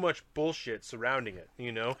so much bullshit surrounding it.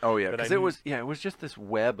 You know. Oh yeah, that I because it knew- was just this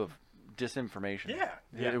web of disinformation. Yeah,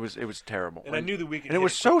 yeah. It was terrible. And I knew that we could. And it hit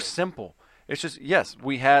was so quickly. simple. It's just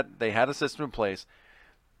they had a system in place,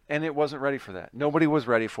 and it wasn't ready for that. Nobody was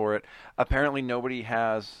ready for it. Apparently, nobody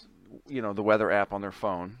has the weather app on their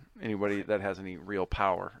phone. Anybody that has any real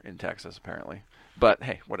power in Texas, apparently. But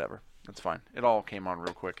hey, whatever. That's fine. It all came on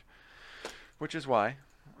real quick, which is why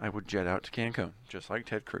I would jet out to Cancun, just like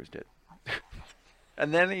Ted Cruz did.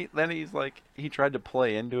 And then he's like, he tried to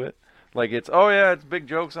play into it. Like it's big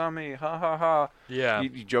jokes on me, ha ha ha. Yeah.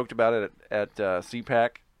 You joked about it at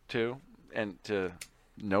CPAC too, and to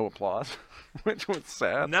no applause, which was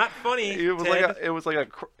sad. Not funny. It was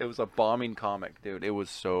Ted. it was a bombing comic, dude. It was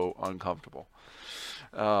so uncomfortable.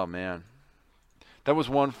 Oh man, that was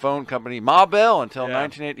one phone company, Ma Bell, until Yeah.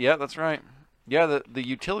 1980. Yeah, that's right. Yeah, the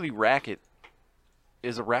utility racket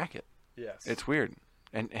is a racket. Yes. It's weird,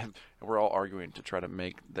 and we're all arguing to try to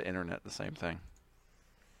make the internet the same thing.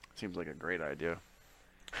 Seems like a great idea.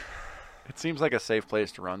 It seems like a safe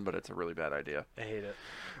place to run, but it's a really bad idea. I hate it.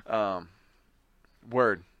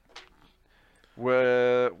 Word.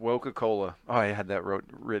 Coca-Cola. Oh, I had that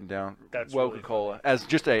written down. That's really Coca-Cola as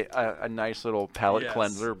just a nice little palate Yes.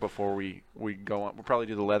 cleanser before we go on. We'll probably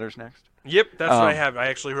do the letters next. Yep, that's what I have. I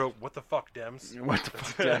actually wrote, "What the fuck, Dems?" What the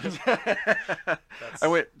fuck, I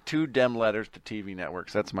went 2 Dem letters to TV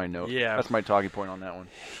networks. That's my note. Yeah. That's my talking point on that one.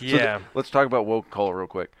 Yeah. So let's talk about Coca-Cola real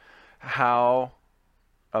quick. How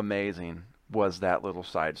amazing was that little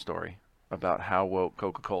side story about how woke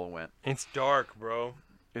Coca-Cola went? It's dark, bro.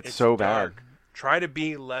 It's so dark. bad. Try to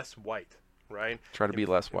be less white, right? Try to be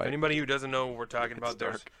less If white. anybody who doesn't know what we're talking about, It's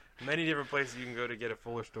there's dark. Many different places you can go to get a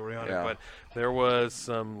fuller story on Yeah. it. But there was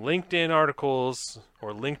some LinkedIn articles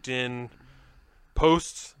or LinkedIn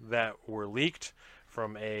posts that were leaked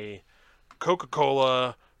from a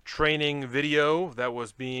Coca-Cola training video that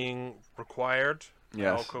was being required.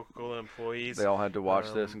 Yes. All Coca-Cola employees. They all had to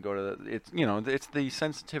watch this and go to the. It's the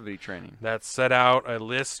sensitivity training. That set out a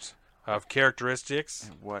list of characteristics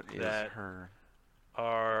What is that her?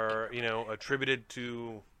 are, attributed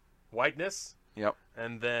to whiteness, Yep.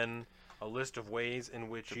 and then a list of ways in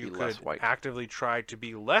which To you be less could white. actively try to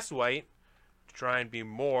be less white, to try and be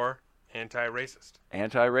more anti-racist.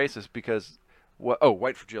 Anti-racist because what? Oh,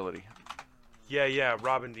 white fragility. Yeah,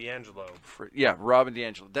 Robin DiAngelo. Robin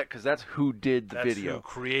DiAngelo. Because that's who did the That's video. who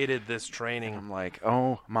created this training. I'm like,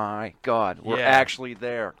 oh my God, we're Yeah. actually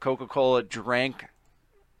there. Coca-Cola drank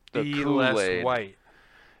the Be Kool-Aid, less white.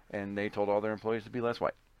 and they told all their employees to be less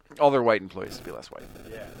white. All their white employees to be less white.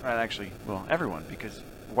 Yeah. And actually, well, everyone, because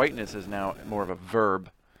whiteness is now more of a verb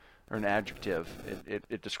or an adjective.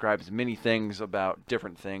 It describes many things about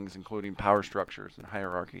different things, including power structures and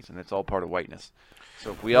hierarchies, and it's all part of whiteness.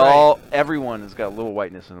 So if everyone has got a little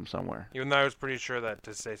whiteness in them somewhere. Even though I was pretty sure that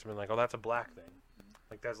to say something like, "Oh, that's a black thing,"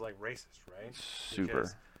 like that's like racist, right?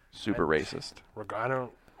 Super racist. I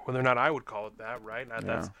don't. Whether or not I would call it that, right?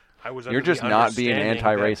 I was. You're under the just not being understanding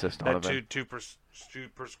anti-racist, that Donovan. to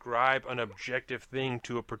prescribe an objective thing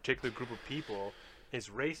to a particular group of people is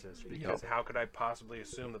racist. Because how could I possibly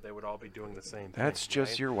assume that they would all be doing the same thing? That's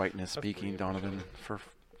just right? your whiteness That's speaking, weird. Donovan. For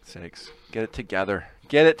sakes, get it together.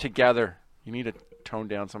 Get it together. You need to tone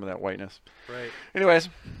down some of that whiteness. Right. Anyways,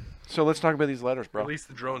 so let's talk about these letters, bro. At least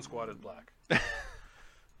the drone squad is black.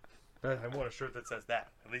 I want a shirt that says that.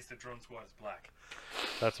 At least the drone squad is black.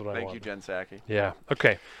 That's what I Thank want. you, Jen Psaki. Yeah.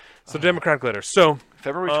 Okay. So Democratic letter. So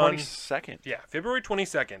February On- 22nd. yeah, February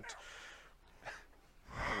 22nd.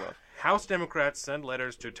 House Democrats send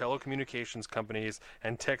letters to telecommunications companies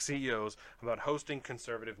and tech CEOs about hosting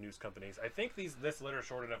conservative news companies. I think this letter is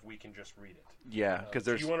short enough we can just read it. Yeah, because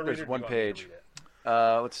Do you wanna read there's it or do one you want me to page. read it?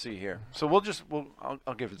 Let's see here. So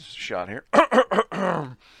I'll give it a shot here.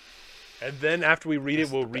 And then after we read it,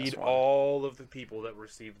 we'll the best read one. all of the people that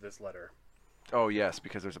received this letter. Oh yes,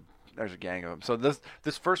 because there's a gang of them. So this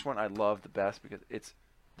first one I love the best because it's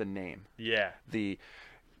the name. Yeah.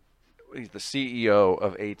 He's the CEO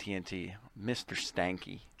of AT&T, Mr.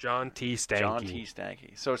 Stanky. John T. Stanky. John T.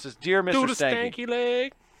 Stanky. So it says, "Dear Mr. Do the Stanky." stanky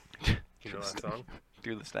leg. You know that song?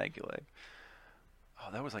 Do the stanky leg.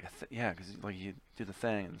 Oh, that was like because like you do the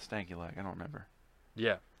thing and the stanky leg. I don't remember.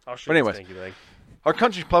 Yeah. I'll show But you the anyways. stanky leg. Our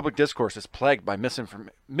country's public discourse is plagued by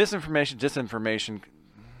misinformation, disinformation,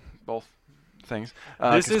 both things,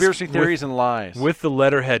 This is conspiracy with- theories, and lies. With the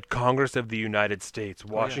letterhead Congress of the United States,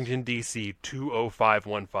 Washington, D.C.,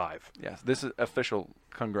 20515. Yes, this is official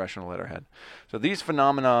congressional letterhead. So these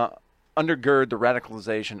phenomena undergird the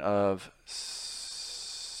radicalization of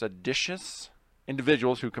seditious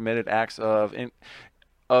individuals who committed acts of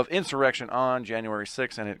insurrection on January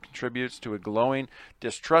 6th, and it contributes to a growing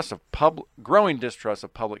distrust of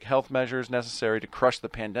public health measures necessary to crush the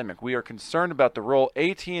pandemic. We are concerned about the role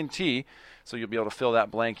AT&T, so you'll be able to fill that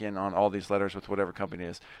blank in on all these letters with whatever company it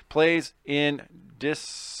is, plays in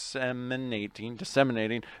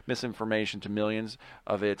disseminating misinformation to millions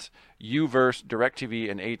of its Uverse, DirecTV,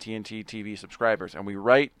 and AT&T TV subscribers. And we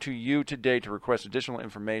write to you today to request additional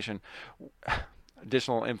information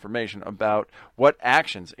about what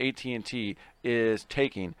actions AT&T is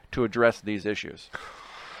taking to address these issues.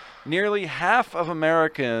 Nearly half of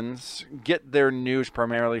Americans get their news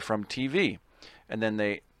primarily from TV, and then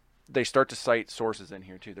they start to cite sources in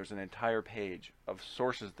here too. There's an entire page of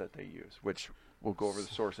sources that they use, which we'll go over the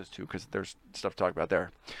sources too because there's stuff to talk about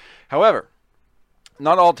there. However,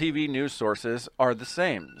 not all TV news sources are the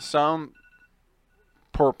same. Some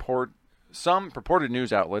purported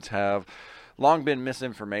news outlets have long been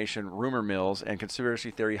misinformation, rumor mills, and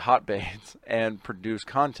conspiracy theory hotbeds and produce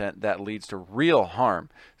content that leads to real harm.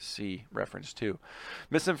 See reference 2.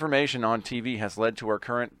 Misinformation on TV has led to our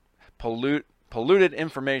current polluted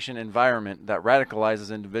information environment that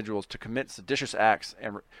radicalizes individuals to commit seditious acts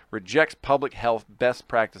and rejects public health best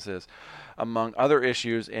practices, among other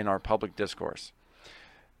issues in our public discourse.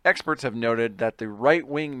 Experts have noted that the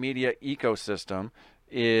right-wing media ecosystem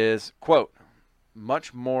is, quote,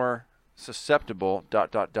 much more susceptible, ...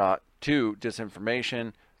 to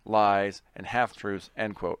disinformation, lies, and half-truths,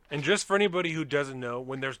 end quote. And just for anybody who doesn't know,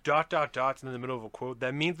 when there's ... dots in the middle of a quote,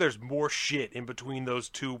 that means there's more shit in between those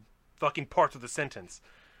two fucking parts of the sentence.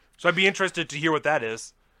 So I'd be interested to hear what that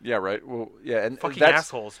is. Yeah, right. Well, yeah, and Fucking that's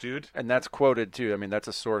assholes, dude. and that's quoted too. I mean, that's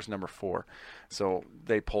a source number 4, so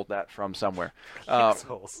they pulled that from somewhere.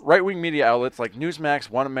 Assholes. Right-wing media outlets like Newsmax,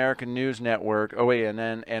 One American News Network,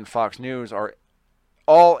 OANN, and Fox News are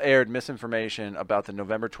all aired misinformation about the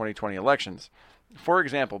November 2020 elections. For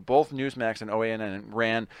example, both Newsmax and OANN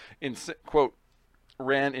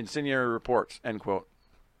ran incendiary reports, end quote,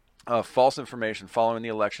 of false information following the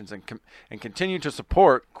elections and continue to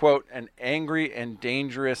support, quote, an angry and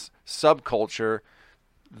dangerous subculture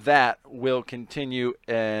that will continue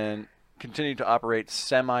to operate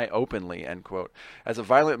semi-openly, end quote. As a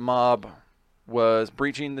violent mob was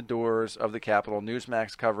breaching the doors of the Capitol,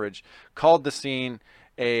 Newsmax coverage called the scene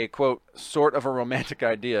a, quote, sort of a romantic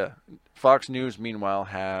idea. Fox News, meanwhile,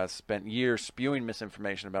 has spent years spewing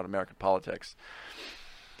misinformation about American politics.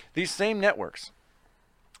 These same networks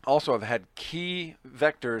also have had key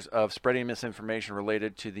vectors of spreading misinformation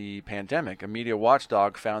related to the pandemic. A media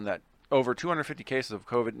watchdog found that over 250 cases of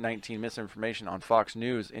COVID-19 misinformation on Fox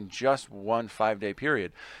News in just one 5-day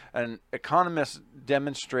period. An economist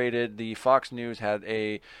demonstrated the Fox News had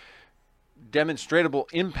a demonstrable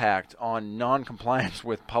impact on non-compliance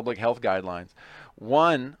with public health guidelines.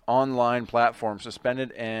 One online platform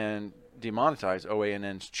suspended and demonetized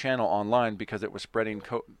OANN's channel online because it was spreading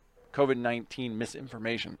COVID-19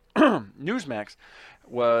 misinformation. Newsmax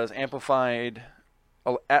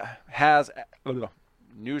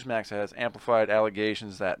has amplified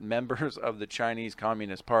allegations that members of the Chinese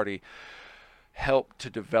Communist Party helped to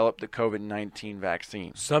develop the COVID-19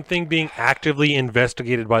 vaccine. Something being actively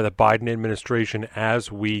investigated by the Biden administration as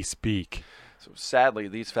we speak. So sadly,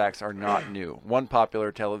 these facts are not new. One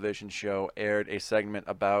popular television show aired a segment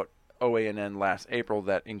about OANN last April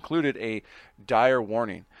that included a dire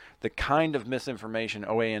warning. The kind of misinformation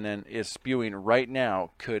OANN is spewing right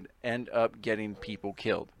now could end up getting people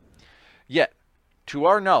killed. Yet, to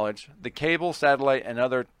our knowledge, the cable, satellite, and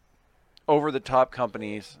other over-the-top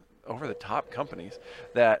companies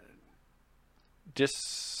that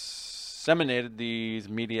disseminated these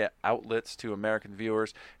media outlets to American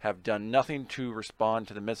viewers have done nothing to respond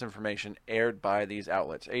to the misinformation aired by these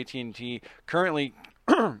outlets. AT&T currently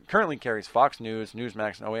carries Fox News,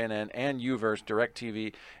 Newsmax, and OANN, and Uverse,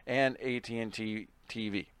 DirecTV, and AT&T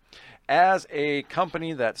TV. As a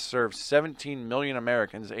company that serves 17 million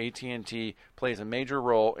Americans, AT&T plays a major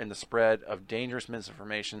role in the spread of dangerous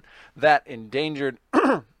misinformation that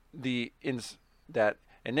enabled the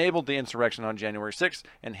insurrection on January 6th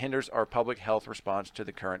and hinders our public health response to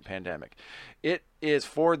the current pandemic. It is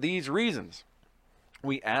for these reasons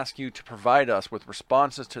we ask you to provide us with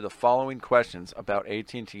responses to the following questions about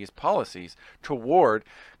AT&T's policies toward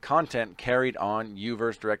content carried on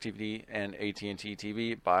Uverse, DirecTV, and AT&T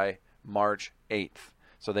TV by March 8th.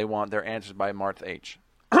 So they want their answers by March 8th.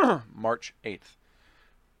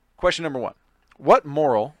 Question number 1. What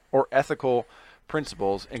moral or ethical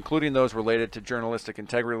principles, including those related to journalistic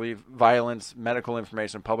integrity, violence, medical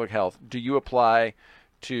information, and public health, do you apply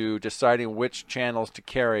to deciding which channels to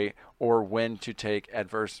carry or when to take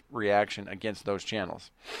adverse reaction against those channels?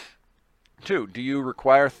 2, do you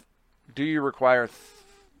require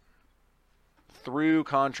through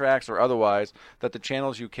contracts or otherwise that the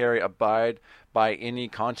channels you carry abide by any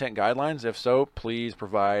content guidelines? If so, please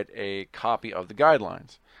provide a copy of the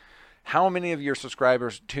guidelines. How many of your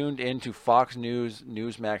subscribers tuned into Fox News,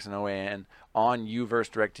 Newsmax, and OAN on Uverse,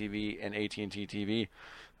 DirecTV, and AT&T TV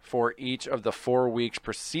for each of the 4 weeks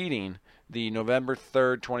preceding the November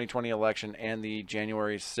 3rd, 2020 election and the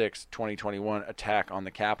January 6th, 2021 attack on the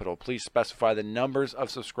Capitol? Please specify the numbers of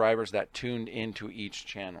subscribers that tuned into each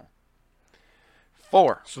channel.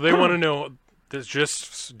 4. So they want to know, this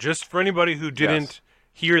just for anybody who didn't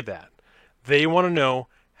hear that, they want to know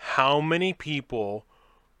how many people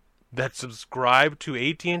that subscribe to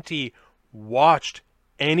AT&T watched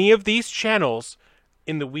any of these channels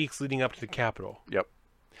in the weeks leading up to the Capitol. Yep.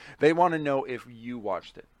 They want to know if you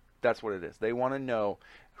watched it. That's what it is. They want to know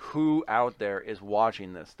who out there is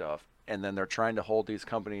watching this stuff, and then they're trying to hold these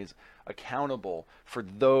companies accountable for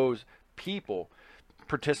those people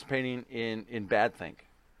participating in bad think.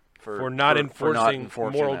 For not enforcing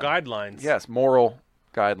moral them. guidelines. Yes, moral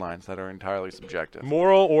guidelines that are entirely subjective.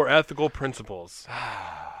 Moral or ethical principles.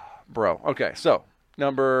 Bro. Okay, so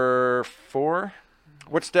number 4.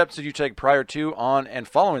 What steps did you take prior to, on, and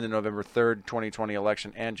following the November 3rd, 2020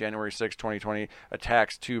 election and January 6th, 2020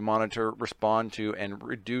 attacks to monitor, respond to, and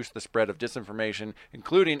reduce the spread of disinformation,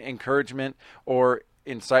 including encouragement or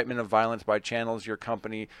incitement of violence by channels your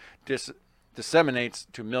company disseminates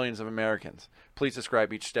to millions of Americans. Please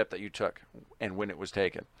describe each step that you took and when it was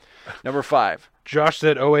taken. Number 5. Josh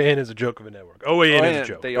said OAN is a joke of a network. OAN is a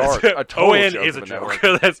joke. They are a total OAN joke is of a a joke.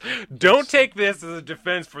 network. Don't take this as a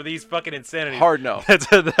defense for these fucking insanities. Hard no.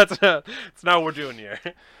 That's not what we're doing here.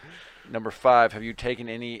 Number 5, have you taken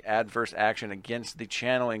any adverse action against the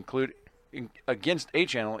channel, against a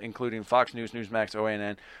channel, including Fox News, Newsmax,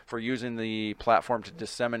 OANN, for using the platform to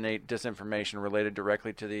disseminate disinformation related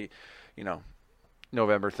directly to the,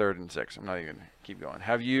 November 3rd and 6th. I'm not even going to keep going.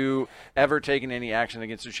 Have you ever taken any action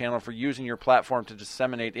against the channel for using your platform to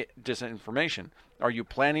disseminate disinformation? Are you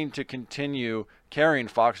planning to continue carrying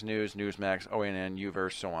Fox News, Newsmax, OANN,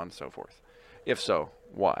 Uverse, so on and so forth? If so,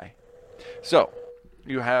 why? So,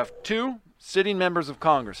 you have 2 sitting members of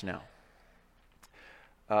Congress now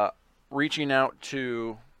reaching out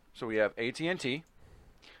to, so we have AT&T,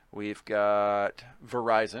 we've got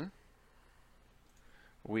Verizon,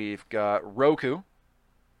 we've got Roku,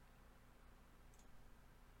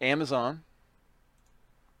 Amazon,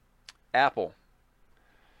 Apple,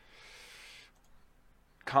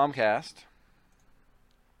 Comcast,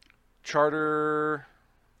 Charter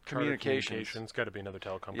Communications. Got to be another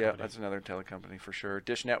telecom Yeah, company. that's another telecompany for sure.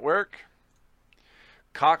 Dish Network,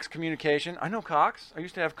 Cox Communication. I know Cox. I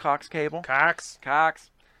used to have Cox Cable. Cox.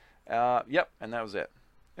 Yep, and that was it.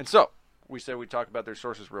 And so, we said we'd talk about their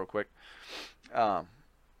sources real quick.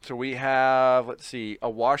 So we have, let's see, a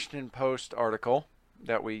Washington Post article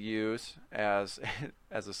that we use as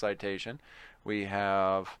a citation. We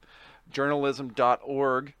have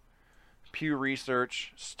journalism.org, Pew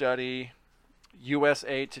Research study,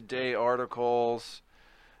 USA Today articles,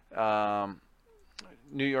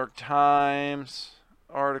 New York Times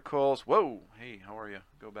articles. Whoa, hey, how are you?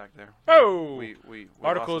 Go back there. Oh, we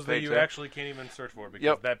articles lost the that page you there. actually can't even search for because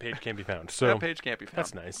Yep. that page can't be found. So That page can't be found.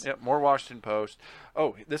 that's nice. Yep, more Washington Post.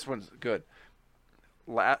 Oh, this one's good.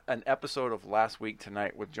 An episode of Last Week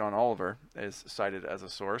Tonight with John Oliver is cited as a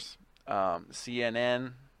source.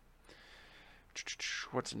 CNN.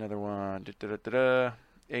 What's another one?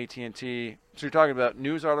 AT&T. So you're talking about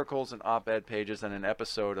news articles and op-ed pages and an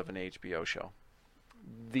episode of an HBO show.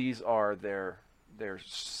 These are their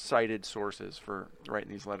cited sources for writing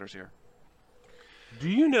these letters here. Do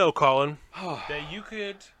you know, Colin, that you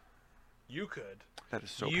could That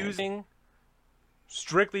is so painful. using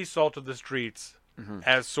strictly Salt of the Streets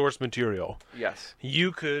as source material, Yes.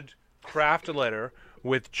 you could craft a letter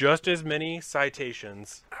with just as many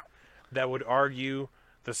citations that would argue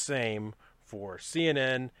the same for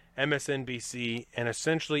CNN, MSNBC, and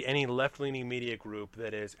essentially any left-leaning media group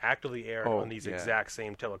that is actively aired on these yeah. exact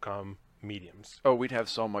same telecom mediums. Oh, we'd have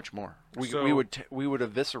so much more. We So- would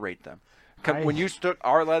eviscerate them. When you took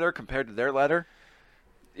our letter compared to their letter,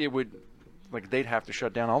 it would they'd have to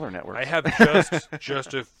shut down all their networks. I have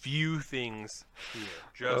just a few things here,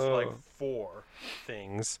 just like 4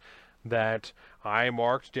 things that I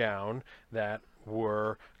marked down that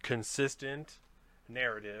were consistent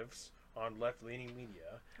narratives on left-leaning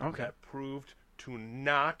media that proved to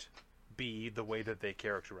not be the way that they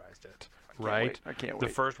characterized it. Right? I can't The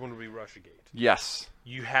wait. first one would be Russiagate. Yes.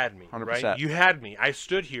 You had me, 100%. right? You had me. I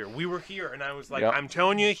stood here. We were here, and I was like, Yep. I'm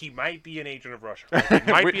telling you, he might be an agent of Russia. It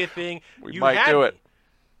might be a thing. we You might had do me. it.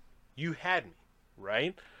 You had me,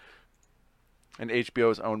 right? And HBO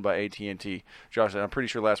is owned by AT&T. Josh, I'm pretty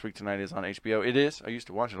sure Last Week Tonight is on HBO. It is. I used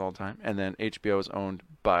to watch it all the time. And then HBO is owned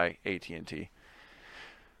by AT&T.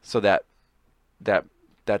 So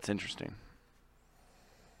that's interesting.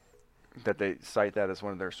 That they cite that as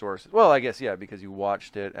one of their sources. Well, I guess, yeah, because you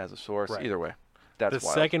watched it as a source. Right. Either way. That's The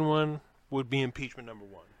wild. second one would be impeachment number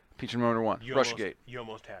 1. Impeachment number 1. Russiagate You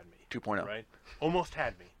almost had me. 2.0. Right? Almost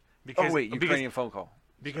had me. Because, Oh, wait. Ukrainian phone call.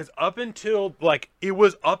 Because up until, it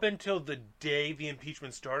was up until the day the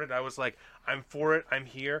impeachment started, I was like, I'm for it, I'm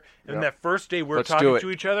here. And Yep. that first day we were Let's do talking it.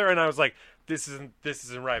 to each other, and I was like, this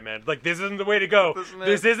isn't right, man. Like, this isn't the way to go.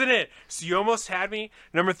 This isn't it. So you almost had me.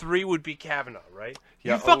 Number 3 would be Kavanaugh, right?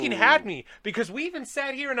 Yeah. You fucking Oh. had me. Because we even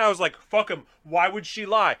sat here, and I was like, fuck him. Why would she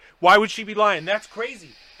lie? Why would she be lying? That's crazy.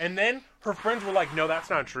 And then her friends were like, no, that's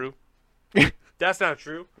not true. That's not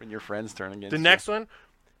true. When your friends turn against The you. next one,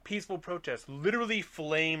 peaceful protest. Literally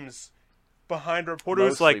flames behind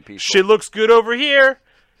reporters Mostly like, peaceful. shit looks good over here.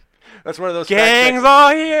 That's one of those Gangs all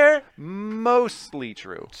here. mostly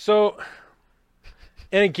true. So,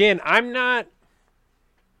 and again, I'm not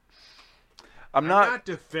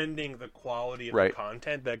defending the quality of Right. the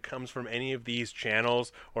content that comes from any of these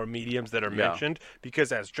channels or mediums that are Yeah. mentioned,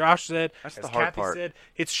 because as Josh said, That's as the hard Kathy part. said,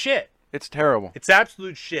 it's shit. It's terrible. It's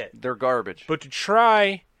absolute shit. They're garbage. But to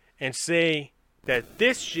try and say that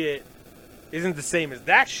this shit isn't the same as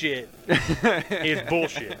that shit is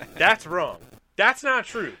bullshit. That's wrong. That's not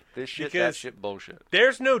true. This shit, because that shit, bullshit.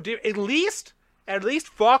 There's no at least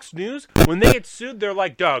Fox News, when they get sued, they're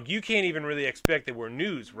like, dog, you can't even really expect that we're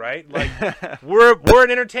news, right? Like, we're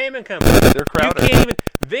an entertainment company. They're crowded. You can't even.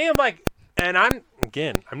 They have like, and I'm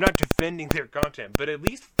not defending their content, but at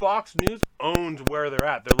least Fox News owns where they're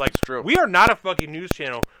at. They're like, true. We are not a fucking news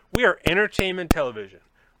channel. We are entertainment television.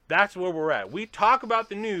 That's where we're at. We talk about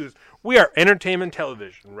the news. We are entertainment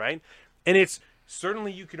television, right? And it's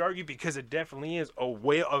certainly, you could argue, because it definitely is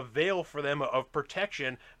a veil for them of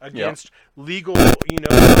protection against legal,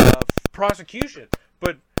 prosecution.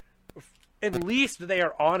 But at least they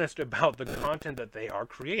are honest about the content that they are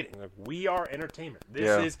creating. Like, we are entertainment.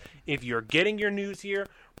 This is, if you're getting your news here,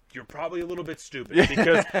 you're probably a little bit stupid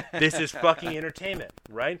because this is fucking entertainment,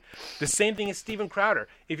 right? The same thing as Steven Crowder.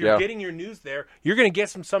 If you're getting your news there, you're going to get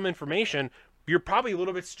some information. You're probably a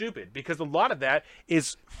little bit stupid because a lot of that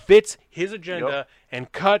fits his agenda and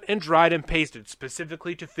cut and dried and pasted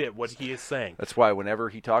specifically to fit what he is saying. That's why whenever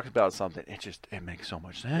he talks about something, it makes so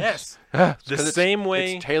much sense. Yes. The same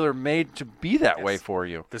way. It's tailor-made to be that way for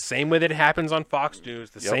you. The same way that it happens on Fox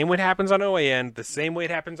News, the same way it happens on OAN, the same way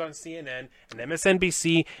it happens on CNN and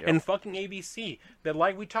MSNBC and fucking ABC, that,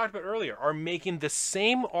 like we talked about earlier, are making the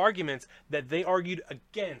same arguments that they argued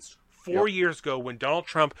against 4 years ago when Donald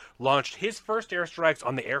Trump launched his first airstrikes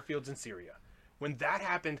on the airfields in Syria. When that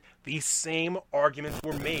happened, these same arguments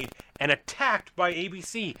were made and attacked by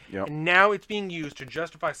ABC. And now it's being used to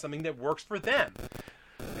justify something that works for them.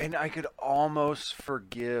 And I could almost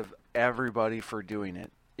forgive everybody for doing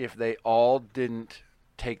it if they all didn't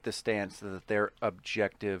take the stance that they're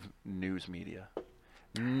objective news media.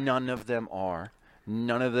 None of them are.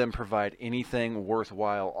 None of them provide anything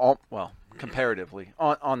worthwhile. Comparatively,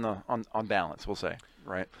 on balance, we'll say,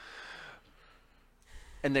 right?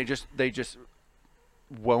 And they just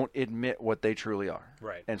won't admit what they truly are,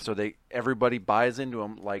 right? And so everybody buys into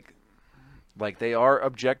them like they are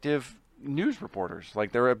objective news reporters,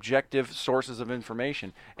 like they're objective sources of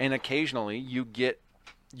information. And occasionally, you get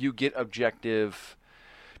objective,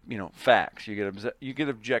 facts. You get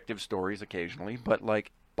objective stories occasionally, but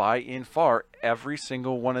like by and far, every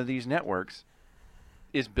single one of these networks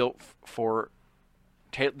is built for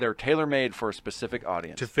they're tailor-made for a specific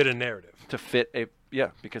audience to fit a narrative,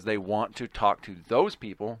 because they want to talk to those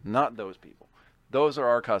people, not those people. Those are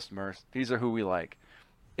our customers. These are who we like.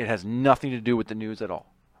 It has nothing to do with the news at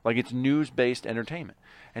all. Like, it's news-based entertainment.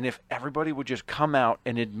 And if everybody would just come out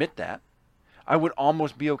and admit that, I would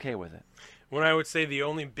almost be okay with it. When I would say the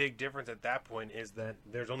only big difference at that point is that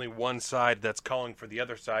there's only one side that's calling for the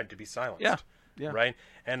other side to be silenced. Yeah. Right.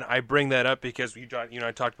 And I bring that up because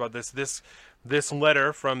I talked about this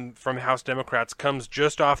letter from House Democrats comes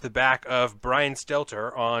just off the back of Brian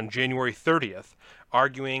Stelter on January 30th,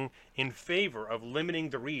 arguing in favor of limiting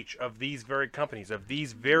the reach of these very companies, of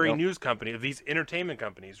these very news companies, of these entertainment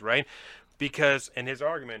companies, right? Because, in his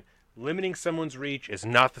argument, limiting someone's reach is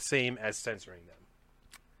not the same as censoring them.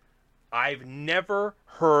 I've never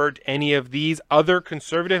heard any of these other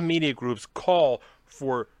conservative media groups call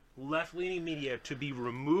for left-leaning media to be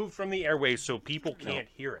removed from the airwaves so people can't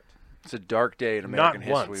hear it. It's a dark day in American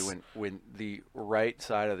Not history once. when the right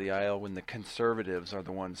side of the aisle, when the conservatives are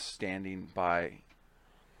the ones standing by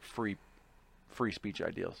free speech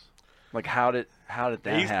ideals. Like, how did that happen?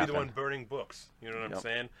 They used to be the one burning books. You know what I'm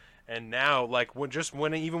saying? And now, like,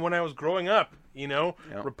 even when I was growing up,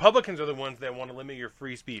 Republicans are the ones that want to limit your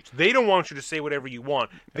free speech. They don't want you to say whatever you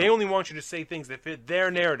want. They only want you to say things that fit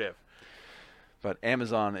their narrative. But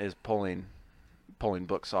Amazon is pulling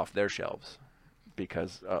books off their shelves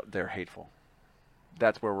because they're hateful.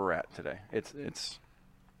 That's where we're at today. It's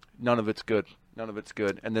none of it's good. None of it's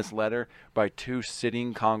good. And this letter by two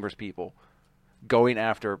sitting Congress people going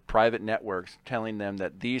after private networks, telling them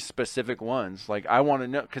that these specific ones, like, I want to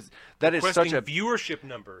know, because that is such a viewership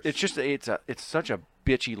numbers. It's just it's such a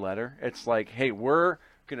bitchy letter. It's like, hey, we're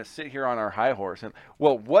gonna sit here on our high horse and,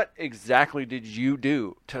 well, what exactly did you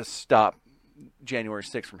do to stop January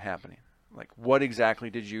 6th from happening? Like, what exactly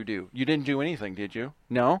did you do? You didn't do anything, did you?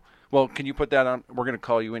 No? Well, can you put that on? We're going to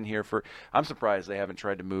call you in here for... I'm surprised they haven't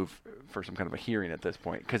tried to move for some kind of a hearing at this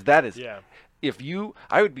point. Because that is... Yeah.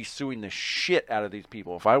 I would be suing the shit out of these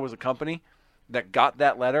people. If I was a company that got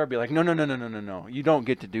that letter, I'd be like, no. You don't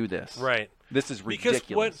get to do this. Right. This is ridiculous.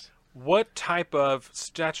 Because What type of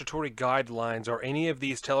statutory guidelines are any of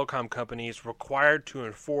these telecom companies required to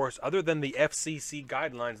enforce other than the FCC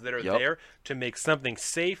guidelines that are there to make something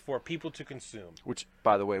safe for people to consume? Which,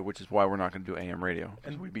 by the way, is why we're not going to do AM radio.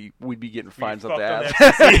 And we'd be getting fines up the ass.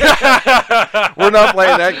 FCC. We're not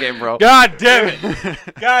playing that game, bro. God damn it!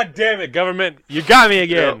 God damn it, government! You got me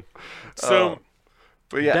again. So,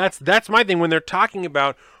 but yeah, that's my thing when they're talking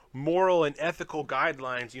about moral and ethical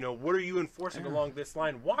guidelines. What are you enforcing along this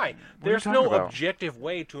line? Why? There's no objective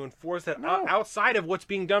way to enforce that outside of what's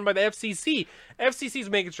being done by the FCC. FCC's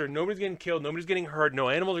making sure nobody's getting killed, nobody's getting hurt, no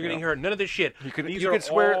animals are getting hurt, none of this shit.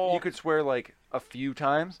 You could swear like a few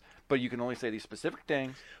times, but you can only say these specific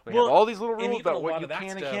things. We have all these little rules about what you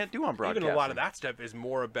can and can't do on broadcasting. Even a lot of that stuff is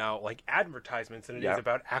more about like advertisements than it is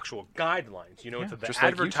about actual guidelines. The like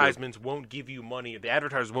advertisements won't give you money. The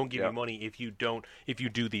advertisers won't give you money if you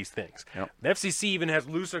do these things. Yep. The FCC even has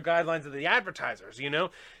looser guidelines than the advertisers.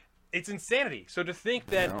 It's insanity. So to think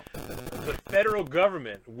that the federal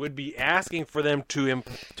government would be asking for them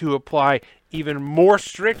to apply even more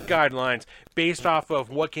strict guidelines based off of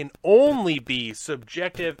what can only be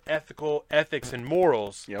subjective ethics and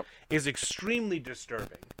morals is extremely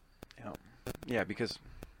disturbing. Yeah, because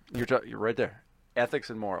you're right there. Ethics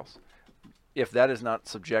and morals. If that is not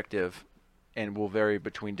subjective and will vary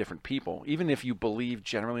between different people, even if you believe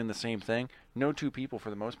generally in the same thing, no two people for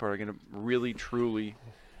the most part are going to really truly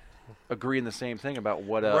agree in the same thing about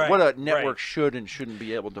what a network should and shouldn't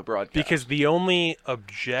be able to broadcast. Because the only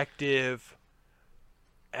objective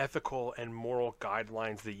ethical and moral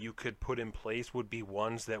guidelines that you could put in place would be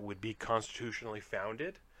ones that would be constitutionally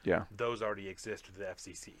founded. Yeah. Those already exist with the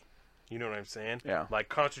FCC. You know what I'm saying? Yeah. Like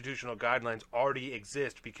constitutional guidelines already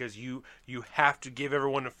exist because you have to give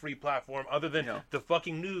everyone a free platform other than the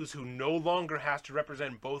fucking news who no longer has to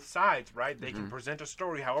represent both sides, right? They can present a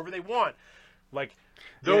story however they want. Like,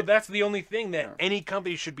 that's the only thing that any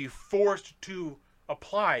company should be forced to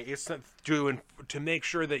apply is to make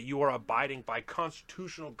sure that you are abiding by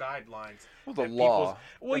constitutional guidelines. Well, the law.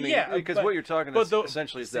 Because what you're talking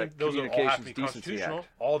essentially is that those Communications Decency Act.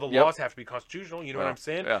 All the laws have to be constitutional. You know what I'm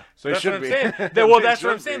saying? Yeah. So that's what I'm saying. That's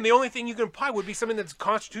what I'm saying. The only thing you can apply would be something that's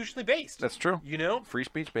constitutionally based. That's true. Free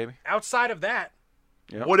speech, baby. Outside of that,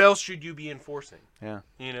 what else should you be enforcing? Yeah.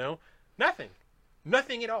 Nothing.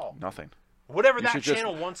 Nothing at all. Nothing. Whatever that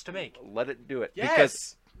channel wants to make. Let it do it.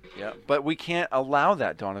 Yes. But we can't allow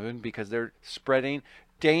that, Donovan, because they're spreading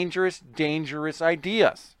dangerous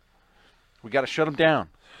ideas. We got to shut them down.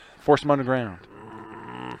 Force them underground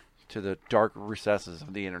to the dark recesses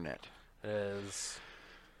of the internet. It is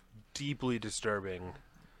deeply disturbing.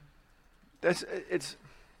 It's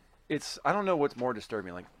I don't know what's more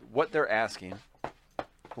disturbing, like what they're asking,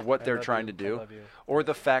 what they're trying to do, or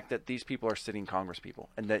the fact that these people are sitting Congress people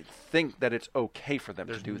and they think that it's okay for them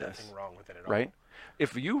to do this. There's nothing wrong with it at all. Right?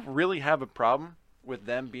 If you really have a problem with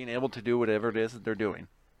them being able to do whatever it is that they're doing,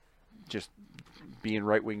 just being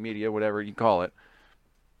right-wing media, whatever you call it,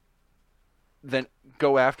 then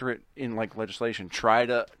go after it in like legislation. Try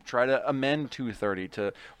to amend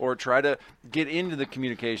 230 or try to get into the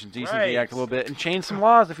Communications Decency Act a little bit and change some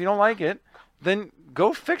laws. If you don't like it, then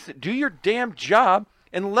go fix it. Do your damn job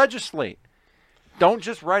and legislate. Don't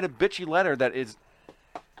just write a bitchy letter that is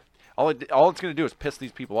all it's going to do is piss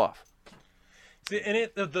these people off. And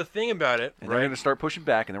the thing about it, and they're going to start pushing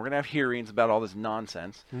back, and then we're going to have hearings about all this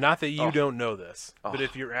nonsense. Not that you don't know this, but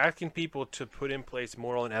if you're asking people to put in place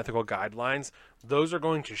moral and ethical guidelines, those are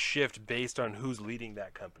going to shift based on who's leading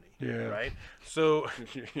that company. Right? So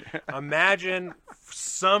imagine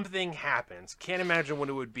something happens. Can't imagine what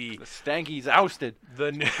it would be. The Stanky's ousted.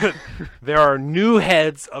 There are new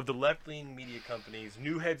heads of the left-wing media companies,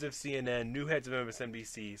 new heads of CNN, new heads of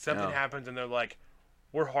MSNBC. Something happens, and they're like,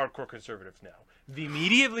 we're hardcore conservatives now. They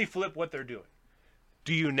immediately flip what they're doing.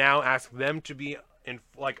 Do you now ask them to be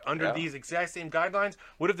under these exact same guidelines?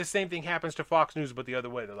 What if the same thing happens to Fox News but the other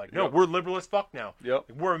way? They're like, no, we're liberal as fuck now.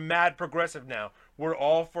 We're mad progressive now. We're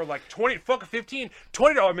all for like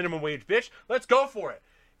 $20 minimum wage, bitch. Let's go for it.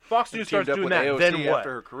 Fox News starts doing that. AOC then what?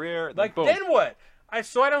 After her career, then what? I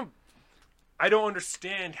don't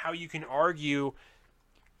understand how you can argue,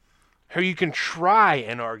 how you can try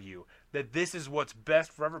and argue that this is what's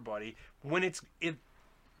best for everybody when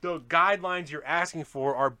the guidelines you're asking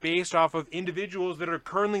for are based off of individuals that are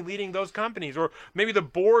currently leading those companies, or maybe the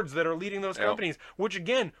boards that are leading those companies, which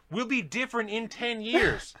again will be different in 10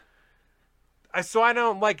 years. I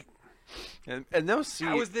don't like. And those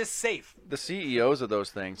how is this safe? The CEOs of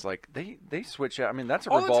those things, like they switch out. I mean, that's a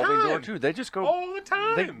revolving door too. They just go all the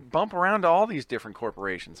time. They bump around to all these different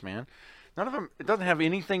corporations, man. None of them. It doesn't have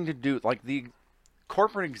anything to do like the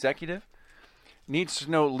corporate executive needs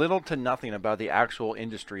to know little to nothing about the actual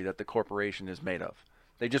industry that the corporation is made of.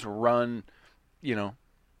 They just run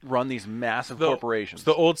these massive corporations.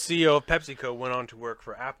 The old CEO of PepsiCo went on to work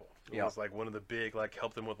for Apple. It was like one of the big, like,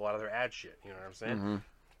 helped them with a lot of their ad shit. You know what I'm saying? Mm-hmm.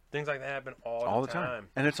 Things like that happen all the time.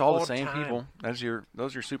 And it's all the same people. Those are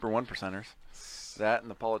your super 1%ers. That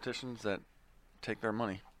and the politicians that take their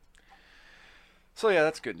money. So yeah,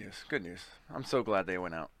 that's good news. Good news. I'm so glad they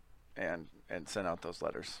went out and sent out those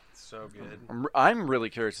letters. So good. I'm really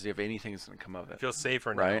curious to see if anything's going to come of it. I feel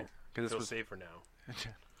safer now. Right? Safer now.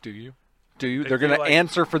 Do you? They're going to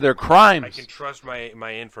answer for their crimes. I can trust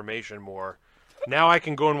my information more. Now I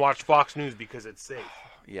can go and watch Fox News because it's safe.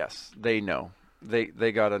 Yes, they know.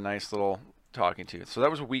 They got a nice little talking to. So that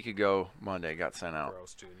was a week ago. Monday got sent out.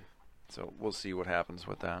 Gross, dude. So we'll see what happens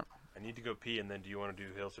with that. I need to go pee, and then do you want to do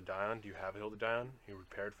Hills to Die On? Do you have a hill to die on? You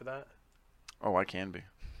prepared for that? Oh, I can be.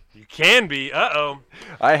 You can be. Uh-oh.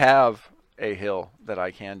 I have a hill that I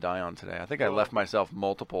can die on today. I think I left myself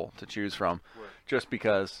multiple to choose from just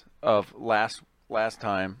because of last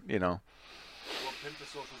time, Well, pimp the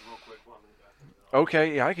socials real quick while I'm in the bathroom.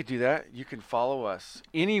 Okay, yeah, I could do that. You can follow us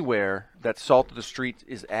anywhere that Salt of the Streets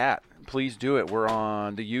is at. Please do it. We're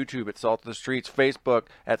on the YouTube at Salt of the Streets, Facebook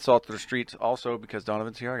at Salt of the Streets also, because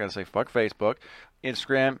Donovan's here. I got to say fuck Facebook.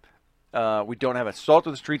 Instagram, we don't have a Salt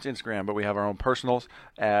of the Streets Instagram, but we have our own personals.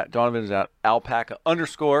 Donovan's at alpaca_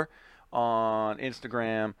 on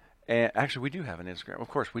Instagram. And actually, we do have an Instagram. Of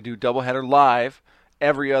course, we do Doubleheader Live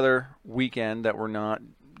every other weekend that we're not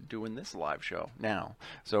doing this live show now.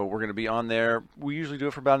 So we're going to be on there. We usually do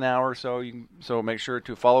it for about an hour or so. So make sure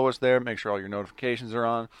to follow us there. Make sure all your notifications are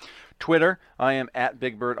on. Twitter, I am at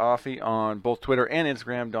Big Bird Offie on both Twitter and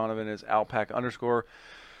Instagram. Donovan is alpaca_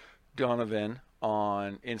 Donovan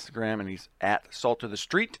on Instagram, and he's at Salt of the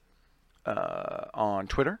Street on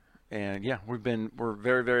Twitter. And yeah, we're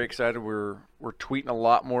very, very excited. We're tweeting a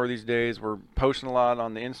lot more these days. We're posting a lot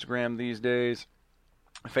on the Instagram these days.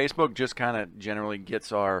 Facebook just kind of generally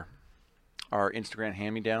gets our Instagram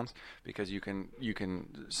hand-me-downs because you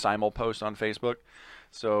can simul post on Facebook.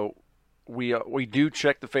 So we do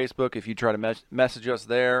check the Facebook. If you try to message us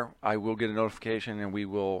there, I will get a notification and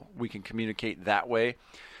we can communicate that way.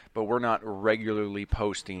 But we're not regularly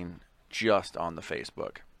posting just on the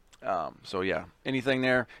Facebook. So yeah, anything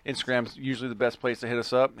there. Instagram's usually the best place to hit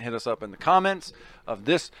us up. Hit us up in the comments of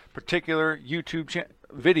this particular YouTube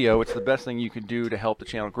video. It's the best thing you can do to help the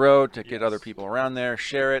channel grow, to get other people around there.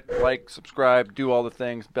 Share it, like, subscribe, do all the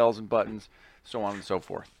things, bells and buttons, so on and so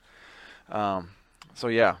forth. So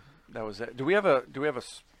yeah, that was it. Do you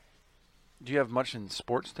have much in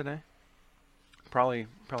sports today? Probably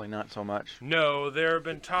not so much. No, there have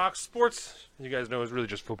been talks. Sports, you guys know, is really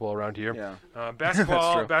just football around here. Yeah.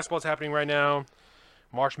 Basketball's happening right now.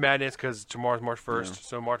 March Madness, because tomorrow's March 1st,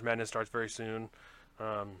 so March Madness starts very soon.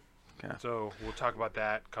 Okay. So we'll talk about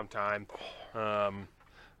that come time. I'll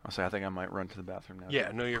say I think I might run to the bathroom now.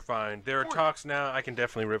 Yeah, no, you're fine. There are talks now. I can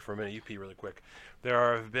definitely rip for a minute. You pee really quick.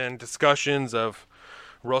 There have been discussions of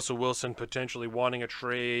Russell Wilson potentially wanting a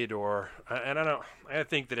trade, and I don't know. I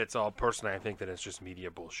think that it's all personal. I think that it's just media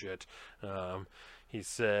bullshit. He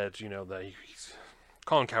said, that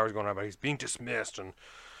Colin Cowherd's going on about he's being dismissed, and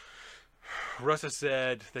Russ has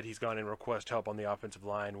said that he's gone and requested help on the offensive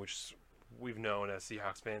line, which we've known as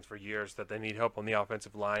Seahawks fans for years that they need help on the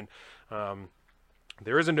offensive line.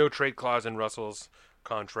 There is a no-trade clause in Russell's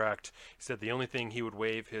contract. He said the only thing he would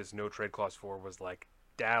waive his no-trade clause for was like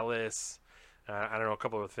Dallas. I don't know, a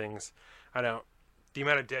couple of things. The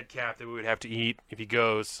amount of dead cap that we would have to eat if he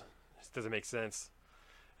goes, just doesn't make sense.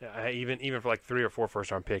 Even for like 3 or 4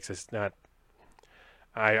 first-round picks, it's not.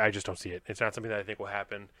 I just don't see it. It's not something that I think will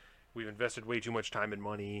happen. We've invested way too much time and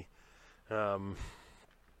money.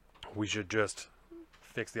 We should just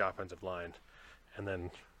fix the offensive line, and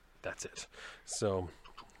then that's it. So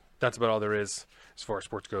that's about all there is as far as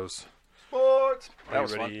sports goes. Sports. Are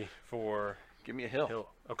you ready for? Give me a hill.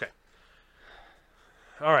 Okay.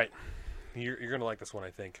 All right. You're going to like this one,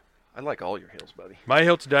 I think. I like all your hills, buddy. My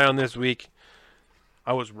hill to die on this week,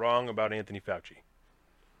 I was wrong about Anthony Fauci.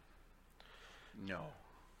 No.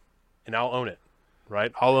 And I'll own it,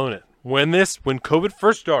 right? I'll own it. When COVID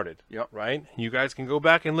first started, yep. Right? You guys can go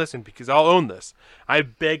back and listen because I'll own this. I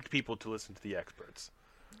begged people to listen to the experts.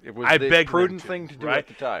 It was the prudent thing to do at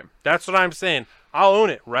the time. That's what I'm saying. I'll own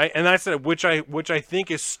it, right? And I said, which I think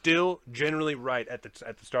is still generally right at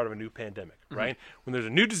the start of a new pandemic, right? When there's a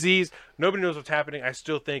new disease, nobody knows what's happening. I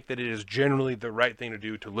still think that it is generally the right thing to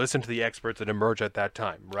do to listen to the experts that emerge at that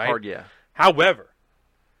time, right? Hard, yeah. However,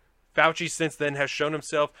 Fauci since then has shown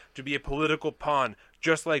himself to be a political pawn,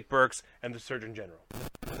 just like Birx and the Surgeon General,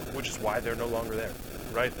 which is why they're no longer there.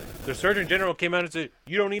 right? The Surgeon General came out and said,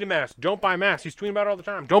 you don't need a mask. Don't buy masks. He's tweeting about it all the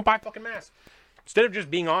time. Don't buy fucking masks. Instead of just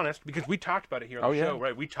being honest, because we talked about it here on the show,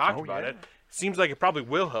 right? We talked about it. Seems like it probably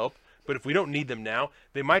will help, but if we don't need them now,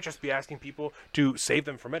 they might just be asking people to save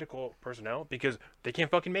them for medical personnel because they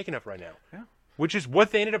can't fucking make enough right now. Yeah. Which is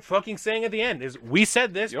what they ended up fucking saying at the end, is we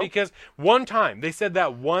said this because one time, they said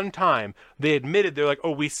that one time, they admitted, they're like,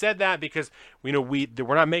 oh, we said that because, you know,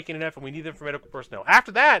 we're not making enough and we need them for medical personnel.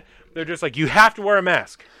 After that, they're just like, you have to wear a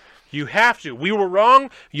mask. You have to. We were wrong.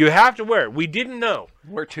 You have to wear it. We didn't know.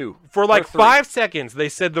 We're 2. For like 5 seconds, they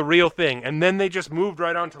said the real thing, and then they just moved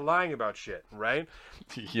right on to lying about shit, right?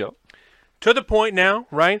 Yep. To the point now,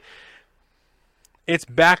 right? It's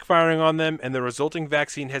backfiring on them, and the resulting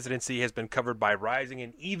vaccine hesitancy has been covered by Rising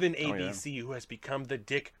and even ABC, who has become the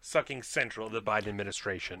dick-sucking central of the Biden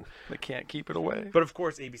administration. They can't keep it away. But of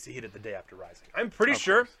course, ABC hit it the day after Rising. I'm pretty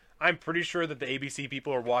sure that the ABC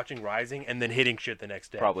people are watching Rising and then hitting shit the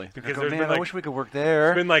next day. Probably. Because there's been I wish we could work there.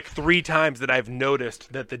 There's been like 3 times that I've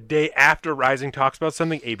noticed that the day after Rising talks about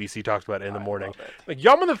something, ABC talks about it in the morning. Like,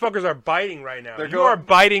 y'all motherfuckers are biting right now. You are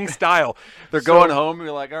biting style. They're going home and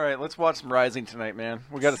you're like, all right, let's watch some Rising tonight, man.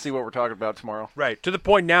 We got to see what we're talking about tomorrow. Right. To the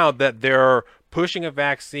point now that they're pushing a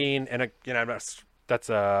vaccine, and that's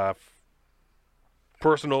a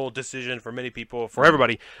personal decision for many people, for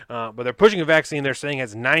everybody, but they're pushing a vaccine they're saying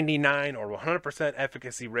has 99 or 100%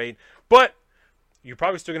 efficacy rate, but you're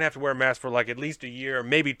probably still gonna have to wear a mask for like at least a year,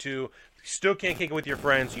 maybe 2. You still can't kick it with your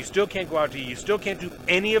friends, you still can't go out to eat, you still can't do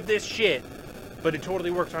any of this shit, but it totally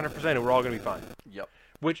works 100% and we're all gonna be fine. Yep.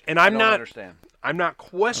 I'm not understand. I'm not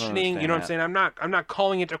questioning, you know what I'm saying? I'm not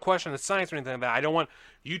calling into question the science or anything like that. I don't want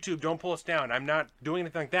YouTube, don't pull us down. I'm not doing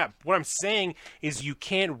anything like that. What I'm saying is you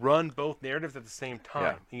can't run both narratives at the same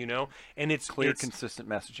time, you know? And it's clear, consistent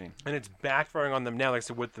messaging. And it's backfiring on them now. Like I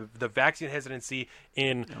said, with the vaccine hesitancy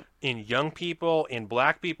in young people, in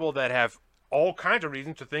black people that have all kinds of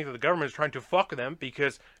reasons to think that the government is trying to fuck them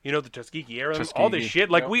because, you know, the Tuskegee Airmen, all this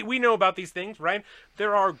shit. Like, we know about these things, right?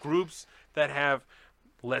 There are groups that have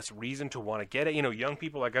less reason to want to get it. You know, young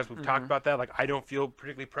people like us, we've talked about that. Like, I don't feel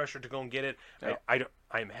particularly pressured to go and get it.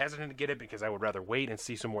 I'm hesitant to get it because I would rather wait and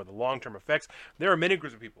see some more of the long-term effects. There are many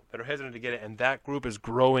groups of people that are hesitant to get it, and that group is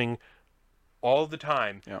growing all the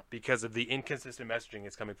time because of the inconsistent messaging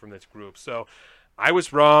that's coming from this group. So, I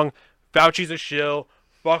was wrong. Fauci's a shill.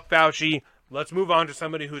 Fuck Fauci. Let's move on to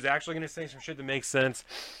somebody who's actually going to say some shit that makes sense.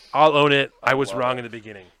 I'll own it. I was wrong in the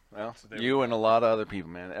beginning. Well, so you and a lot of other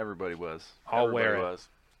people, man. Everybody was. I'll wear it.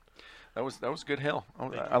 That was good hill.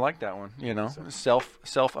 I like that one. You know,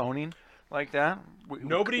 self-owning like that.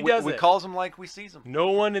 Nobody does it. We calls them like we sees them.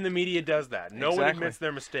 No one in the media does that. No one admits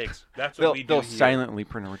their mistakes. That's what we do They'll here. silently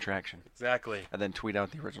print a retraction. Exactly. And then tweet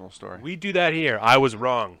out the original story. We do that here. I was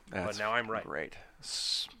wrong, but now I'm right. Great.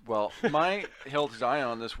 Well, my hill to die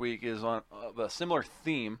on this week is on a similar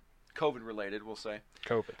theme, COVID-related, we'll say.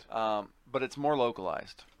 COVID. But it's more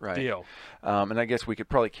localized, right? Deal. And I guess we could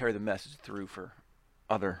probably carry the message through for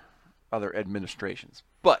other administrations.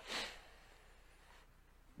 But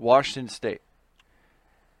Washington State,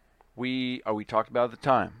 we talked about at the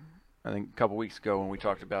time, I think a couple weeks ago when we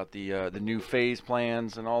talked about the new phase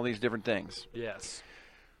plans and all these different things. Yes.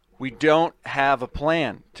 We don't have a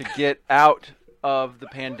plan to get out of the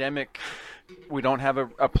pandemic. We don't have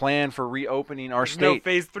a plan for reopening our state. No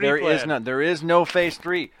phase 3 There plan. is none. There is no phase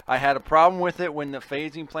 3. I had a problem with it when the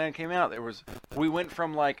phasing plan came out. We went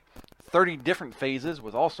from like 30 different phases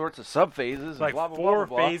with all sorts of sub-phases. Like and blah, blah, 4 blah,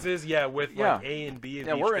 blah, blah. phases, like A and B of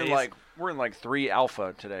each we're phase. in like 3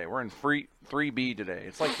 alpha today. We're in 3B today.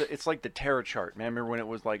 It's like the Terra chart, man. Remember when it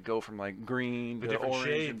was like go from like green to orange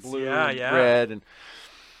shades. and blue Yeah, and red, and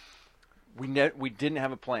we didn't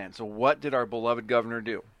have a plan. So what did our beloved governor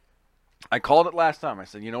do? I called it last time. I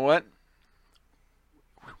said, you know what?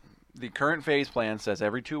 The current phase plan says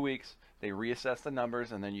every 2 weeks they reassess the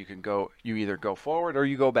numbers, and then you either go forward or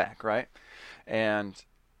you go back, right? And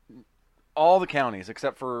all the counties,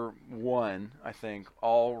 except for one, I think,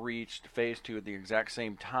 all reached phase 2 at the exact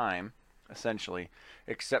same time, essentially,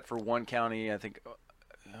 except for one county, I think,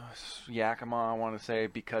 Yakima, I want to say,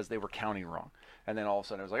 because they were counting wrong. And then all of a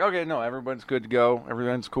sudden it was like, okay, no, everyone's good to go.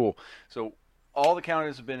 Everyone's cool. So all the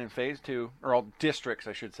counties have been in phase 2, or all districts,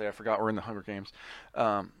 I should say. I forgot we're in the Hunger Games.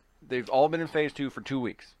 They've all been in phase 2 for 2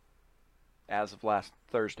 weeks as of last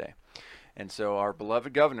Thursday. And so our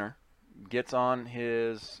beloved governor gets on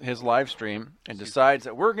his live stream and decides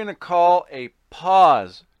that we're going to call a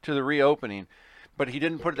pause to the reopening. But he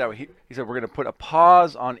didn't put it that way. He said we're going to put a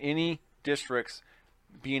pause on any districts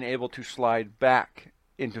being able to slide back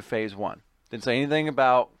into phase 1. Didn't say anything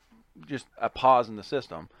about just a pause in the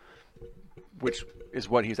system, which is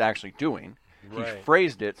what he's actually doing. Right. He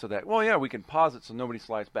phrased it so that, well, yeah, we can pause it so nobody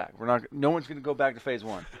slides back. No one's going to go back to phase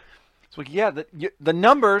one. It's like, yeah, the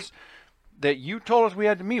numbers that you told us we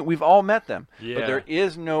had to meet, we've all met them. Yeah. But there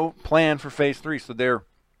is no plan for phase three. So they're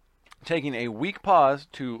taking a week pause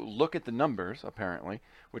to look at the numbers, apparently,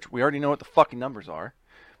 which we already know what the fucking numbers are,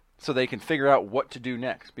 so they can figure out what to do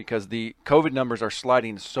next, because the COVID numbers are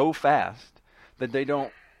sliding so fast that they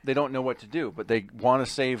don't know what to do, but they want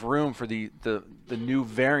to save room for the new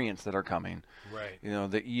variants that are coming. Right. You know,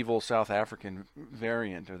 the evil South African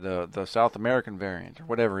variant or the South American variant or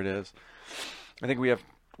whatever it is. I think we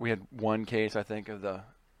had one case, I think, of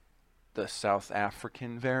the South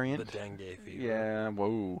African variant. The dengue fever. Yeah,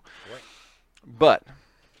 whoa. Right. But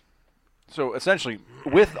so essentially,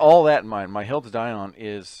 with all that in mind, my hill to die on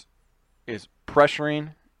is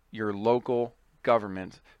pressuring your local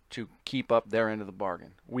government to keep up their end of the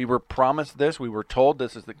bargain. We were promised this. We were told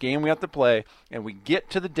this is the game we have to play, and we get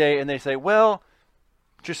to the day, and they say, "Well,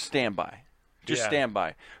 just stand by. Just Yeah. stand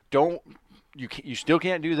by. You still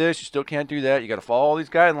can't do this. You still can't do that. You got to follow all these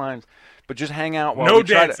guidelines, but just hang out while No we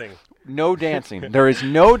try dancing. No dancing. There is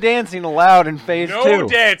no dancing allowed in phase No two.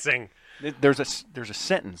 dancing. There's a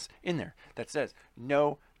sentence in there that says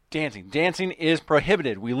no dancing. Dancing is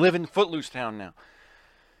prohibited. We live in Footloose Town now.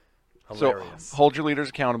 Hilarious. So hold your leaders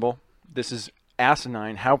accountable. This is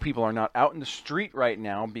asinine how people are not out in the street right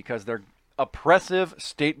now because their oppressive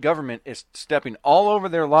state government is stepping all over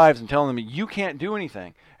their lives and telling them you can't do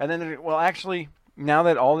anything. And then, well, actually, now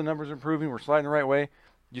that all the numbers are improving, we're sliding the right way,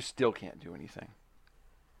 you still can't do anything.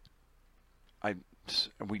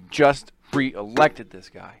 We just re-elected this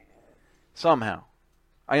guy. Somehow.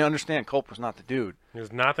 I understand Culp was not the dude, He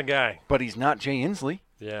was not the guy. but he's not Jay Inslee.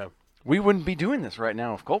 Yeah. We wouldn't be doing this right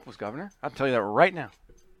now if Culp was governor. I'll tell you that right now.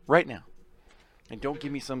 Right now. And don't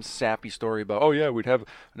give me some sappy story about, oh, yeah, we'd have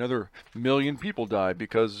another 1 million people die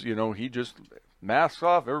because, he just masks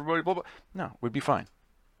off, everybody, blah, blah. No, we'd be fine.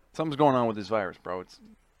 Something's going on with this virus, bro.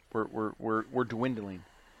 We're dwindling.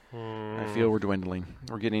 I feel we're dwindling.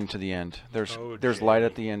 We're getting to the end. There's light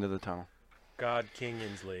at the end of the tunnel. God King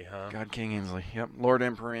Inslee, huh? God King Inslee. Yep. Lord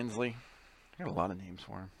Emperor Inslee. I got a lot of names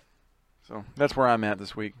for him. So that's where I'm at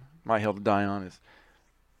this week. My hill to die on is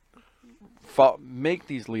make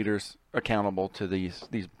these leaders accountable to these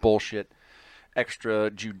bullshit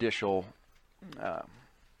extrajudicial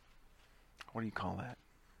what do you call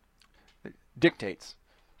that? Dictates.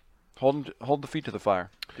 Hold the feet to the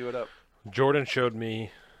fire. Do it up. Jordan showed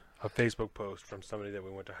me a Facebook post from somebody that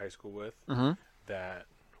we went to high school with that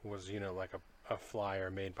was, like a flyer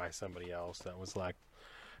made by somebody else that was like,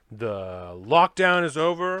 the lockdown is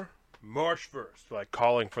over March 1st, like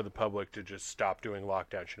calling for the public to just stop doing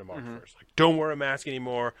lockdown shit on March 1st. Like, don't wear a mask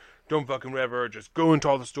anymore. Don't fucking whatever. Just go into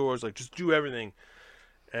all the stores. Like, just do everything.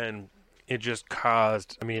 And it just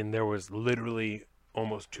caused, there was literally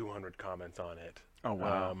almost 200 comments on it. Oh,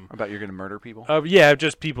 wow. About you're going to murder people? Yeah,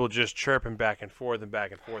 just people just chirping back and forth and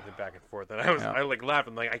back and forth and back and forth. And I laughed.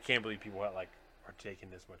 I'm like, I can't believe people are taking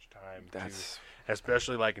this much time to,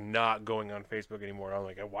 especially not going on Facebook anymore. I'm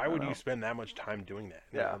like, why would you spend that much time doing that?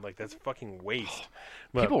 Yeah. Like, that's fucking waste.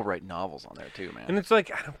 People write novels on there too, man. And it's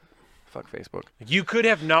like, fuck Facebook. You could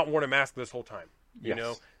have not worn a mask this whole time, you Yes.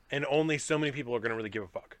 know, and only so many people are going to really give a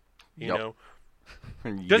fuck, you Yup. know?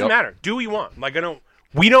 Yup. Doesn't matter. Do what you want. Like,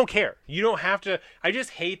 we don't care. You don't have to. I just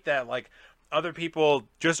hate that, other people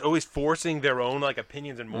just always forcing their own,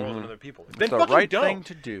 opinions and morals on other people. Then It's the fucking right don't. thing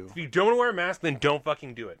to do. If you don't want to wear a mask, then don't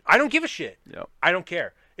fucking do it. I don't give a shit. Yep. I don't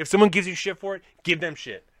care. If someone gives you shit for it, give them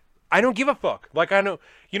shit. I don't give a fuck. I know.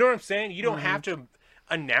 You know what I'm saying? You don't have to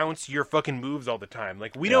announce your fucking moves all the time.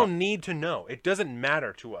 We don't need to know. It doesn't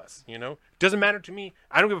matter to us, you know? It doesn't matter to me.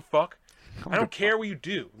 I don't give a fuck. I don't care what you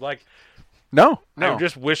do. No. I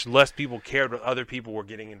just wish less people cared what other people were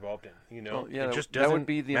getting involved in, you know? Well, yeah, it just that doesn't would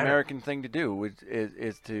be the matter. American thing to do,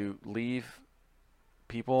 is to leave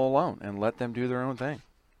people alone and let them do their own thing.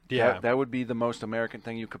 Yeah. That would be the most American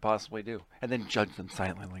thing you could possibly do. And then judge them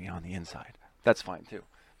silently on the inside. That's fine, too.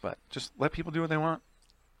 But just let people do what they want.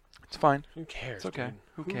 It's fine. Who cares? It's okay. Dude?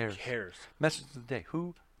 Who cares? Who cares? Message of the day.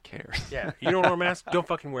 Who cares? Yeah. You don't wear a mask? Don't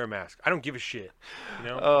fucking wear a mask. I don't give a shit. You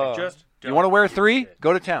know? Just you don't want to wear give a 3? shit.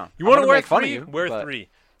 Go to town. You I'm want to gonna wear make fun of 3? you, Wear but 3.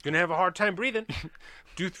 Gonna have a hard time breathing?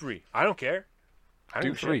 Do 3. I don't care. I don't Do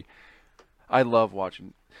give a 3. shit. I love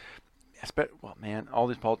watching. Well, man, all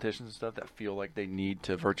these politicians and stuff that feel like they need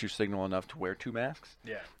to virtue signal enough to wear 2 masks.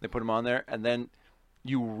 Yeah. They put them on there, and then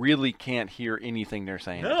you really can't hear anything they're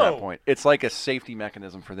saying at No. that point. It's like a safety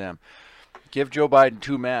mechanism for them. Give Joe Biden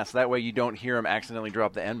 2 masks. That way you don't hear him accidentally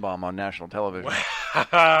drop the N-bomb on national television.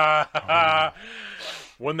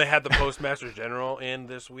 When they had the Postmaster General in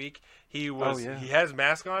this week, he had his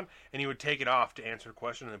mask on and he would take it off to answer a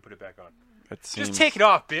question and then put it back on. Just take it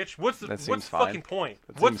off, bitch. What's the fucking point?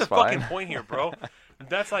 What's the fucking point here, bro?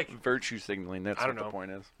 That's like virtue signaling. That's what the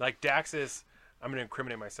point is. Like Dax is. I'm gonna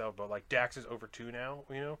incriminate myself, but like Dax is over 2 now.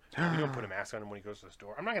 You know, we don't put a mask on him when he goes to the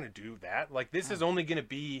store. I'm not gonna do that. Like this is only gonna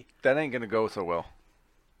be. That ain't gonna go so well.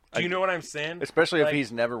 Do you know what I'm saying? Especially if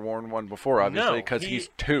he's never worn one before, obviously, because he's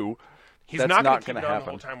 2. He's That's not not going to keep it on the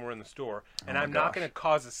whole time we're in the store, and I'm not going to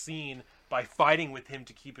cause a scene by fighting with him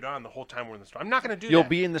to keep it on the whole time we're in the store. I'm not going to do that. You'll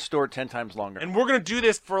be in the store 10 times longer. And we're going to do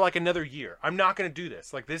this for like another year. I'm not going to do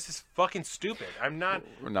this. Like this is fucking stupid. I'm not.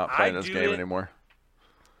 We're not playing this game anymore.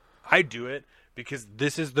 I do it because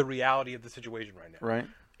this is the reality of the situation right now. Right.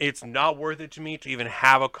 It's not worth it to me to even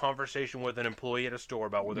have a conversation with an employee at a store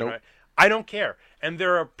about whether or not. I don't care. And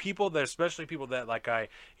there are people that, especially people that like I,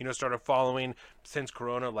 started following since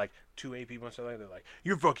Corona, like 2A people and stuff like that. They're like,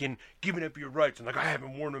 you're fucking giving up your rights. And like, I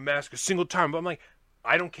haven't worn a mask a single time. But I'm like,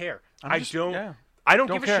 I don't care. I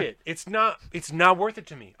don't give a shit. It's not worth it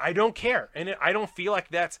to me. I don't care. And I don't feel like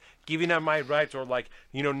that's giving up my rights or like,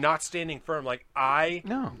 not standing firm. Like I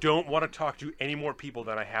don't want to talk to any more people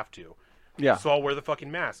than I have to. Yeah. So I'll wear the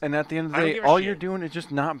fucking mask. And at the end of the day, all you're doing is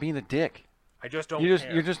just not being a dick. I just don't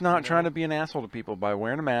care. You're just not trying to be an asshole to people by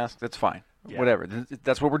wearing a mask. That's fine. Yeah. Whatever.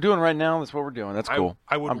 That's what we're doing right now. That's what we're doing. That's cool.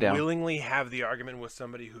 I would willingly have the argument with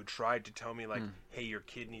somebody who tried to tell me, like, hey, your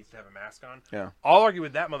kid needs to have a mask on. Yeah. I'll argue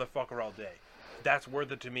with that motherfucker all day. That's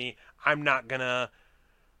worth it to me. I'm not going to...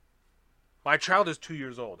 My child is 2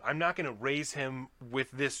 years old. I'm not going to raise him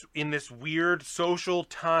in this weird social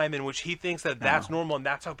time in which he thinks that that's normal and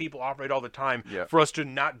that's how people operate all the time for us to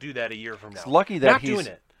not do that a year from now. It's lucky that he's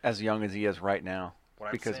as young as he is right now.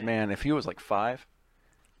 Because, man, if he was like 5,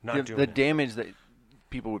 the damage that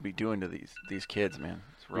people would be doing to these kids, man,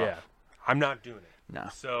 it's rough. Yeah, I'm not doing it. No.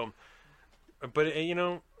 So, but, like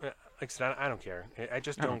I said, I don't care. I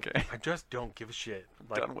just don't I just don't give a shit.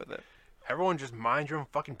 Like, done with it. Everyone just mind your own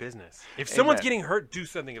fucking business. If someone's getting hurt, do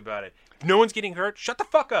something about it. If no one's getting hurt, shut the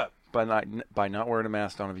fuck up. By not wearing a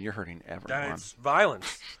mask, Donovan, you're hurting everyone. It's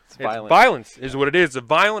violence. It's violence is what it is. It's a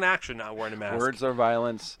violent action not wearing a mask. Words are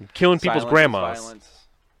violence. Killing people's grandmas. Violence.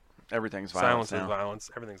 Everything's violence. Silence is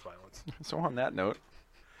violence. Everything's violence. So on that note.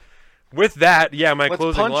 With that, my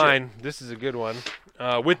closing line. This is a good one.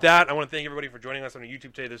 With that, I want to thank everybody for joining us on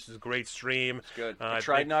YouTube today. This is a great stream. It's good. I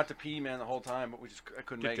tried not to pee, man, the whole time, but I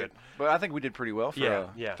couldn't make it. But I think we did pretty well for a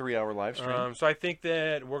 3-hour live stream. So I think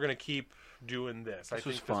that we're going to keep doing this. I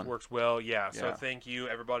think this works well. Yeah. So thank you,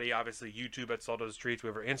 everybody. Obviously, YouTube at Salt of the Streets. We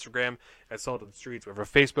have our Instagram at Salt of the Streets. We have our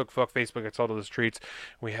Facebook. Fuck Facebook at Salt of the Streets.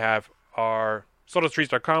 We have our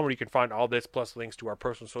saltofthestreets.com, where you can find all this plus links to our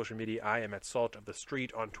personal social media. I am at Salt of the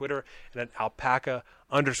Street on Twitter and at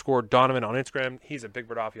alpaca_Donovan on Instagram. He's at Big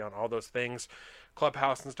Bird Offie on all those things.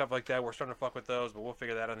 Clubhouse and stuff like that. We're starting to fuck with those, but we'll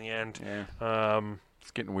figure that out in the end. Yeah.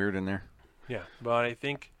 It's getting weird in there. Yeah, but I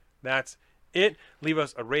think that's it. Leave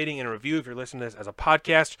us a rating and a review if you're listening to this as a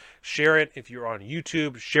podcast. Share it if you're on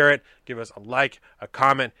YouTube. Share it. Give us a like, a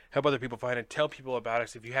comment. Help other people find it. Tell people about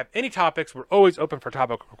us. If you have any topics, we're always open for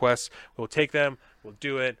topic requests. We'll take them. We'll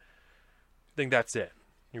do it. I think that's it.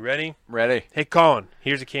 You ready? Ready. Hey, Colin,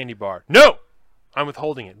 here's a candy bar. No! I'm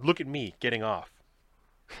withholding it. Look at me getting off.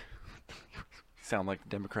 Sound like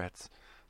Democrats.